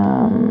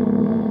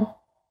 No,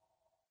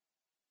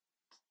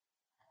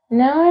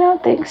 I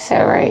don't think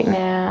so right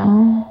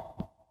now.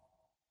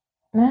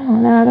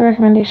 No other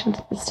recommendations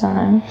at this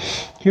time.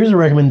 Here's a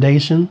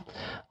recommendation.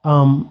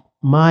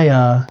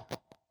 My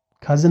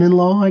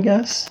cousin-in-law, I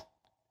guess.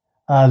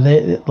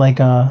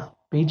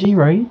 BG,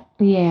 right?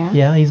 Yeah.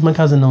 Yeah, he's my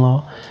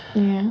cousin-in-law.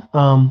 Yeah.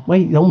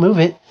 Wait, don't move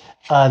it.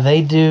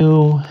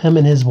 Him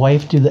and his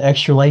wife do the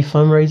Extra Life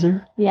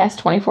fundraiser. Yes,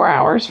 24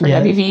 hours for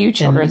WVU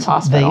Children's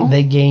Hospital.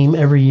 They game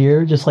every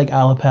year, just like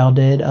Alapal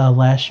did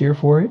last year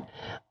for it.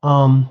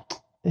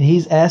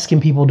 He's asking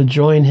people to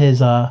join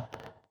his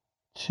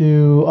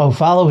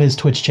follow his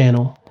Twitch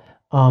channel,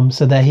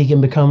 so that he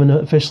can become an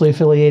officially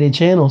affiliated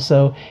channel.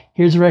 So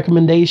here's a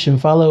recommendation: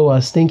 follow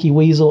Stinky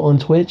Weasel on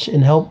Twitch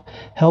and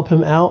help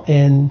him out,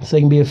 and so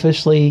he can be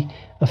officially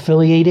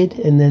affiliated,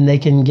 and then they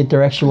can get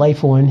their Extra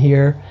Life on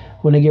here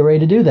when they get ready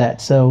to do that.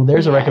 So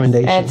there's a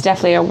recommendation. And it's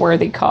definitely a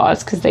worthy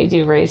cause because they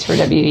do raise for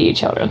WVU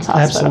Children's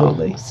Hospital.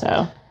 Absolutely.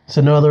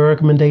 So no other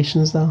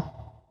recommendations though?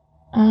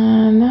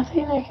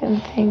 Nothing I can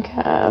think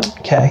of.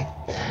 Okay.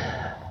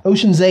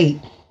 Ocean's 8.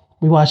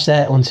 We watched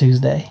that on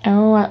Tuesday.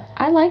 Oh,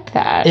 I liked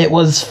that. It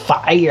was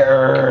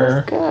fire. It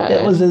was good.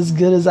 It was as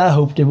good as I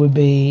hoped it would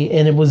be.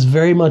 And it was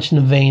very much in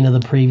the vein of the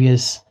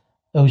previous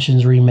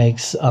Ocean's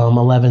remakes,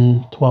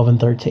 11, 12, and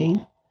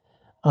 13.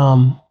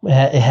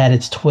 It had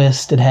its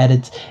twist.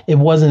 It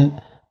wasn't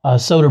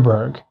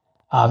Soderbergh,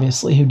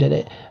 obviously, who did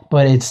it,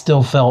 but it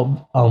still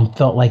felt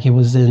like it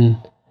was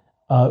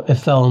it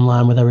fell in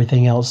line with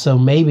everything else. So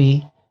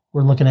maybe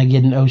we're looking at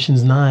getting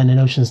Ocean's 9 and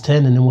Ocean's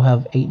 10, and then we'll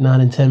have 8, 9,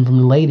 and 10 from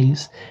the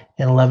ladies,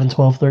 and 11,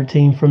 12,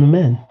 13 from the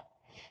men.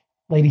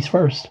 Ladies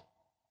first.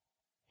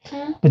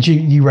 Mm-hmm. But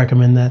you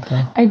recommend that,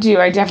 though? I do.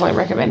 I definitely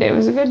recommend it. It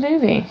was a good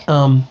movie.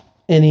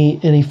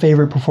 Any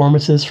favorite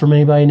performances from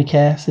anybody in the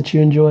cast that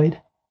you enjoyed?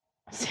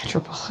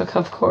 Sandra Bullock,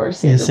 of course.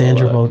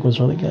 Sandra Bullock was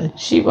really good.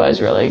 She was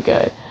really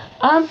good.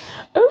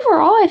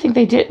 Overall, I think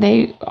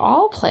they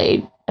all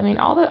played. I mean,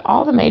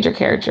 all the major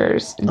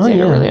characters did a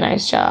really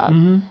nice job.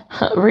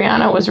 Mm-hmm.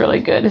 Rihanna was really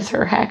good as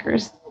her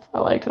hackers.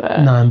 I liked that.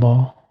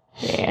 9-ball.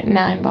 Yeah,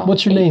 9-ball.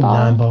 What's your name?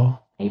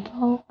 9-ball.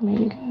 8-ball,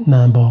 maybe good.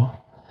 9-ball.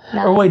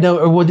 Or wait, no.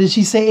 Or what did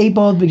she say?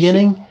 8-ball at the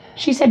beginning.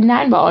 She said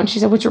 9-ball, and she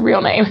said, "What's your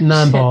real name?"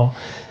 9-ball.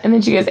 And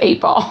then she goes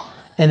 8-ball.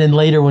 And then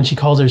later, when she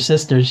calls her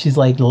sister, she's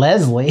like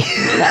Leslie.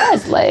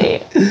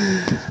 Leslie.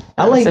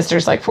 My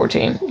sister's like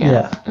 14.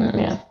 Yeah.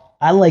 Yeah.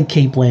 I like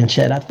Cate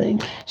Blanchett, I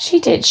think. She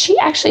did. She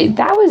actually,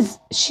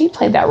 she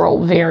played that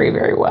role very,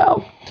 very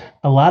well.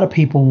 A lot of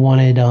people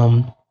wanted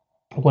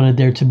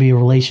there to be a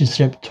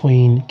relationship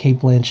between Cate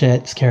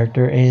Blanchett's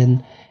character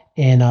and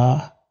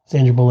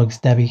Sandra Bullock's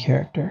Debbie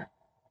character.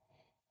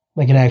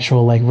 Like an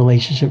actual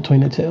relationship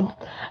between the two.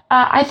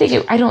 I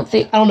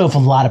don't know if a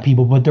lot of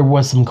people, but there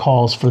was some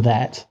calls for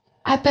that.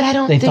 But I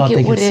don't think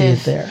it would have.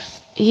 See it there.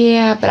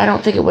 Yeah, but I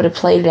don't think it would have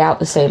played it out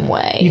the same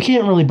way. You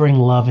can't really bring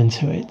love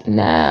into it.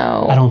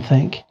 No. I don't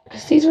think.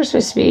 Because these were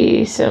supposed to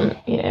be some,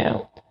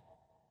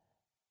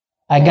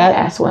 I got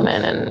ass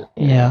women and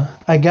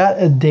I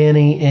got a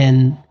Danny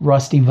and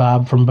Rusty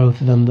vibe from both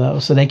of them though,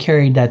 so they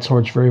carried that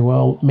torch very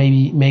well.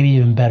 Maybe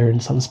even better in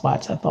some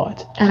spots, I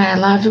thought. And I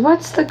loved,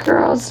 what's the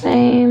girl's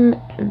name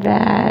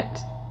that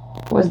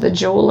was the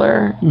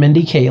jeweler?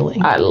 Mindy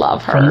Kaling. I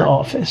love her from The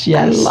Office.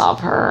 Yes, I love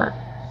her.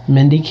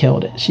 Mindy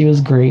killed it. She was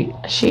great.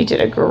 She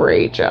did a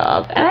great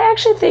job, and I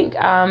actually think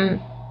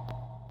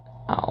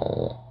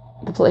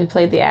who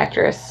played the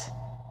actress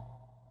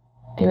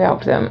who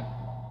helped them.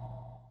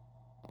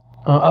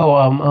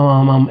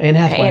 Anne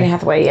Hathaway. Anne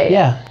Hathaway,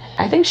 yeah.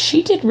 I think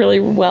she did really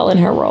well in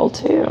her role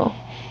too.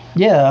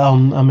 Yeah,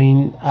 I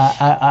mean,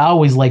 I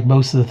always like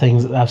most of the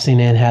things that I've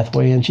seen Anne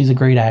Hathaway, and she's a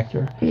great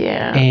actor.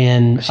 Yeah,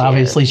 and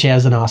obviously she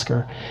has an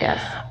Oscar.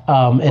 Yes.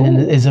 And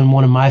it is in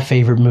one of my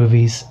favorite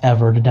movies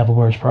ever, The Devil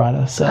Wears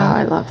Prada. So.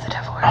 I love The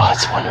Devil Wears Prada. Oh,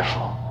 it's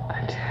wonderful.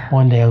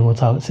 One day I'm going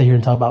to sit here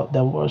and talk about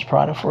Devil Wears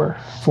Prada for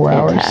 4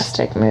 hours.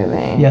 Fantastic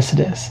movie. Yes, it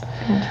is.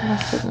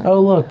 Fantastic movie. Oh,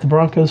 look, the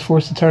Broncos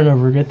forced a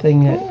turnover. Good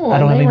thing that I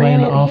don't have anybody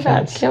in the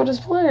offense. He killed his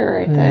player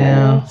right there.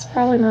 Yeah. It's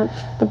probably not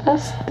the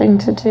best thing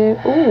to do.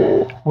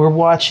 Ooh. We're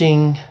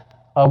watching,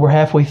 we're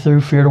halfway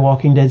through Fear the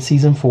Walking Dead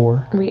Season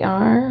 4. We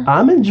are?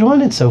 I'm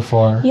enjoying it so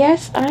far.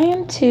 Yes, I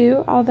am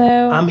too,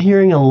 although... I'm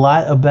hearing a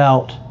lot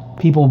about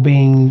people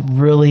being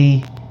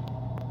really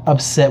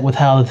upset with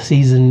how the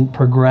season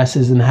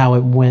progresses and how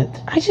it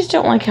went. I just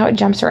don't like how it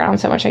jumps around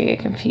so much I get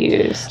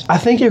confused. I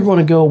think you're going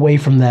to go away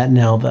from that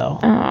now, though.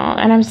 Oh,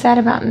 and I'm sad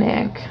about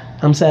Nick.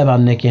 I'm sad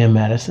about Nick and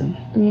Madison.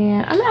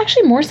 Yeah, I'm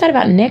actually more sad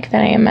about Nick than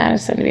I am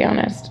Madison, to be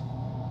honest.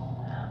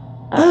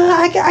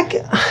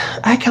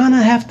 I kind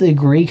of have to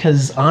agree,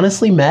 because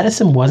honestly,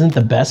 Madison wasn't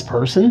the best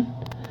person.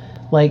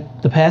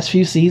 Like, the past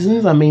few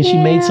seasons, I mean, she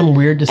made some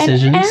weird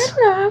decisions. And I don't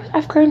know,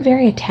 I've grown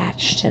very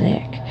attached to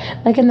Nick.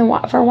 Like,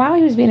 for a while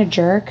he was being a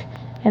jerk,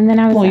 and then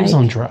I was he was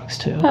on drugs,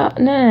 too. Oh,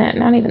 no,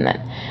 not even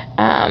then.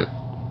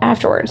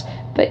 Afterwards.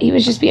 But he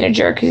was just being a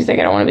jerk, because he's like,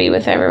 I don't want to be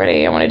with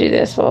everybody, I want to do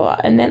this, blah, blah,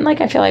 blah. And then, like,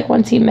 I feel like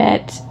once he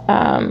met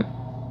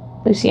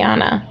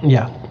Luciana,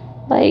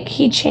 like,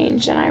 he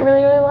changed, and I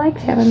really, really liked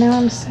him, and now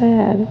I'm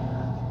sad.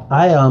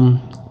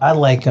 I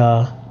like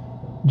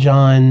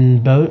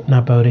John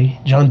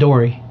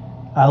Dory.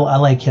 I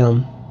like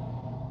him,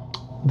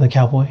 the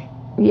cowboy.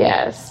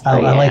 Yes. I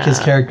like his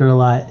character a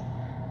lot.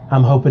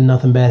 I'm hoping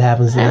nothing bad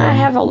happens to him. And I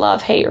have a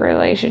love-hate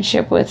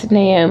relationship with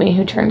Naomi,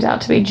 who turns out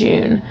to be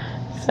June.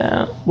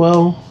 So.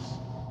 Well,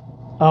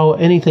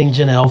 anything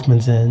Jenna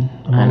Elfman's in.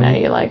 I know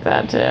you like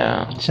that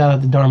too. Shout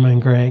out to Dharma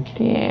and Greg.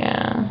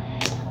 Yeah.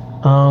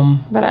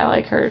 But I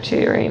like her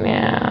too right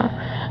now.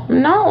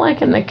 I'm not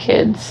liking the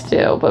kids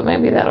still, but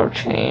maybe that'll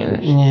change.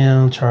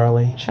 Yeah,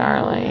 Charlie,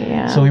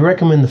 yeah. So we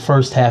recommend the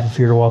first half of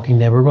Fear the Walking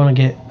Dead. We're going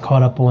to get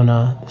caught up on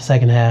the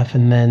second half,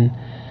 and then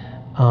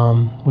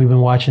we've been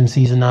watching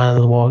season 9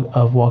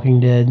 of Walking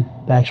Dead,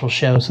 the actual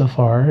show so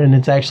far, and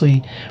it's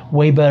actually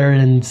way better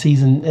than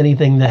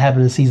anything that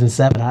happened in season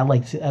 7. I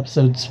like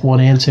episodes 1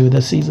 and 2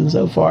 this season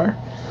so far.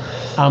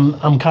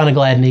 I'm kind of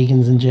glad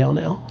Negan's in jail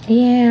now.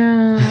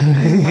 Yeah,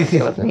 I don't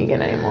deal with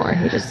Negan anymore.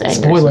 He just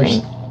angers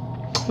me.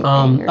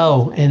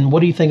 And what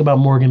do you think about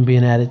Morgan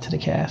being added to the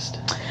cast?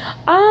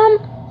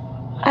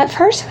 At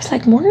first I was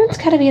like, Morgan's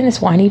got to be in this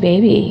whiny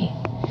baby.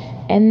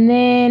 And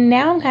then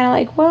now I'm kind of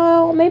like,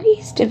 well, maybe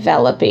he's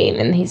developing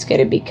and he's going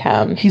to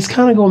become... He's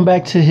kind of going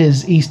back to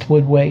his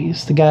Eastwood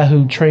ways. The guy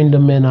who trained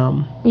him in...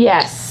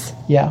 Yes.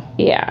 Yeah.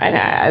 Yeah,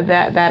 and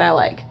that I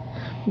like.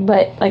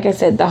 But like I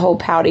said, the whole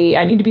pouty,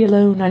 I need to be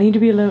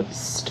alone.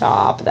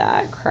 Stop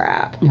that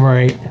crap.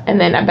 Right.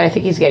 But I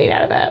think he's getting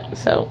out of that,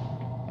 so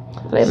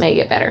it may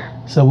get better.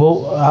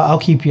 So I'll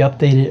keep you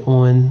updated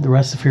on the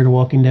rest of Fear the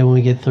Walking Dead when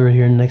we get through it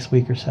here in the next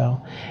week or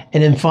so.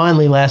 And then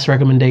finally, last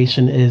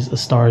recommendation is A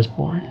Star Is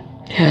Born.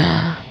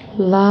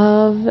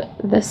 Love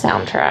the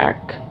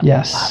soundtrack.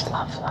 Yes.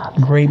 Love.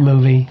 Great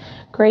movie.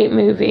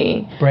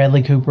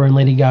 Bradley Cooper and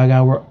Lady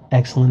Gaga were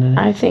excellent in it.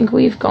 I think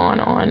we've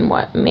gone on,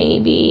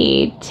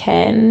 maybe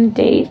 10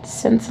 dates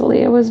since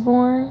Aaliyah was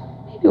born?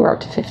 Maybe we're up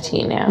to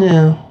 15 now.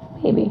 Yeah.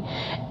 Maybe.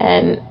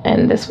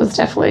 And this was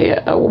definitely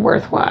a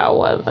worthwhile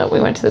one that we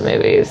went to the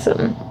movies,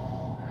 and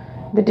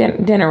the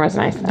dinner was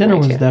nice. Dinner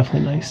was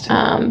definitely nice too.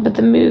 But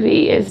the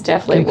movie is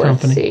definitely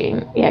worth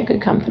seeing. Yeah,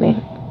 good company.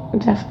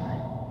 Definitely.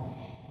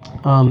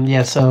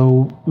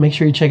 So make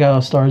sure you check out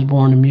A Star Is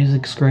Born. The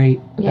music's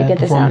great. Yeah, get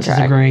the performances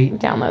soundtrack. Are great.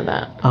 Download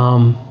that.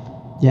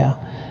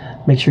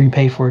 Yeah. Make sure you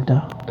pay for it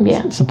though.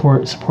 Yeah.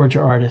 Support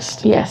your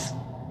artist. Yes.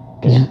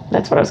 Yeah,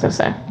 that's what I was gonna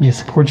say. Yeah,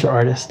 support your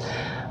artist.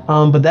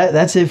 But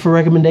that's it for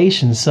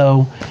recommendations.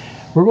 So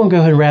we're going to go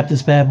ahead and wrap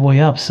this bad boy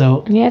up.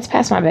 So yeah, it's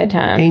past my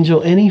bedtime.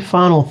 Angel, any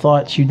final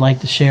thoughts you'd like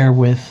to share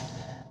with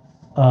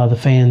the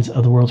fans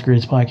of the World's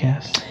Greatest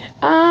Podcast?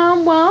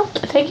 Well,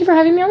 thank you for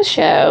having me on the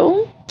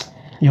show.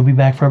 You'll be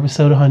back for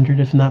episode 100,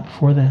 if not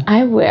before then.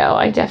 I will.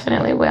 I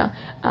definitely will.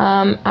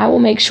 I will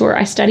make sure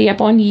I study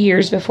up on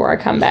years before I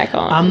come back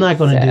on. I'm not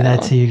going to do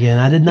that to you again.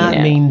 I did not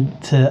mean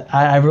to.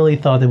 I really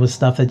thought there was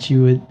stuff that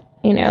you would.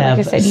 Like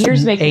I said,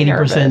 years make me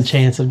nervous. 80%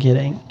 chance of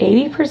getting.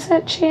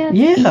 80% chance?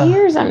 Yeah.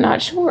 Years, I'm not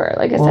sure.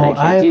 Like I said, I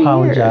can't do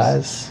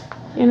apologize.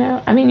 Years. You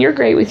know, I mean, you're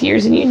great with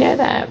years, and you know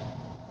that.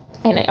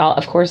 And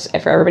of course,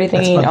 for everybody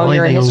thinking, That's about the oh, only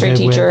you're a thing I'm history good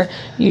teacher,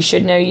 you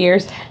should know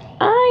years.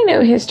 I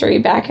know history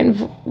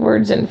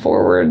backwards and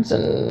forwards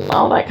and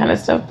all that kind of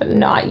stuff, but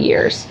not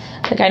years.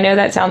 Like, I know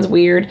that sounds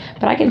weird,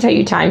 but I can tell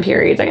you time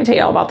periods. I can tell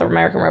you all about the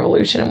American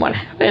Revolution and what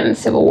happened,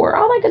 Civil War,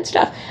 all that good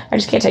stuff. I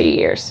just can't tell you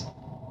years.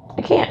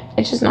 I can't.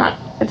 It's just not.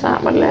 It's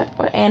not what it.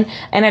 And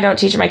I don't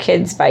teach my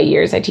kids by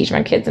years. I teach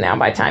my kids now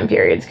by time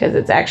periods because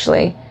it's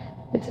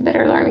a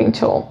better learning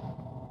tool.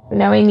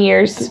 Knowing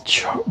years.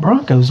 The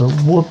Broncos are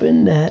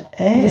whooping that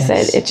ass. Like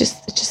I said, it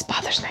just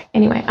bothers me.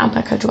 Anyway, I'm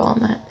not going to dwell on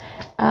that.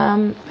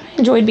 I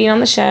enjoyed being on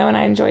the show, and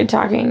I enjoyed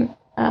talking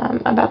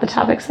about the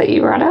topics that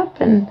you brought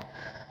up. And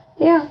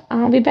yeah,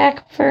 I'll be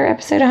back for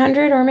episode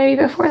 100 or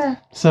maybe before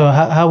that. So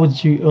how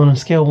would you, on a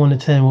scale of 1 to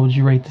 10, what would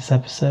you rate this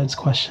episode's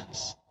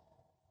questions?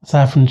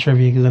 Aside from the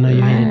trivia, because I know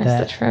you hated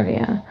that. The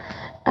trivia.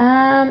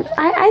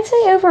 I'd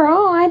say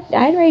overall,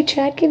 I'd rate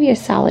you. I'd give you a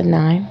solid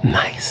 9.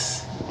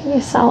 Nice. Give you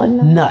a solid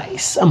 9.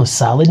 Nice. I'm a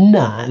solid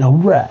 9. All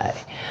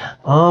right.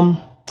 All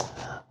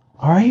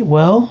right.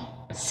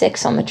 Well,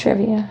 6 on the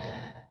trivia.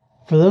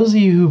 For those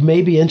of you who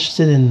may be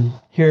interested in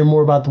hearing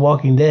more about The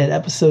Walking Dead,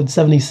 episode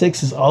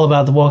 76 is all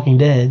about The Walking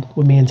Dead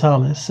with me and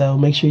Thomas. So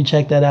make sure you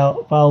check that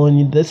out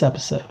following this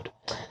episode.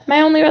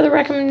 My only other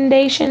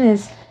recommendation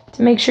is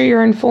to make sure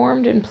you're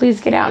informed and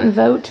please get out and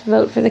vote.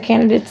 Vote for the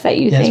candidates that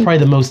you think.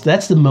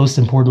 That's the most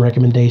important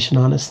recommendation,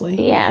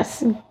 honestly.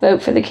 Yes.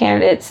 Vote for the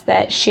candidates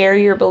that share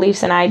your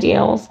beliefs and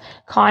ideals.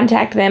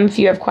 Contact them if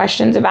you have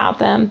questions about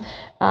them.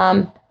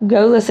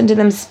 Go listen to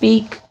them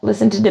speak,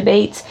 listen to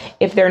debates.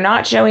 If they're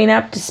not showing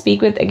up to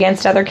speak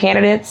against other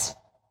candidates,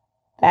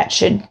 that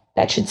should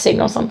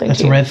signal something to you.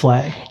 That's a red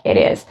flag. It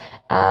is.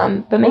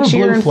 But make or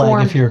sure you're a blue flag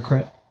informed. if you're a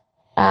Crip.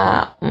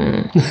 That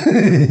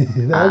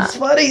was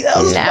funny. That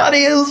was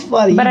funny. It was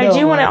funny. But I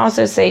do want to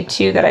also say,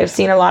 too, that I've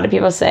seen a lot of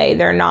people say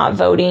they're not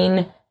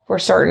voting for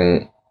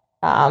certain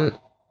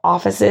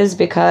offices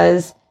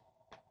because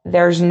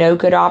there's no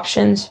good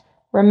options.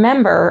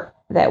 Remember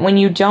that when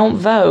you don't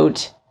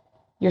vote,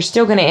 you're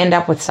still going to end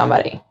up with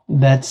somebody.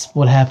 That's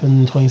what happened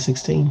in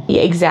 2016.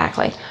 Yeah,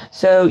 exactly.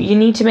 So you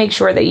need to make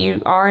sure that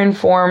you are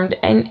informed.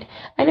 And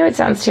I know it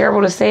sounds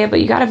terrible to say it, but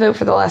you got to vote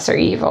for the lesser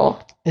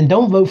evil. And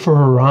don't vote for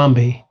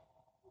Harambe,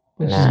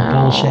 which is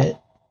bullshit.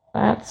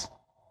 That's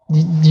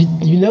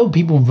you know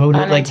people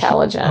voted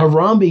unintelligent. Like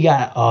Harambe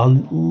got a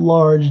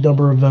large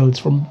number of votes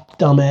from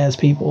dumbass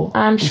people.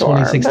 I'm in sure.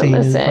 2016 but in the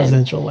listen,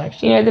 presidential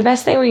election. You know, the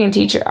best thing we can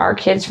teach our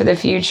kids for the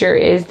future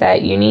is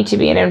that you need to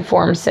be an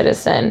informed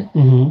citizen.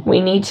 Mm-hmm. We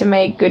need to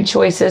make good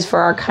choices for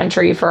our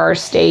country, for our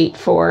state,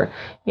 for,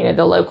 you know,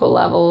 the local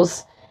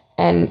levels.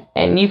 And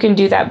you can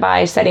do that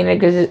by setting a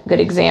good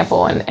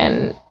example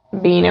and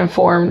being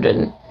informed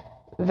and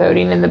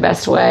voting in the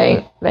best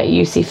way that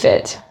you see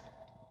fit.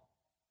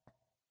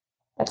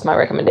 That's my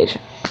recommendation.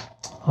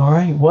 All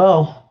right.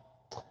 Well,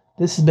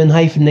 this has been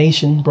Hyphen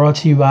Nation, brought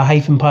to you by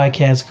Hyphen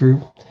Podcast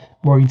Group,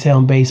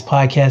 Morgantown-based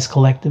podcast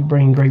collective,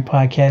 bringing great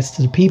podcasts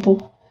to the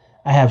people.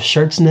 I have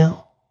shirts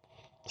now.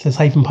 It says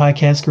Hyphen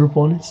Podcast Group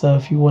on it. So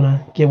if you want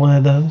to get one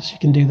of those, you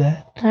can do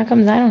that. How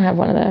comes I don't have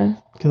one of those?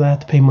 Because I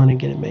have to pay money to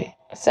get it made.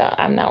 So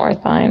I'm not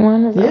worth buying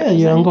one? I'm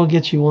going to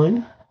get you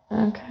one.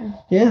 Okay.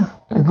 Yeah.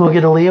 I'm going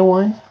to get Aaliyah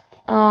one.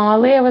 Oh,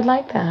 Aaliyah would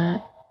like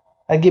that.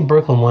 I'd get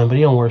Brooklyn one, but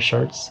he don't wear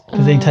shirts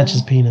because he touches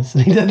his penis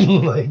and he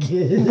doesn't like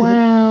it.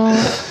 Wow.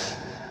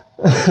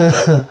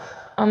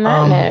 On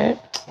that note.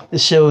 The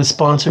show is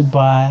sponsored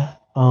by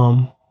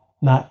Mark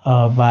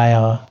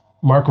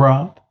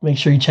Robb. Make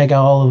sure you check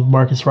out all of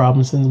Marcus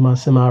Robinson's, my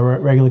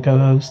semi-regular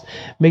co-host.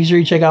 Make sure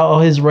you check out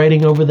all his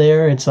writing over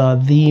there. It's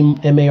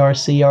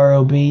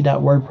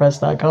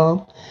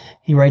themarcrob.wordpress.com.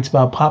 He writes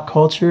about pop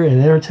culture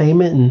and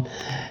entertainment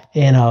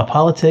and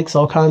politics,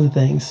 all kinds of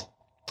things.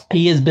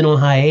 He has been on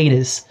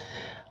hiatus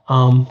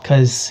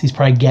because he's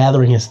probably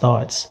gathering his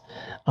thoughts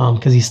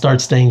because he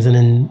starts things and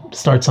then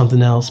starts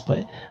something else. But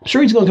I'm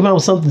sure he's going to come out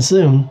with something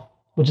soon,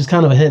 which is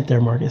kind of a hint there,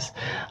 Marcus.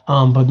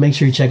 But make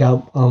sure you check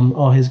out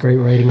all his great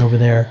writing over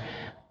there.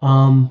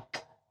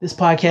 This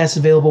podcast is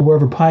available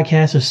wherever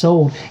podcasts are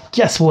sold.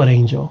 Guess what,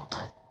 Angel?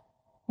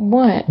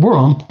 What? We're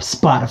on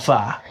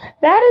Spotify.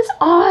 That is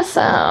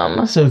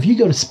awesome. So if you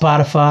go to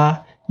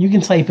Spotify, you can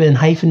type in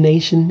Hyphen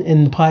Nation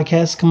and the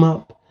podcast come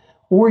up.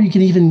 Or you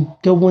can even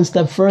go one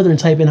step further and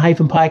type in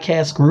Hyphen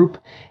Podcast Group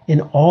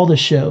and all the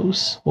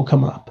shows will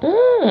come up.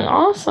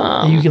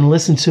 Awesome. And you can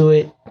listen to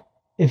it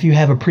if you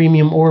have a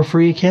premium or a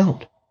free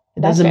account.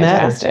 It doesn't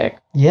matter.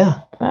 Yeah.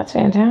 That's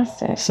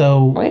fantastic.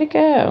 So way to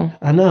go.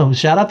 I know.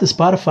 Shout out to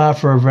Spotify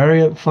for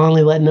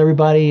finally letting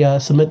everybody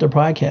submit their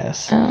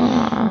podcasts.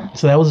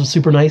 So that was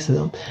super nice of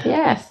them.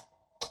 Yes.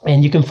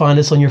 And you can find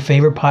us on your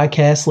favorite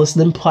podcast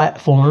listening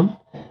platform,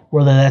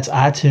 whether that's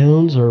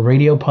iTunes or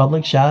Radio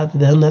Public. Shout out to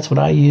them. That's what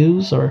I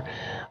use. Or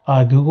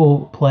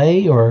Google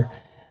Play. Or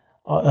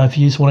if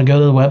you just want to go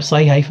to the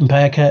website,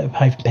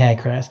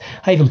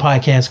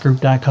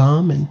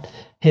 hyphenpodcastgroup.com and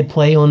hit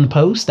play on the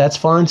post, that's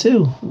fine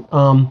too.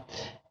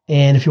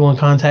 And if you want to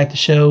contact the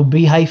show,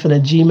 b-at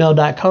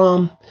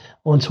gmail.com.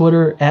 on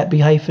Twitter, at B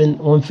hyphen,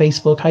 on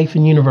Facebook,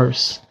 hyphen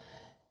universe.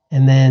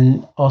 And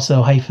then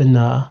also hyphen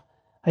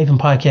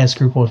podcast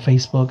group on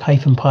Facebook,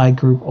 hyphen pod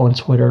group on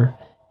Twitter,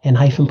 and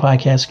hyphen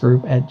podcast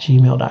group at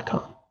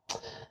gmail.com.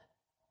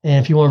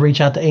 And if you want to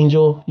reach out to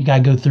Angel, you got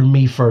to go through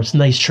me first.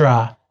 Nice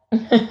try.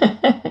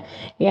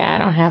 Yeah, I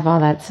don't have all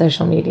that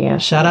social media.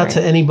 Shout out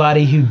to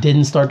anybody who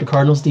didn't start the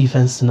Cardinals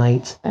defense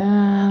tonight.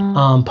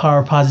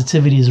 Power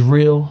positivity is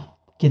real.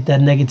 Get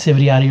that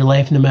negativity out of your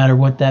life, no matter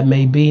what that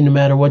may be, no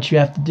matter what you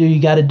have to do. You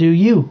got to do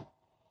you.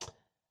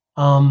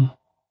 And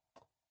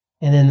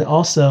then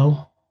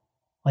also,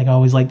 like I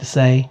always like to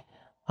say,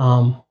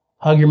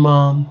 hug your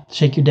mom,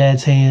 shake your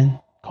dad's hand,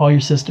 call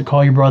your sister,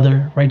 call your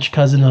brother, write your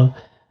cousin a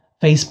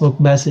Facebook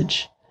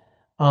message.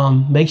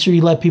 Make sure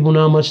you let people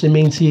know how much they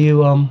mean to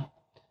you.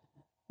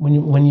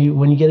 When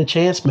you get a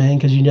chance, man,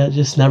 because you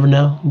just never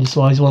know. You just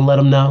always want to let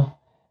them know.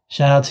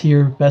 Shout out to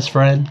your best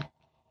friend.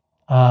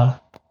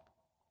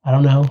 I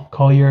don't know.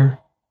 Call your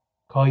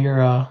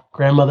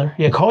grandmother.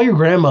 Yeah, call your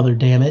grandmother.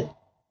 Damn it.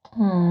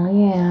 Oh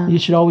yeah. You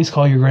should always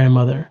call your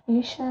grandmother.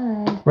 You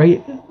should.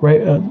 Right.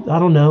 I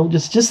don't know.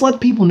 Just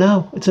let people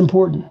know. It's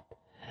important.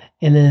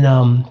 And then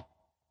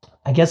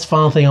I guess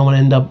final thing I want to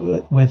end up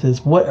with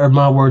is, what are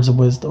my words of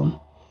wisdom?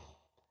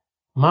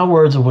 My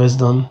words of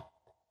wisdom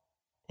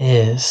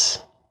is,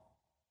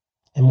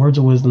 and words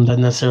of wisdom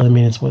doesn't necessarily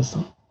mean it's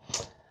wisdom.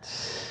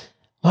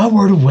 My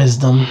word of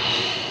wisdom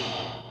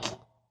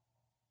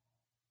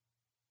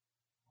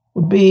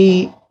would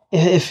be,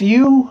 if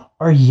you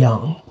are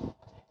young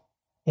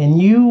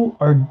and you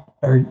are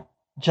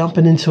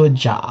jumping into a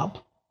job,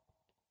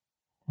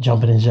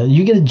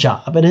 you get a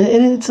job and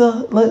it's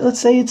let's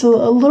say it's a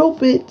little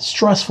bit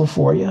stressful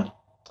for you.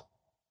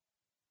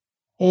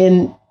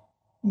 And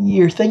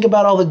you think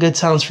about all the good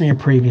times from your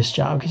previous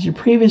job, because your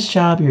previous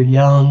job, you're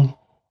young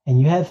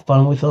and you had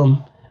fun with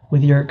them,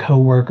 with your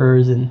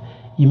coworkers, and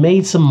you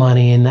made some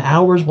money and the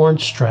hours weren't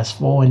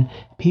stressful and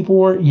people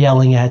weren't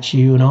yelling at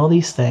you and all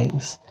these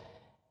things.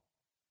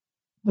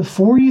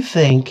 Before you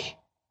think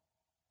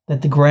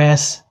that the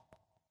grass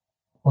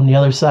on the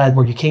other side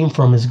where you came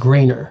from is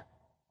greener,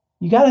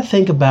 you got to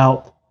think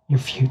about your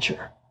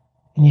future.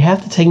 And you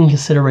have to take in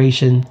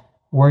consideration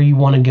where you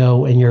want to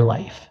go in your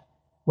life.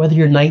 Whether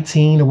you're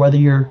 19 or whether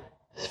you're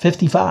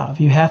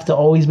 55, you have to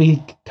always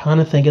be kind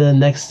of thinking of the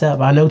next step.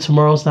 I know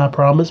tomorrow's not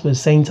promised, but at the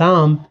same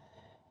time,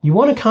 you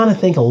want to kind of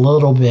think a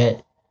little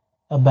bit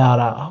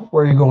about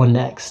where you're going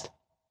next.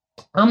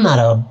 I'm not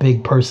a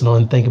big person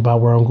on think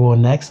about where I'm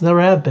going next. Never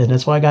have been.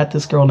 That's why I got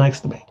this girl next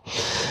to me,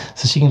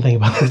 so she can think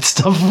about that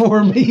stuff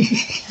for me.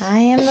 I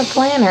am the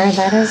planner,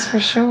 that is for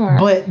sure.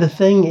 But the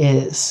thing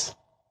is,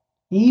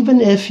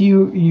 even if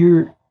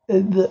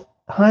the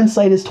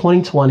hindsight is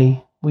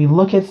 2020, we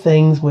look at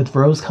things with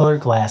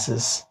rose-colored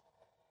glasses,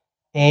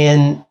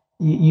 and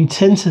you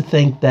tend to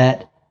think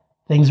that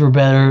things were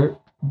better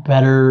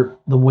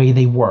the way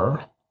they were.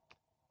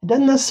 It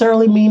doesn't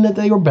necessarily mean that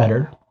they were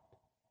better.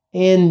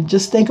 And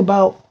just think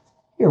about,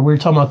 we were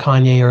talking about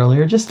Kanye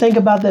earlier, just think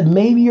about that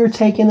maybe you're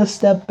taking a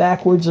step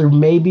backwards, or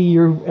maybe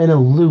you're in a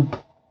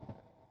loop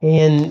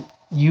and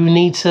you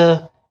need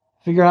to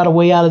figure out a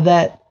way out of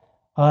that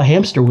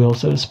hamster wheel,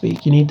 so to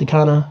speak. You need to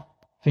kind of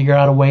figure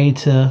out a way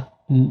to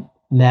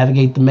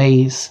navigate the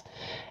maze.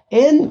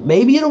 And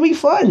maybe it'll be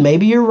fun.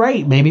 Maybe you're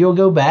right. Maybe you'll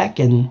go back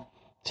and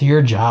to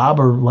your job,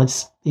 or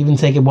let's even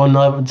take it one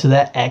level to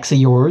that ex of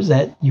yours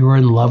that you were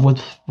in love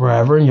with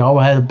forever and y'all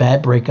had a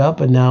bad breakup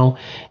and now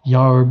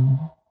y'all are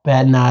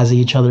batting eyes at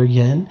each other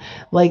again.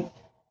 Like,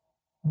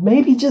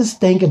 maybe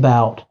just think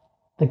about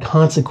the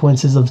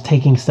consequences of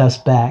taking steps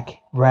back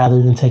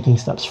rather than taking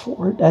steps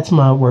forward. That's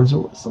my words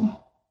of wisdom.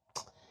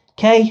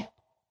 Okay?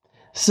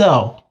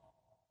 So,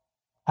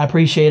 I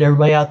appreciate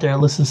everybody out there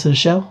that listens to the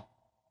show.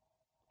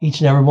 Each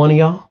and every one of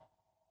y'all.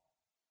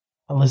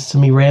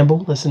 Listen to me ramble.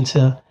 Listen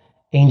to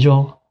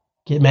Angel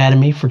get mad at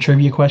me for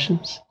trivia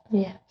questions.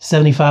 Yeah.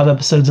 75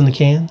 episodes in the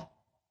can.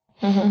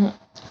 Mm-hmm.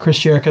 Chris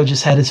Jericho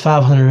just had his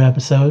 500th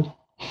episode.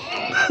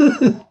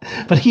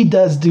 But he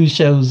does do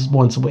shows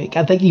once a week.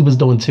 I think he was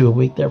doing 2 a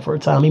week there for a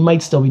time. He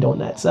might still be doing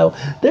that. So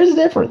there's a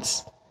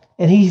difference.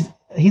 And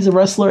he's a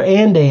wrestler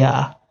and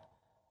a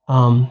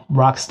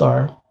rock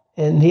star.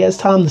 And he has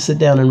time to sit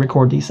down and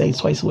record these things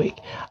twice a week.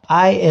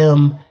 I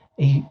am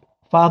a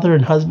father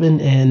and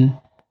husband, and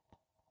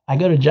I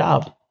go to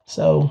job.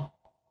 So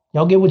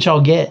y'all get what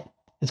y'all get.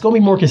 It's going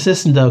to be more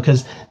consistent, though,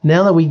 because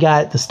now that we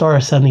got the star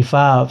of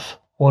 75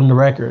 on the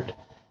record,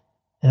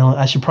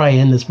 I should probably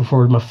end this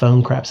before my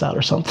phone craps out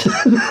or something.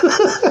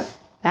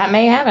 That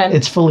may happen.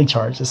 It's fully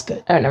charged. It's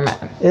good. Oh, never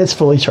mind. It's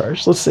fully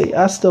charged. Let's see.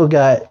 I still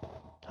got,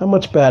 how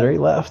much battery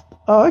left?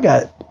 Oh, I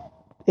got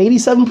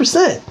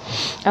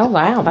 87%. Oh,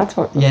 wow. That's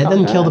what. Yeah, it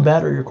doesn't kill the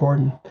battery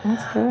recording.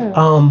 That's good.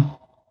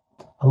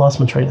 I lost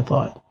my train of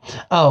thought.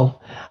 Oh,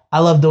 I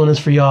love doing this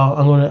for y'all.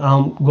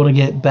 I'm gonna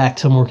get back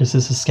to a more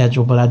consistent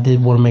schedule, but I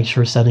did want to make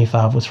sure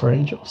 75 was for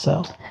Angel.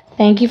 So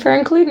thank you for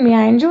including me.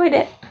 I enjoyed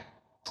it.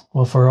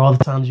 Well, for all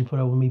the times you put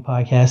up with me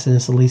podcasting,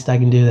 it's the least I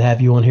can do to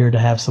have you on here, to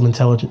have some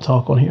intelligent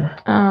talk on here.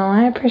 Oh,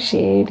 I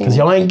appreciate it. Because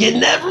y'all ain't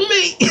getting that from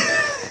me.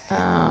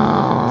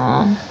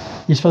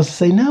 Oh. You're supposed to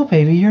say, no,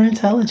 baby, you're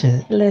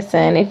intelligent.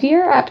 Listen, if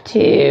you're up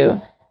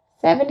to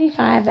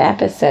 75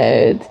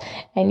 episodes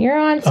and you're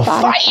on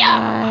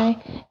Spotify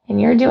and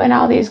you're doing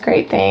all these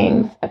great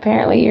things,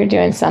 apparently you're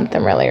doing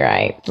something really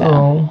right. So.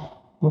 Oh,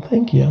 well,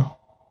 thank you.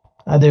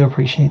 I do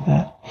appreciate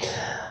that.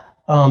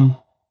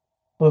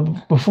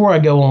 But before I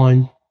go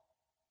on,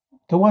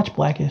 go watch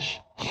Blackish.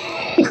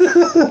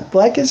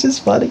 Blackish is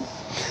funny.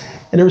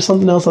 And there was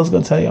something else I was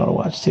going to tell y'all to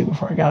watch too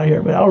before I got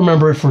here, but I'll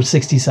remember it for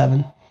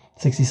 77,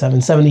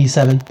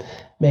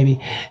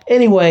 maybe.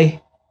 Anyway,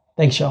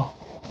 thanks y'all.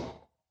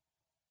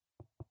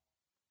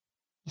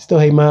 You still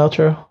hate my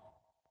outro?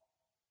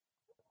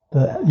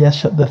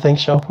 The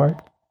thanks y'all part?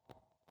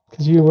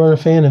 Because you weren't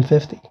a fan in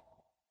 50.